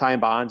Time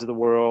Bonds of the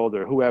world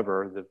or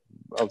whoever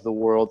of the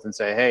world and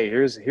say, hey,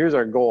 here's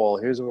our goal.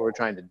 Here's what we're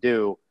trying to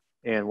do.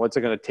 And what's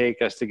it going to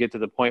take us to get to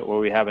the point where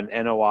we have an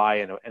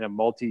NOI and a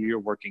multi-year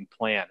working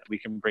plan that we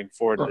can bring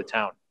forward to the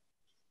town.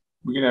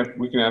 We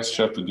can ask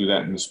Jeff to do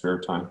that in his spare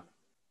time.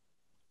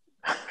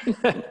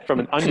 From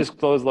an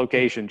undisclosed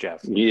location, Jeff.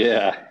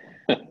 Yeah.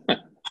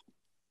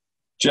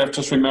 Jeff,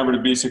 just remember, to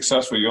be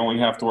successful, you only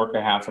have to work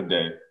a half a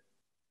day.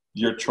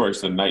 Your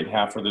choice, the night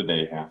half or the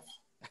day half.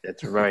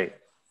 That's right.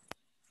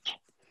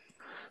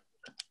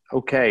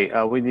 Okay,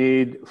 we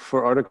need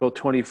for Article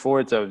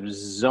 24, it's a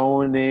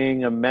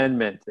zoning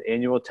amendment, the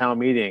annual town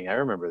meeting. I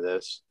remember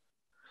this.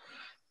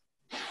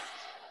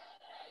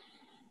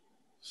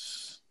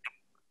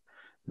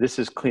 This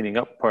is cleaning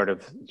up part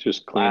of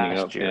just cleaning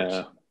up.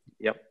 Year's.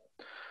 Yeah.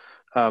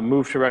 Yep.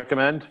 Move to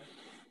recommend.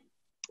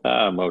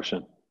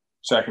 Motion.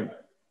 Second.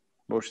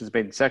 Motion's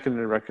made and seconded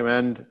to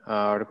recommend.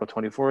 Article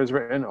 24 is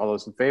written. All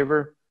those in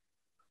favor?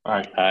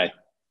 Aye. Aye.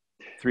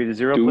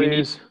 3-0,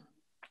 please.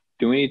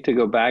 Do we need to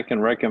go back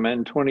and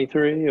recommend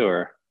 23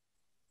 or?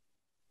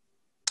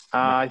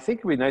 I think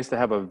it'd be nice to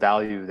have a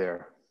value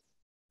there.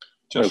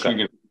 Just get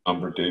a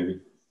number, Davey.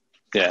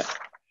 Yeah.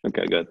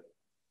 Okay, good.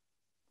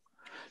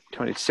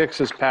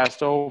 26 is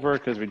passed over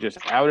because we just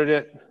outed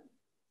it.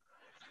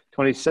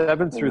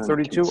 27 through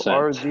 32 consent.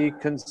 are the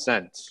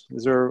consent.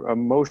 Is there a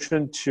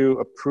motion to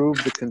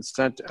approve the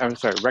consent? I'm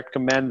sorry,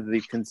 recommend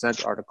the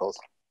consent articles?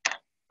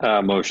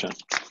 Motion.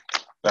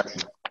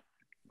 Second.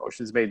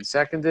 Motion's made and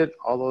seconded.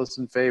 All those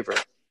in favor?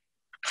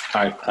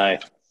 Aye. Aye.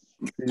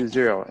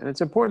 3-0. And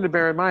it's important to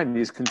bear in mind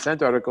these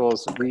consent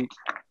articles,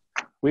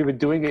 we've been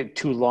doing it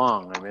too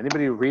long. I mean,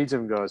 anybody who reads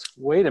them goes,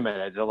 wait a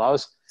minute, it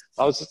allows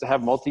us to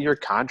have multi-year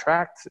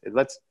contracts. It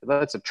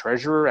lets a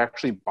treasurer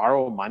actually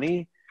borrow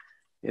money.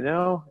 You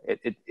know,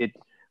 it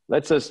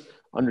lets us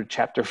under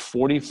Chapter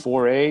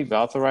 44A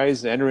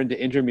authorize to enter into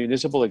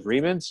intermunicipal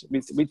agreements.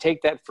 We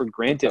take that for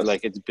granted,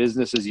 like it's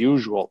business as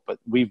usual, but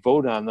we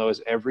vote on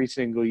those every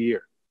single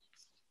year.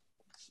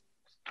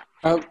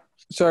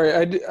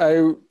 Sorry,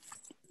 I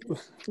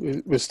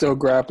was still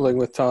grappling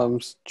with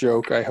Tom's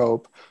joke, I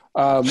hope.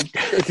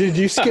 Did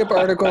you skip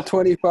Article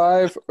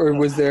 25, or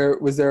was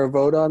there a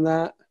vote on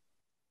that?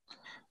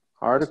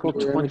 Article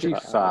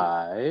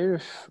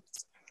 25.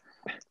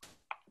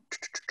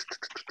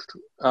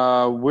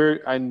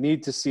 I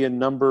need to see a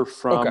number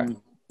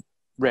from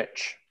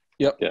Rich.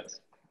 Yep. Yes.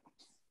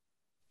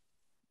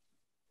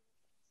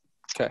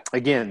 Okay.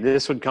 Again,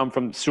 this would come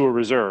from sewer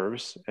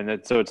reserves,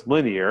 and so it's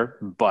linear,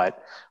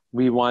 but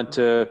we want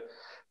to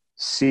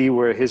see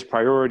where his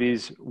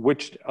priorities,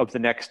 which of the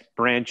next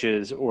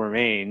branches or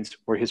mains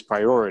were his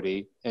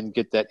priority, and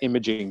get that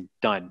imaging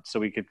done so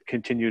we could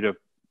continue to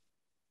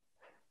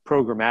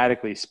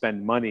programmatically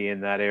spend money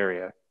in that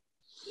area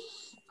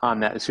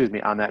on that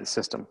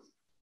system.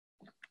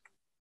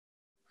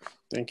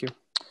 Thank you.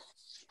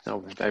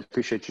 No, I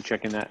appreciate you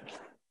checking that.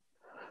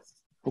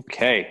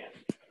 Okay.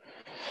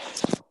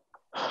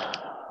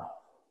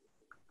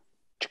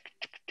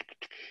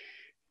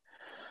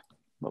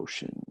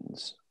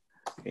 Motions.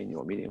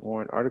 Annual meeting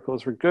warrant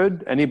articles were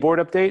good. Any board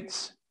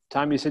updates?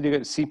 Tom, you said you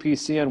got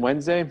CPC on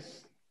Wednesday?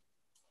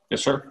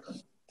 Yes, sir.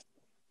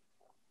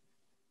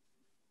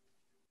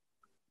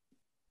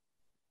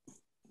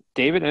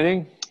 David,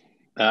 anything?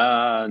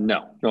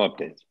 No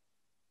updates.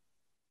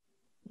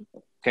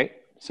 Okay.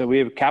 So we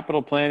have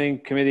capital planning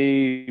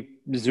committee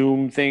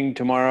Zoom thing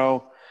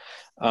tomorrow.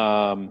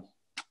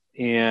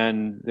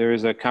 and there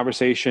is a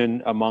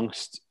conversation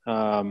amongst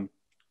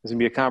there's going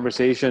to be a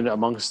conversation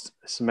amongst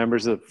some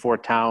members of the four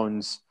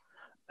towns,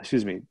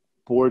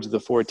 boards of the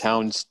four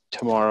towns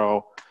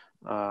tomorrow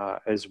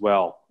as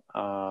well.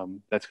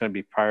 That's going to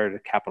be prior to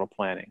capital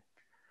planning.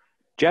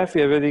 Jeff,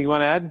 you have anything you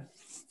want to add?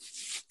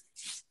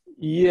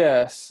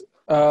 Yes.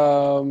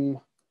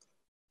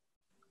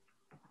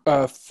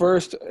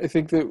 First, I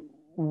think that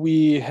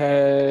we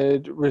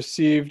had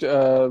received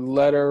a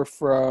letter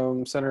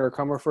from Senator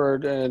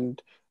Comerford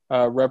and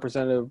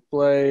Representative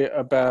Blay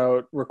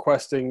about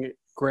requesting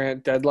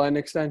grant deadline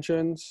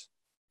extensions.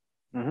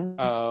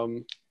 Mm-hmm.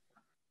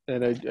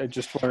 And I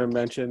just want to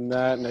mention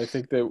that. And I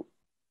think that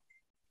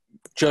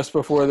just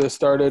before this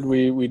started,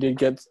 we did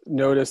get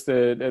notice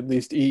that at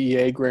least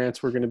EEA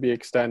grants were going to be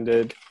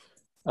extended.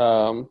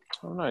 Oh,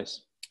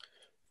 nice.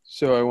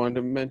 So I wanted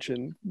to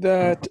mention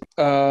that.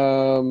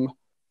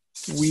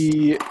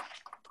 We,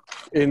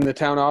 in the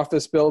town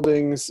office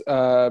buildings,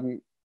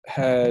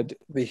 had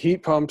the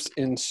heat pumps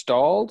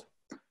installed,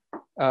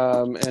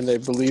 and I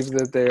believe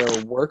that they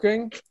are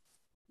working.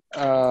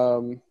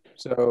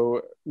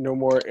 So no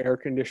more air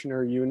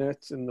conditioner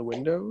units in the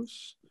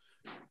windows.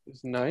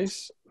 It's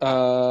nice.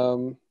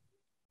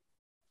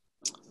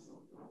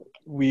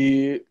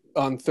 We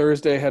on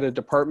Thursday had a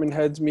department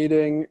heads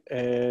meeting,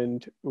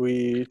 and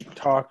we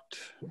talked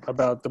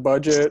about the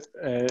budget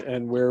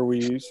and where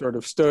we sort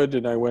of stood,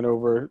 and I went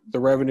over the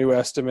revenue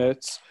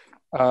estimates.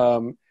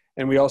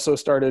 And we also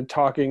started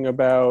talking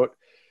about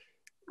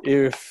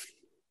if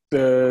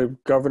the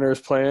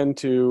governor's plan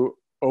to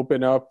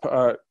open up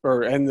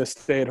or end the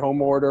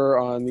stay-at-home order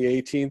on the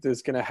 18th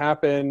is going to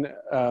happen.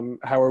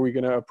 How are we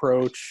going to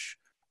approach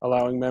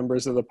allowing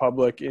members of the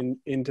public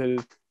into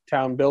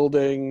town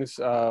buildings?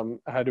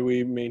 How do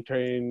we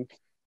maintain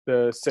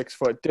the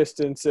 6-foot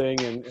distancing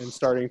and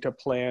starting to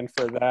plan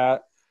for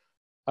that?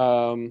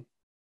 And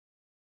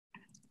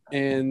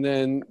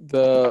then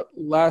the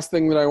last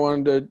thing that I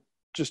wanted to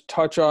just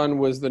touch on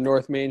was the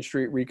North Main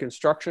Street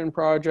reconstruction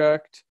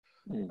project.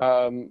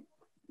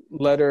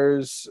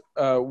 Letters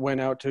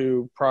went out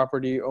to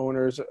property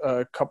owners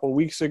a couple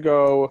weeks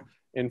ago,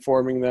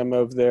 informing them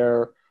of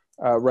their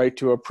right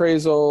to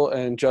appraisal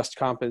and just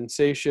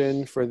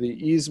compensation for the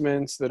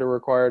easements that are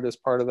required as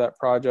part of that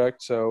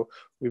project. So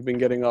we've been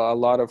getting a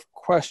lot of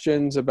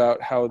questions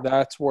about how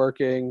that's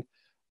working.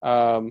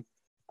 I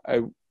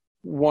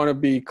want to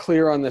be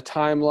clear on the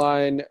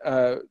timeline.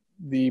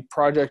 The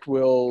project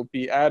will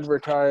be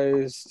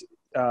advertised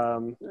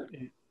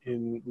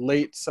in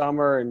late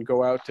summer and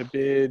go out to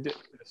bid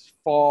this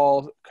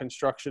fall.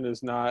 Construction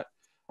is not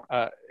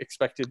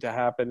expected to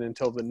happen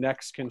until the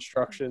next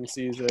construction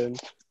season.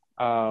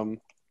 I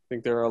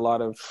think there are a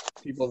lot of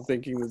people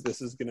thinking that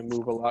this is going to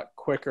move a lot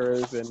quicker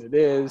than it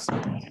is.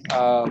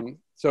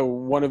 So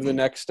one of the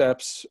next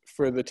steps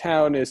for the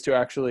town is to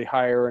actually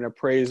hire an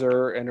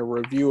appraiser and a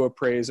review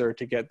appraiser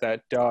to get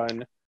that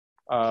done.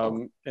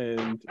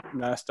 And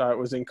MassDOT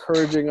was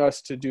encouraging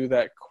us to do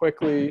that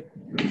quickly.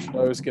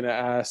 So I was going to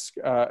ask,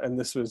 and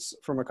this was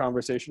from a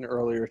conversation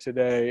earlier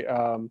today,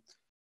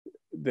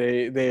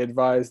 they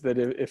advised that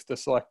if the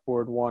select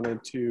board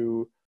wanted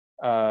to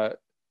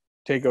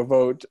take a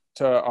vote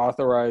to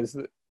authorize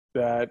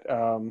that,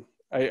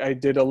 I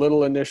did a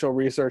little initial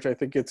research. I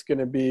think it's going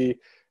to be,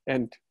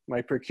 and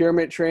my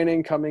procurement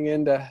training coming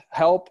in to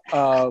help,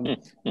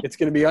 it's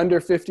going to be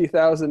under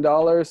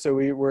 $50,000. So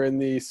we were in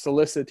the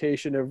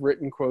solicitation of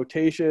written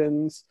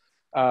quotations.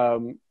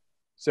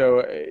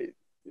 So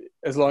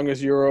as long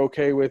as you're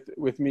okay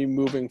with me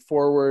moving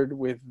forward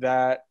with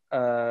that,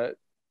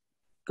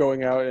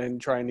 going out and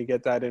trying to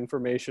get that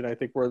information, I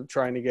think we're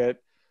trying to get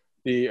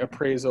the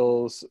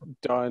appraisals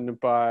done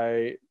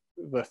by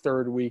the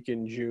 3rd week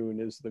in June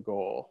is the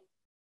goal.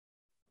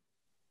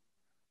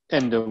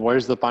 And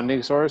where's the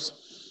funding source?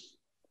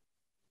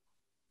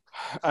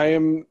 I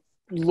am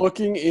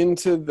looking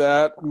into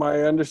that.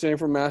 My understanding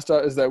from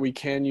MassDOT is that we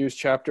can use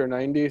Chapter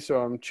 90,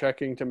 so I'm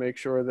checking to make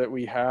sure that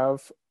we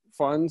have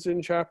funds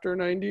in Chapter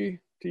 90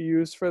 to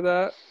use for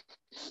that.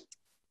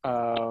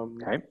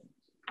 Okay.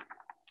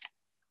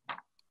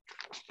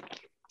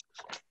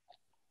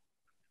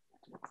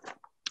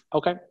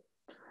 Okay.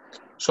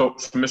 So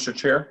Mr.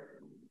 Chair,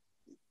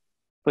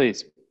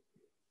 please.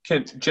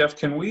 Jeff,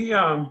 can we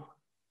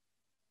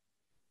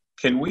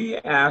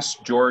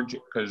ask George,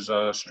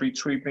 because street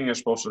sweeping is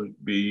supposed to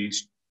be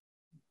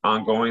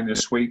ongoing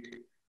this week,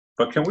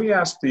 but can we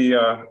ask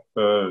the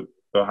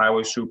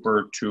highway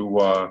super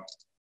to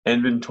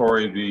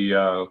inventory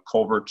the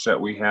culverts that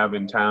we have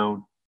in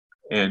town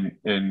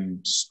and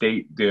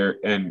state their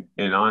and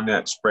on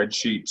that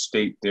spreadsheet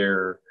state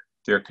their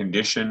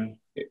condition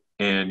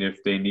and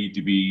if they need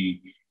to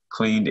be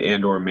cleaned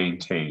and or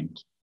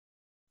maintained?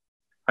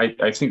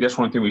 I think that's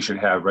one thing we should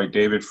have, right,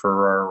 David,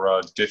 for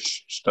our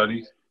ditch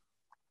study?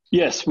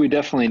 Yes, we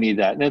definitely need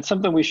that. And it's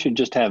something we should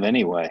just have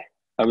anyway.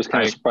 I was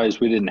kind of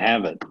surprised we didn't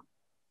have it.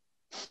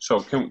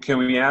 So can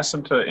we ask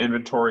them to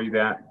inventory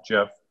that,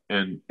 Jeff,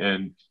 and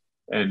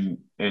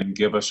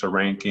give us a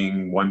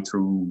ranking 1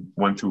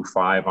 through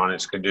 5 on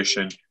its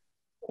condition,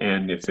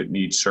 and if it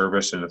needs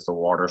service and if the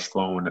water's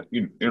flowing,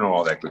 you know,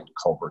 all that good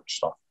culvert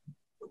stuff.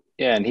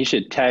 Yeah, and he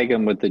should tag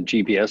them with the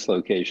GPS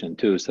location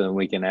too, so then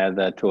we can add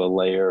that to a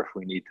layer if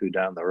we need to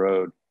down the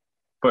road.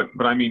 But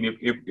I mean,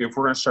 if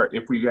we're gonna start,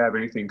 if we have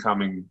anything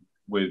coming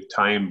with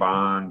Ty and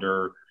Bond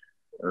or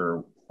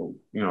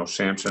you know,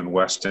 Sampson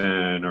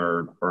Weston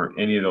or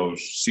any of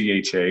those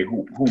CHA,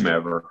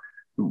 whomever,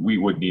 we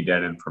would need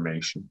that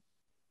information.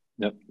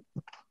 Yep.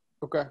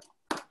 Okay.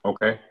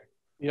 Okay.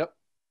 Yep.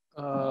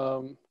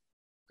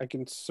 I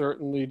can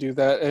certainly do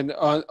that. And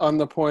on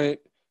the point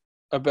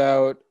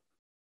about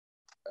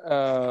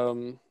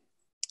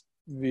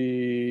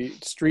the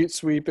street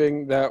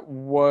sweeping, that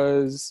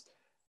was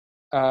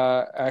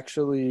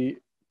actually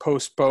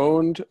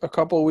postponed a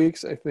couple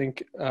weeks. I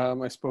think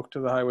I spoke to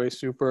the highway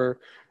super,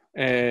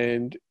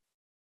 and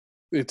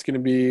it's going to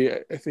be,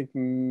 I think,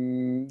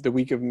 the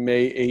week of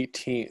May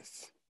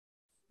 18th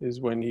is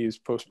when he's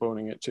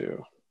postponing it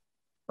to.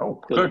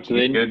 Oh, good.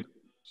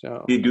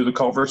 So he'd do the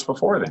culverts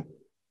before then.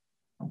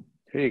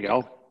 Here you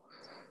go.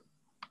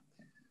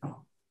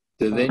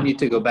 Do they need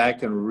to go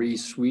back and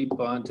re-sweep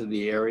onto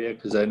the area?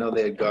 Because I know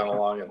they had gone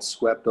along and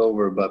swept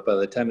over, but by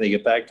the time they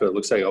get back to it, it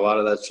looks like a lot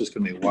of that's just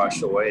going to be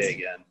washed away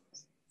again.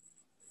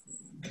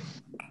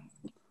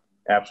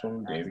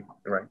 Absolutely, Davey.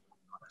 You're right.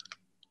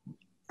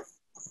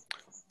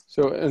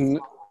 So, and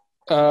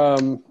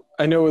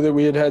I know that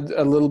we had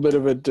a little bit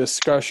of a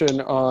discussion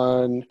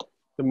on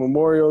the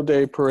Memorial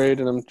Day parade,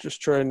 and I'm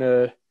just trying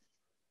to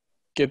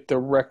get the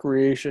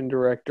recreation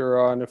director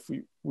on if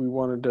we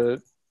wanted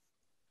to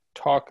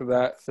talk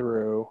that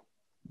through.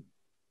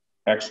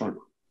 Excellent.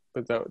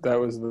 But that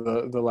was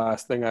the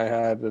last thing I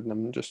had, and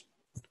I'm just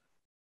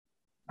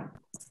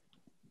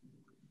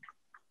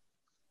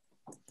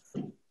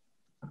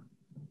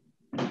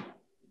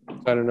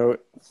I don't know.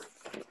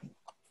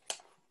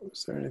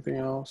 Is there anything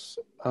else?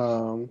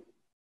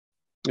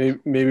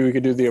 Maybe we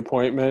could do the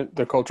appointment,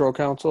 the cultural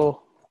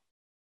council.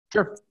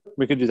 Sure,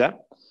 we could do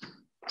that.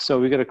 So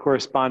we get a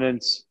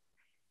correspondence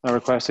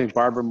requesting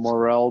Barbara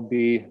Morrell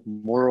be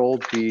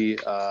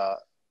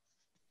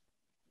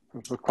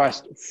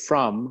request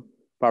from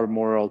Barbara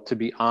Morrell to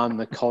be on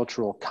the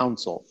cultural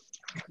council.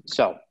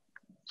 So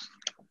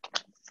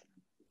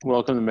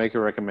welcome to make a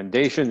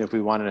recommendation if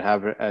we wanted to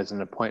have it as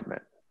an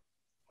appointment.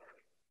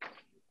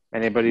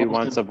 Anybody who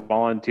wants to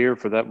volunteer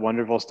for that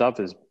wonderful stuff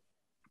is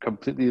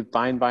completely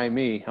fine by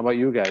me. How about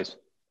you guys?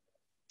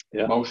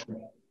 Yeah.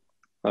 Motion.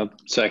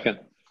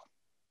 Second.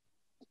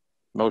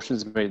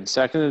 Motion's made and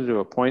seconded to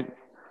appoint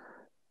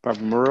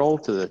Barbara Morrell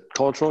to the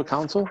Cultural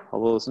Council.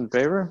 All those in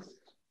favor?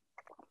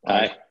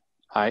 Aye.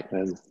 Aye.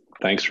 And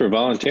thanks for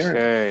volunteering.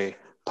 Okay.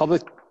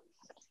 Public.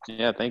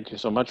 Yeah, thank you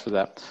so much for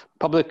that.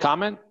 Public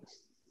comment?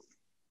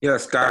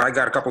 Yes, Scott, I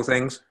got a couple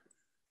things.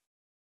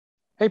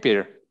 Hey,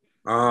 Peter.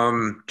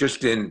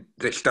 Just in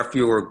the stuff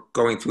you were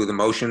going through the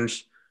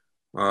motions,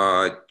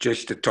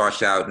 just to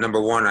toss out.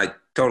 Number one, I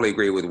totally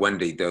agree with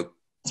Wendy.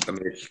 I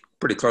mean, it's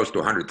pretty close to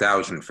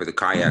 100,000 for the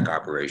kayak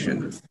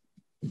operation,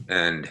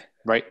 and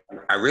right.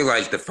 I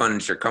realize the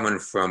funds are coming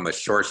from a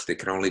source that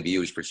can only be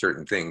used for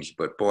certain things,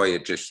 but boy,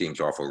 it just seems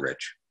awful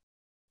rich.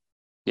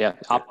 Yeah,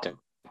 optics.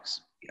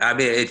 I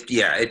mean,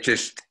 it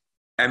just.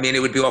 I mean, it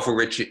would be awful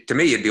rich to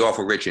me. It'd be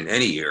awful rich in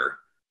any year,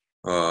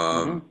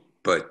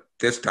 but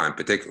this time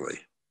particularly.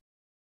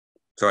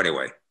 So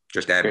anyway,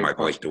 just adding my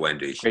voice to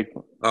Wendy's.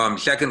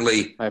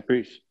 Secondly, I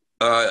appreciate.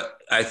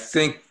 I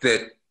think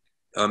that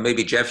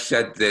maybe Jeff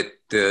said that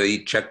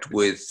he checked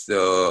with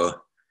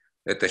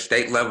at the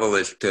state level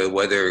as to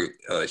whether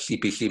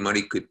CPA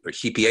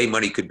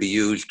money could be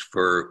used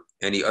for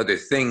any other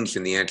things,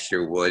 and the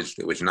answer was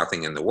there was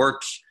nothing in the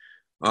works.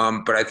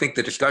 But I think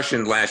the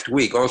discussion last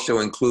week also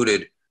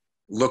included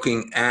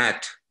looking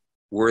at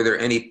were there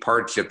any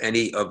parts of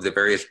any of the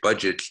various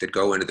budgets that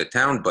go into the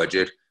town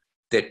budget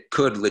that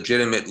could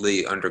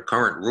legitimately, under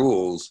current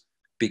rules,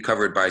 be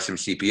covered by some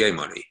CPA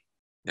money.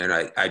 And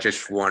I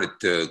just wanted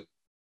to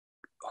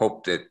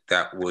hope that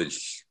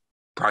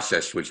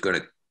process was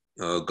going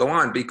to go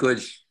on,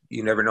 because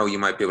you never know, you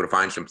might be able to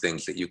find some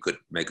things that you could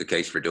make a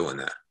case for doing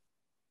that.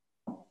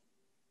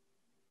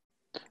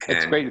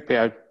 It's great.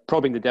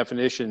 Probing the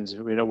definitions,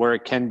 where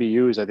it can be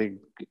used, I think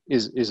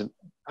is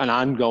an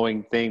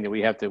ongoing thing that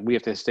we have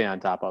to stay on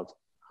top of.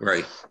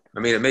 Right. I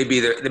mean, it may be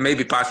there may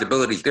be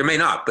possibilities. There may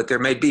not, but there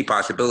may be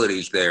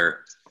possibilities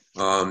there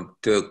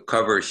to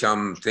cover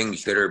some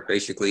things that are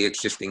basically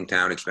existing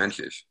town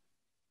expenses,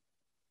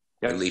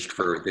 at least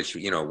for this,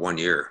 1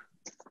 year.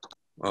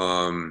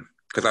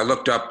 Because I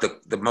looked up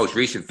the most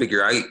recent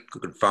figure I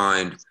could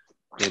find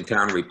in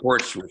town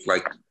reports was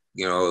like,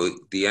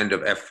 the end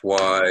of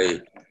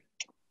FY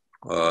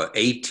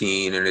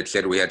 18, and it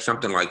said we had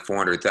something like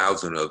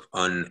 400,000 of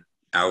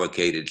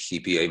unallocated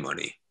CPA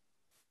money.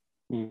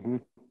 Mm-hmm.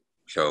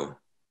 So,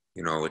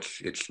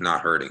 it's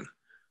not hurting.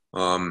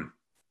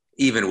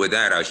 Even with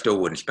that, I still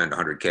wouldn't spend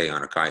 100K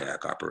on a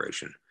kayak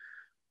operation.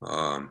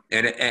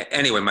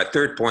 Anyway, my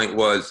third point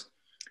was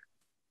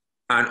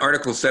on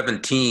Article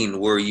 17,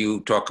 where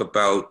you talk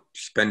about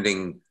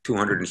spending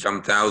 200 and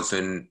some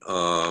thousand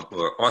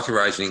or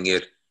authorizing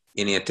it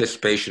in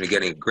anticipation of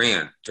getting a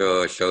grant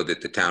so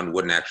that the town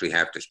wouldn't actually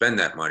have to spend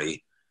that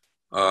money.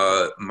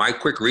 My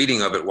quick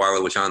reading of it while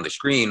it was on the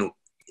screen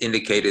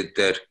indicated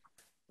that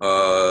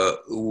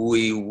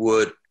we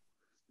would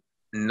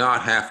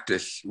not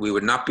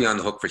be on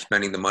the hook for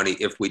spending the money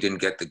if we didn't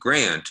get the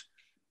grant.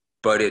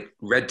 But it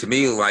read to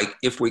me like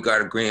if we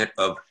got a grant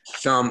of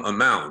some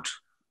amount,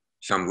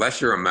 some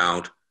lesser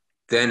amount,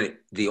 then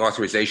the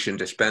authorization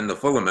to spend the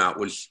full amount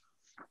was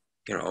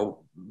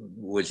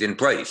in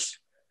place.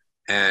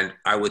 And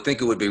I would think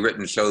it would be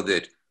written so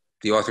that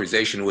the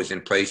authorization was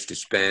in place to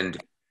spend,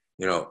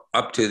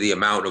 up to the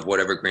amount of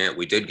whatever grant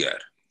we did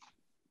get.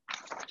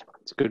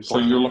 It's a good point. So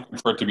you're looking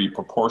for it to be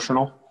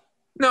proportional?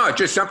 No,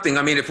 just something.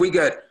 I mean, if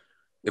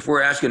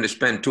we're asking to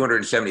spend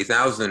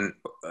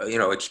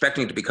 $270,000,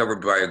 expecting to be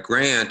covered by a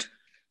grant,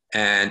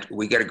 and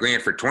we get a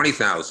grant for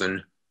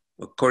 $20,000,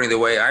 according to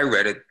the way I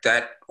read it,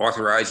 that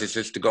authorizes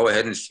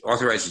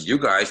you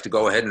guys to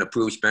go ahead and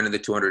approve spending the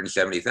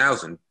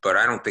 $270,000. But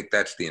I don't think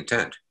that's the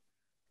intent.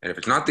 And if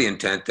it's not the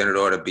intent, then it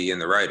ought to be in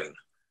the writing.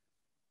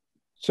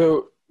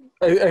 So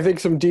I think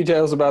some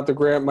details about the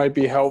grant might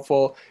be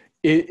helpful.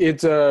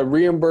 It's a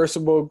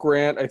reimbursable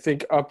grant, I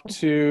think up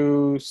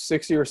to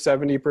 60 or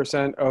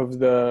 70% of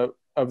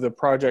the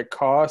project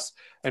costs.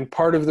 And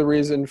part of the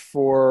reason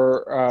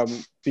for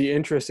the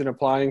interest in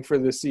applying for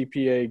the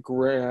CPA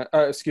grant,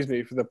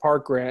 for the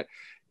park grant,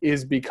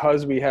 is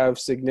because we have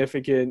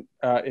significant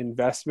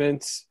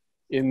investments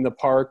in the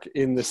park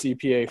in the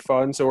CPA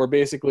fund. So we're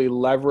basically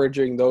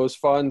leveraging those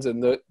funds,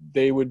 and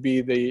they would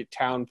be the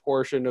town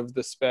portion of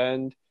the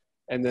spend,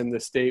 and then the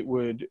state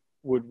would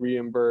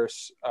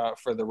reimburse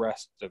for the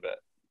rest of it.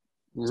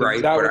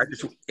 Right, but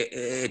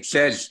it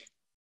says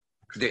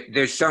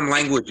there's some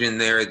language in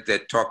there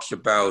that talks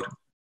about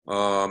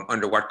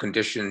under what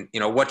condition,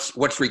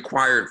 what's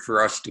required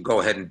for us to go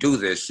ahead and do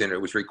this, and it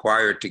was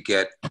required to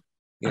get,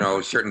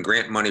 certain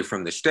grant money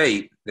from the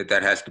state,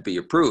 that has to be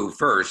approved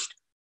first.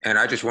 And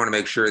I just want to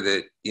make sure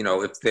that,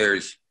 if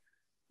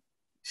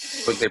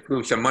they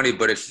approve some money,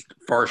 but it's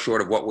far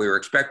short of what we were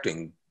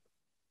expecting,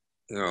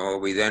 are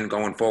we then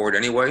going forward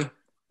anyway?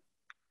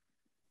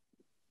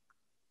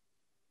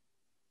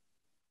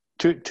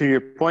 To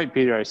your point,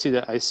 Peter, I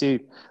see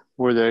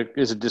where there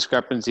is a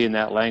discrepancy in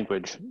that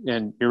language,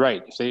 and you're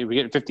right. Say we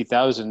get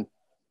 50,000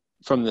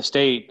 from the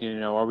state,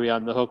 are we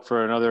on the hook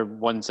for another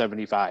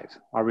 175?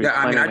 Are we? Yeah,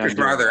 I'd just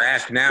rather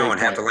ask now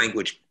and have the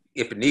language,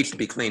 if it needs to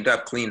be cleaned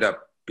up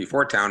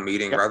before town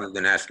meeting, rather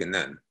than asking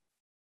then.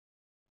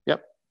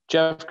 Yep.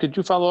 Jeff, could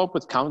you follow up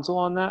with council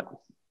on that?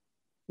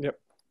 Yep.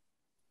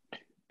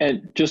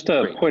 And just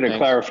a point of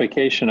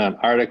clarification on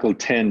Article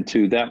 10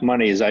 too, that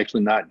money is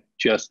actually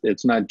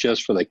it's not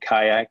just for the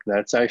kayak,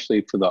 that's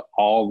actually for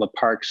all the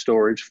park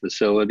storage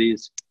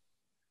facilities.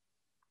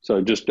 So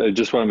I just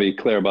want to be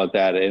clear about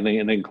that. And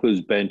it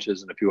includes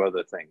benches and a few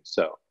other things.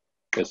 So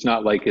it's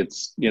not like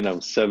it's,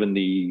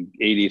 $70,000,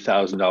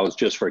 $80,000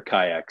 just for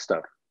kayak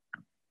stuff.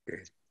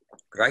 Okay.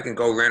 I can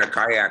go rent a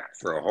kayak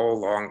for a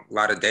whole long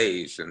lot of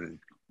days, and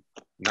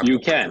you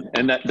can,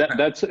 and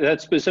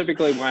that's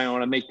specifically why I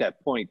want to make that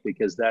point,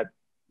 because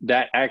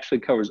that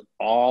actually covers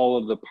all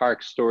of the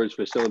park storage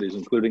facilities,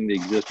 including the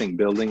existing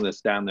building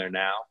that's down there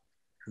now.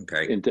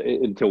 Okay.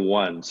 Into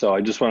one. So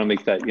I just want to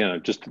make that,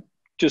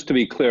 just to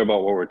be clear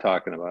about what we're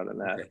talking about in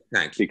that. Okay,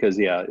 thanks. Because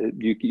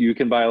you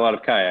can buy a lot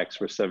of kayaks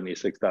for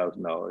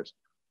 $76,000.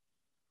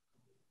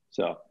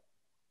 So.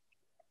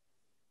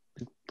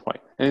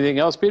 Point. Anything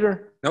else,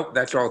 Peter? Nope,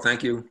 that's all.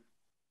 Thank you.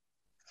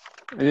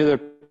 Any other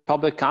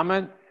public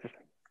comment?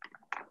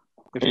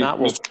 If not,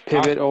 we'll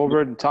pivot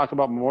over and talk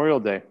about Memorial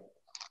Day.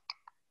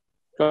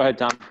 Go ahead,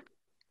 Tom.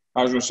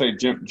 I was going to say,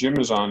 Jim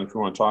is on if you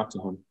want to talk to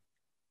him.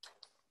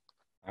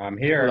 I'm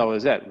here. That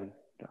was it.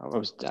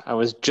 I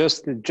was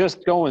just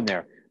going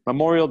there.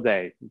 Memorial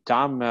Day.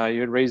 Tom, you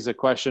had raised a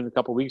question a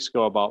couple weeks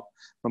ago about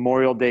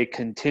Memorial Day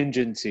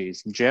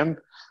contingencies. Jim,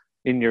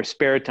 in your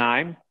spare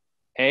time,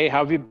 how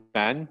have you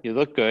been? You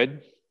look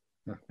good.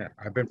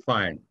 I've been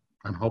fine.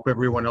 I hope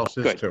everyone else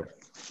is too.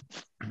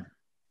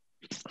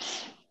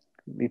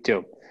 Me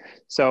too.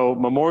 So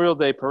Memorial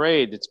Day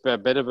parade, it's a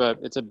bit of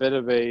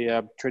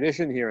a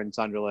tradition here in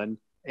Sunderland,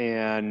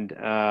 and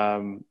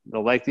the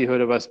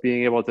likelihood of us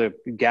being able to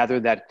gather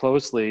that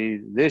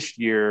closely this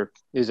year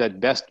is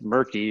at best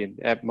murky, and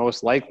at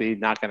most likely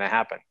not going to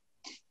happen.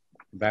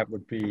 That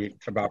would be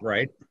about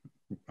right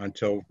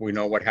until we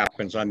know what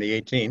happens on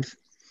the 18th.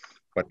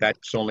 But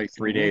that's only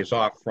 3 days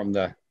off from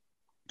the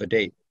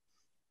date.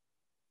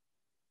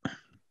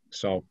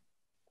 So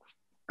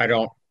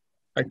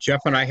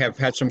Jeff and I have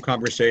had some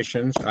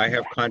conversations. I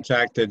have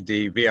contacted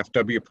the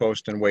VFW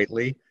post in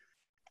Whately.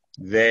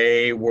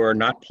 They were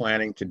not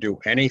planning to do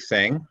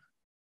anything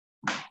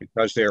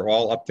because they're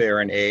all up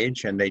there in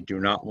age, and they do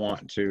not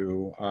want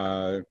to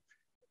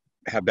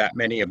have that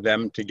many of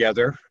them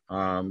together.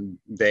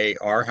 They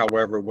are,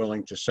 however,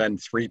 willing to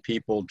send 3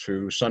 people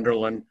to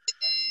Sunderland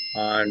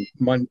on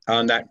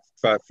that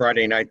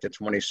Friday night, the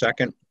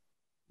 22nd.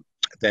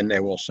 Then they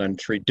will send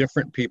 3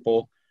 different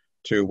people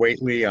to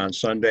Whately on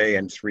Sunday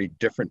and 3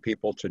 different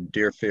people to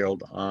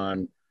Deerfield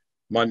on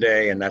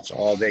Monday, and that's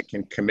all they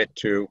can commit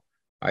to.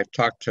 I've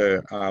talked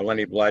to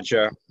Lenny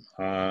Bledja,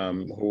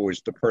 who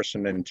is the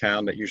person in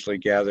town that usually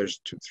gathers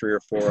 3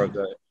 or 4 of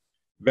the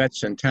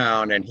vets in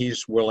town, and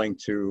he's willing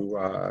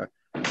to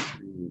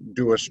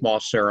do a small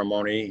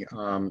ceremony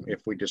if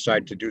we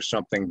decide to do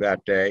something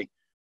that day.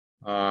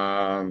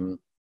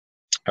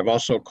 I've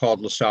also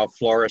called LaSalle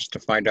Florist to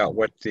find out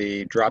what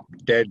the drop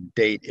dead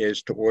date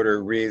is to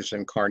order wreaths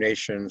and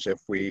carnations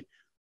if we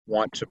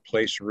want to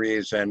place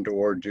wreaths and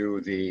or do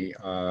the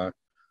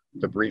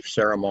brief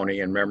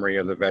ceremony in memory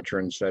of the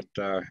veterans that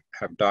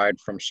have died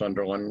from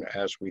Sunderland,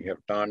 as we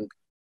have done.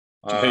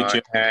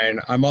 And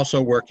I'm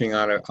also working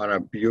on a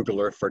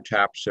bugler for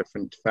taps if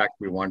in fact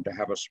we wanted to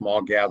have a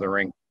small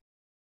gathering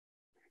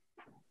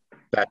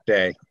that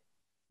day.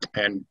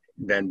 And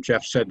then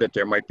Jeff said that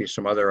there might be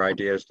some other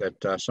ideas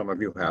that some of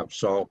you have.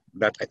 So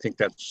that, I think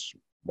that's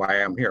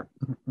why I'm here.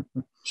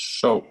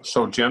 So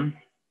Jim?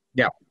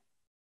 Yeah.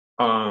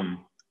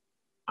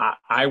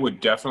 I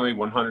would definitely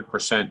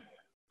 100%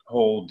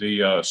 hold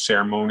the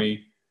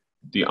ceremony,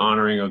 the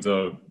honoring of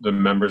the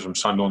members of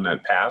Sunderland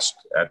that passed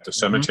at the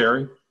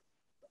cemetery.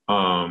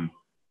 That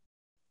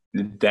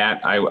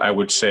I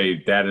would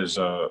say that is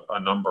a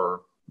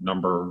number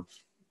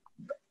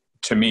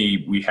to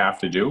me we have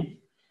to do.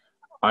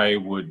 I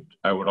would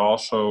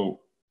also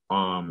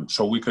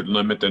so we could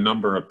limit the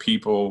number of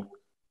people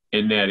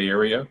in that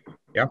area.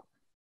 Yeah.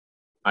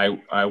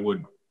 I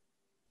would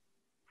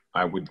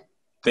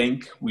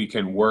think we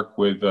can work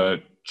with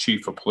the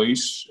chief of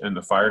police and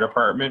the fire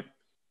department.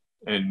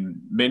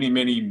 And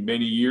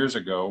many years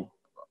ago,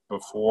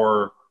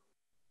 before,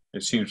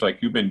 it seems like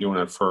you've been doing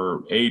it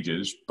for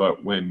ages,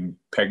 but when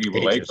Peggy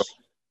Vallejo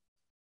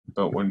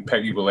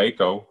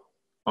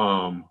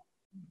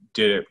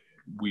did it,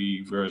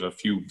 there was a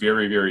few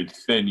very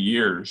thin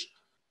years,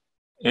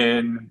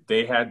 and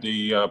they had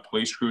the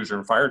police cruiser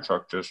and fire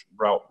truck just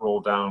roll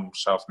down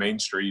South Main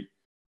Street,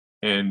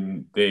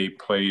 and they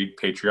played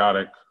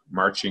patriotic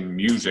marching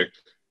music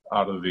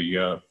out of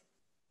the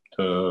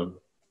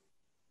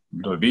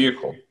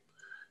vehicle.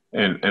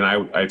 And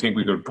I think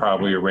we could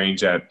probably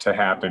arrange that to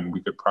happen.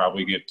 We could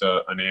probably get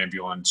an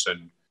ambulance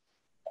and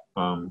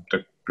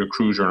the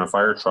cruiser and a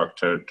fire truck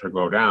to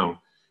go down.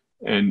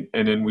 And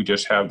then we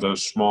just have the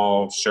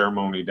small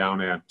ceremony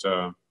down at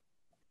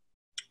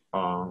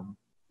the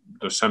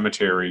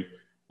cemetery,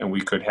 and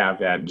we could have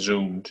that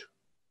Zoomed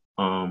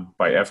by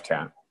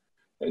FCAT.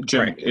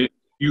 Jim, right.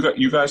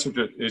 You guys have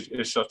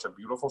it's such a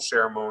beautiful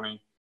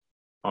ceremony.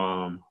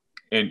 And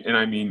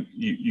I mean,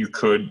 you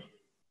could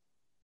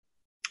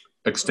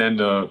extend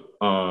an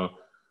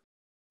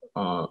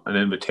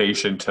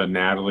invitation to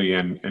Natalie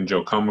and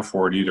Joe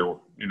Comerford, either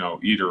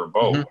or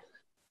both. Mm-hmm.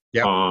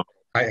 Yeah,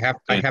 I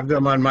have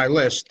them on my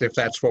list if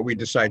that's what we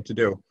decide to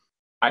do.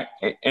 I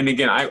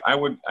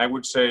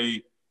would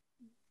say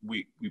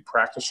we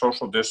practice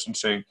social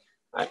distancing.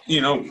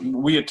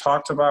 We had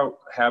talked about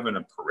having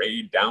a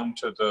parade down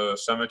to the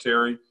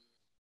cemetery.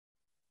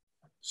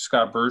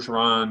 Scott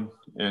Bergeron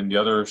and the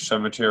other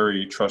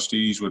cemetery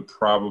trustees would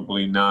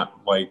probably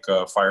not like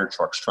fire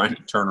trucks trying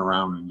to turn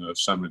around in the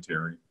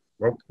cemetery.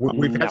 Well,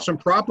 we've had some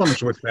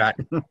problems with that.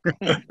 But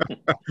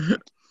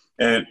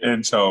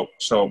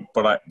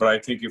I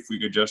think if we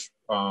could just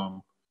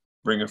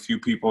bring a few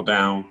people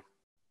down,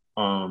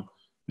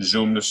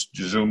 Zoom the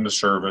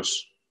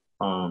service.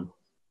 And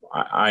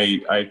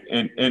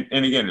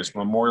again, it's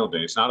Memorial Day.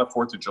 It's not a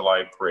 4th of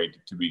July parade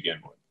to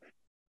begin with.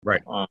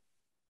 Right.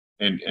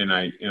 And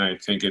I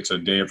think it's a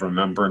day of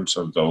remembrance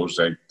of those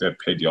that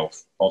paid the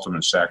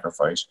ultimate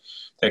sacrifice,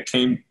 that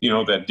came,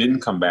 that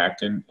didn't come back,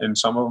 and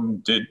some of them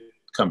did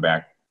come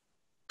back,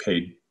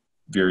 paid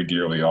very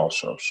dearly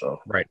also. So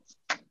right.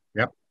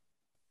 Yep.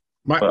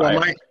 My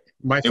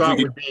thought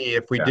would be,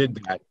 if we did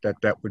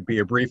that would be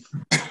a brief.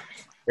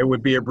 It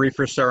would be a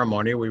briefer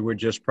ceremony. We would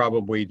just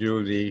probably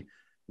do the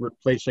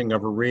replacing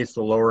of a wreath,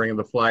 the lowering of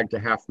the flag to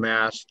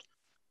half-mast.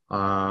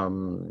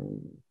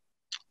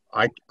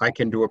 I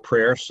can do a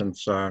prayer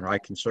since I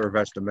can serve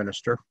as the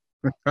minister.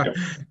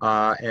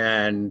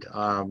 And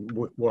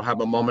we'll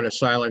have a moment of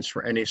silence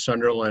for any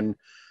Sunderland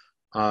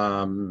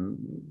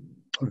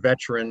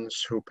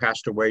veterans who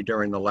passed away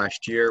during the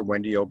last year.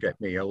 Wendy will get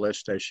me a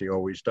list, as she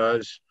always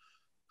does.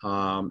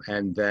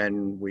 And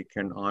then we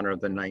can honor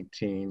the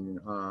 19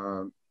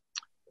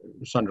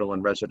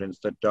 Sunderland residents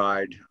that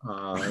died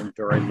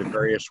during the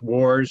various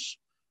wars.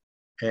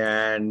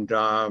 And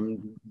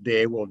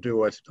they will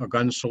do a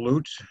gun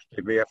salute.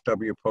 The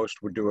VFW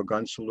post would do a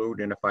gun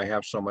salute. And if I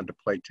have someone to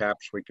play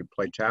taps, we could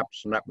play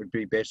taps. And that would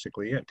be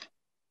basically it.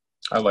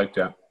 I like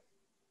that.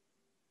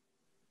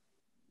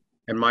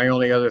 And my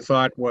only other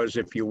thought was,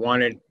 if you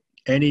wanted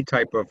any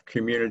type of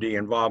community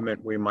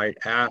involvement, we might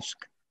ask,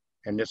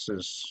 and this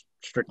is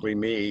strictly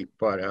me,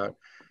 but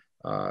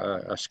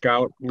a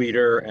scout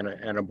leader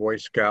and a Boy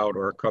Scout,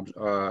 or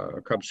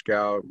a Cub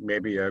Scout,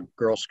 maybe a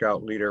Girl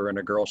Scout leader and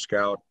a Girl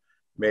Scout,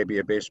 maybe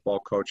a baseball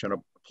coach and a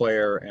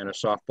player, and a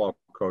softball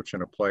coach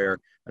and a player,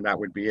 and that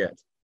would be it.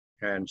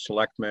 And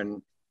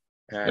selectmen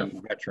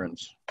and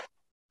veterans.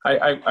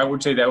 I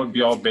would say that would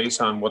be all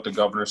based on what the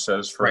governor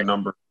says for a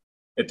number.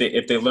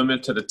 If they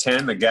limit to the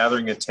 10, the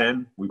gathering at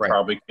 10, we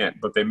probably can't.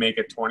 But if they make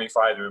it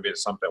 25, maybe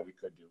it's something we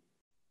could do.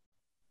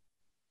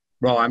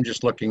 Well, I'm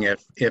just looking at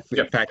if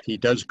in fact he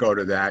does go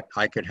to that,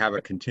 I could have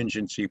a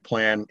contingency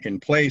plan in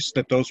place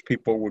that those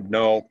people would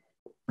know.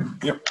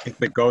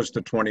 If it goes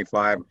to 20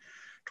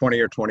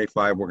 or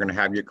 25, we're going to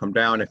have you come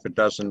down. If it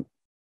doesn't,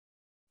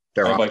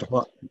 they're off the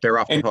hook. They're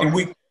off the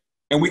hook.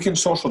 And we can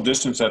social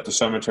distance at the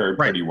cemetery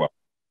pretty well.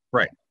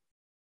 Right.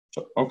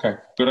 So, okay.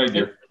 Good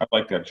idea. I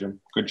like that, Jim.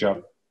 Good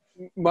job.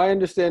 My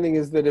understanding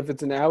is that if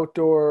it's an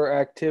outdoor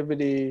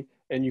activity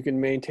and you can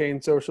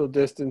maintain social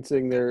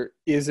distancing, there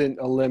isn't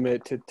a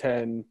limit to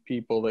 10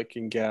 people that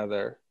can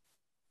gather.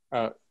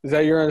 Is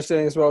that your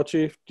understanding as well,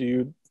 Chief?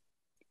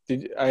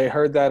 I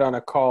heard that on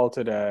a call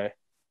today,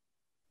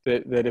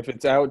 that if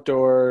it's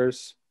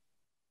outdoors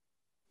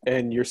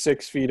and you're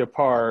 6 feet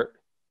apart,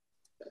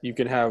 you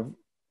can have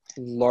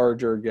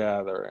larger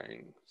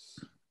gatherings.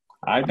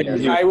 I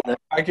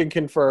can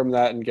confirm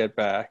that and get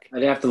back.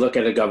 I'd have to look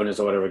at the governor's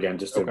order again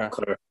just to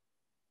clarify.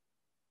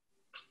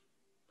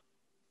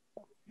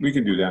 We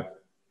can do that.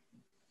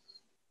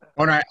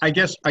 Well, I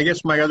guess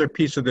my other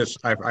piece of this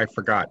I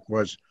forgot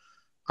was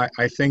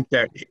I think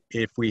that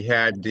if we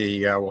had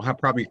we'll have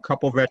probably a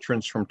couple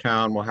veterans from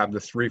town. We'll have the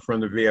 3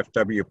 from the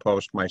VFW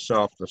post,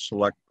 myself, the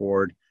select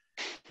board,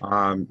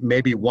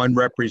 maybe 1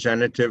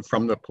 representative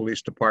from the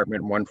police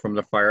department, 1 from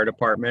the fire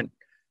department.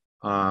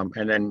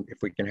 And then if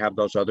we can have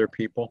those other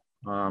people,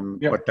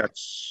 but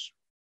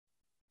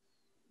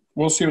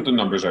we'll see what the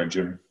numbers are,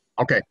 Jim.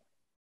 Okay.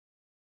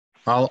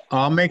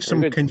 I'll make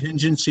some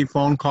contingency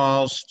phone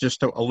calls just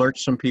to alert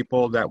some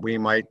people that we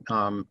might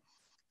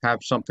have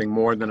something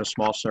more than a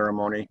small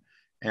ceremony.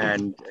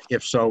 And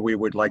if so, we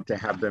would like to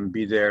have them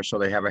be there so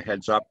they have a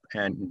heads up,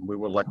 and we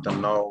will let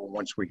them know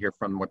once we hear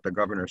from what the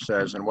governor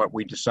says and what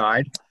we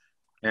decide.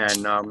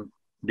 And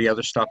the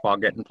other stuff I'll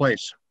get in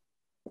place.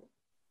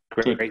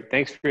 Great.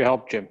 Thanks for your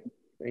help, Jim.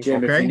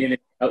 Jim,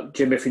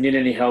 if you need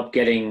any help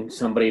getting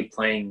somebody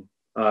playing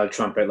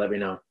trumpet, let me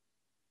know.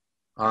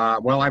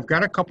 Well, I've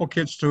got a couple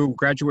kids who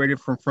graduated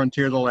from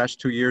Frontier the last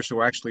 2 years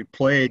who actually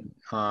played.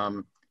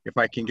 If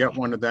I can get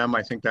one of them,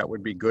 I think that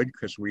would be good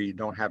because we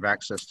don't have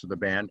access to the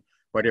band.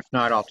 But if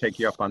not, I'll take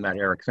you up on that,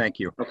 Eric. Thank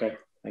you. Okay.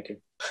 Thank you.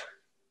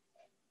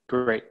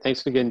 Great.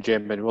 Thanks again,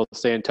 Jim. And we'll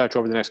stay in touch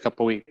over the next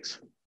couple of weeks.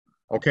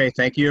 Okay.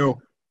 Thank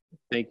you.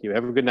 Thank you.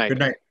 Have a good night. Good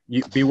night.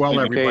 Be well,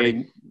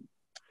 everybody.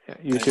 Yeah,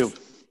 you too.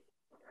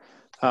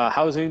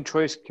 Housing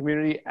Choice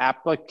Community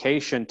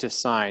application to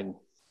sign.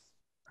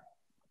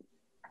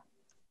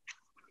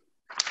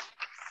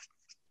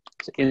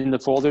 Is it in the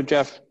folder,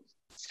 Jeff?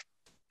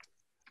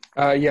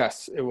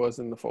 Yes, it was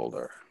in the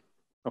folder.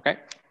 Okay.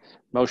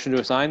 Motion to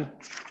assign?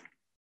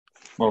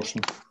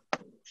 Motion.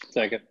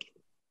 Second.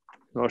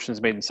 Motion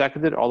is made and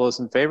seconded. All those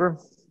in favor?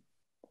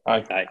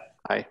 Aye. Aye.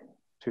 Aye.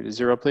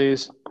 2-0,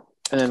 please.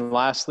 And then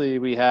lastly,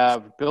 we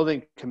have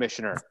Building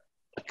Commissioner,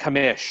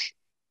 Commish.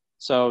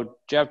 So,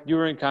 Jeff, you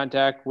were in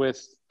contact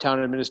with Town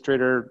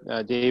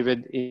Administrator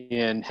David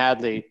in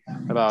Hadley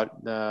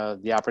about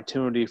the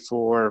opportunity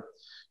for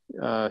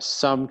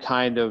some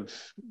kind of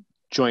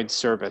joint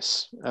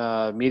service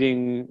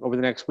meeting over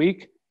the next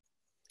week.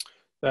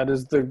 That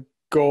is the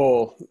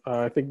goal.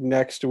 I think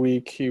next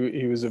week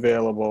he was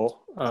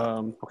available.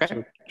 Okay.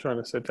 So trying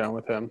to sit down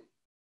with him.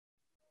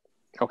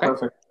 Okay.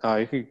 Perfect.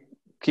 You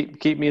can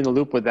keep me in the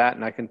loop with that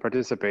and I can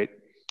participate.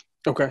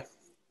 Okay.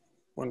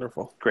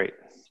 Wonderful. Great.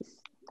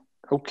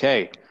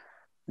 Okay.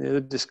 The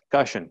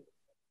discussion.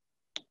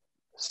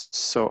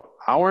 So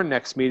our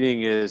next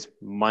meeting is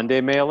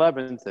Monday, May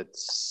 11th at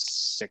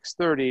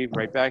 6:30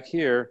 right back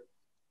here.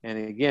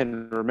 And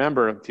again,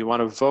 remember, if you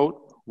want to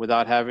vote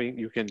without having,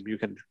 you can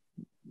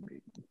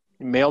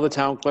mail the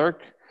town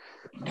clerk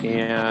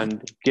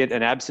and get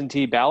an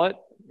absentee ballot,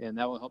 and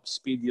that will help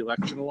speed the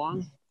election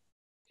along.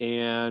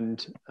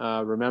 And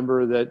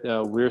remember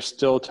that we're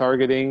still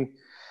targeting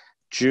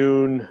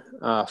June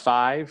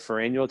 5 for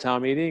annual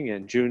town meeting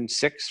and June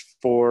 6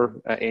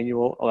 for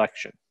annual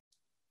election.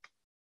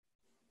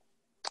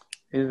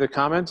 Any other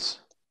comments?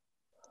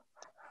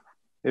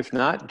 If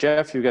not,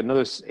 Jeff, you've got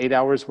another 8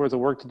 hours worth of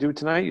work to do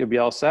tonight. You'll be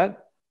all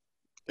set.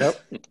 Yep.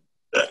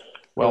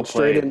 Well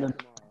straight played. in.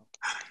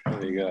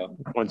 There you go.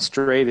 Went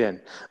straight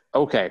in.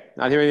 Okay.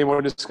 Not hearing any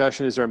more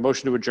discussion. Is there a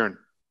motion to adjourn?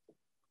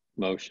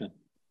 Motion.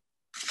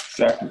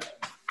 Second.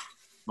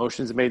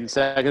 Motion is made and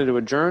seconded to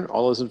adjourn.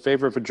 All those in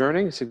favor of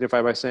adjourning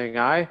signify by saying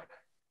aye.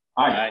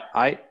 Aye.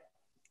 Aye.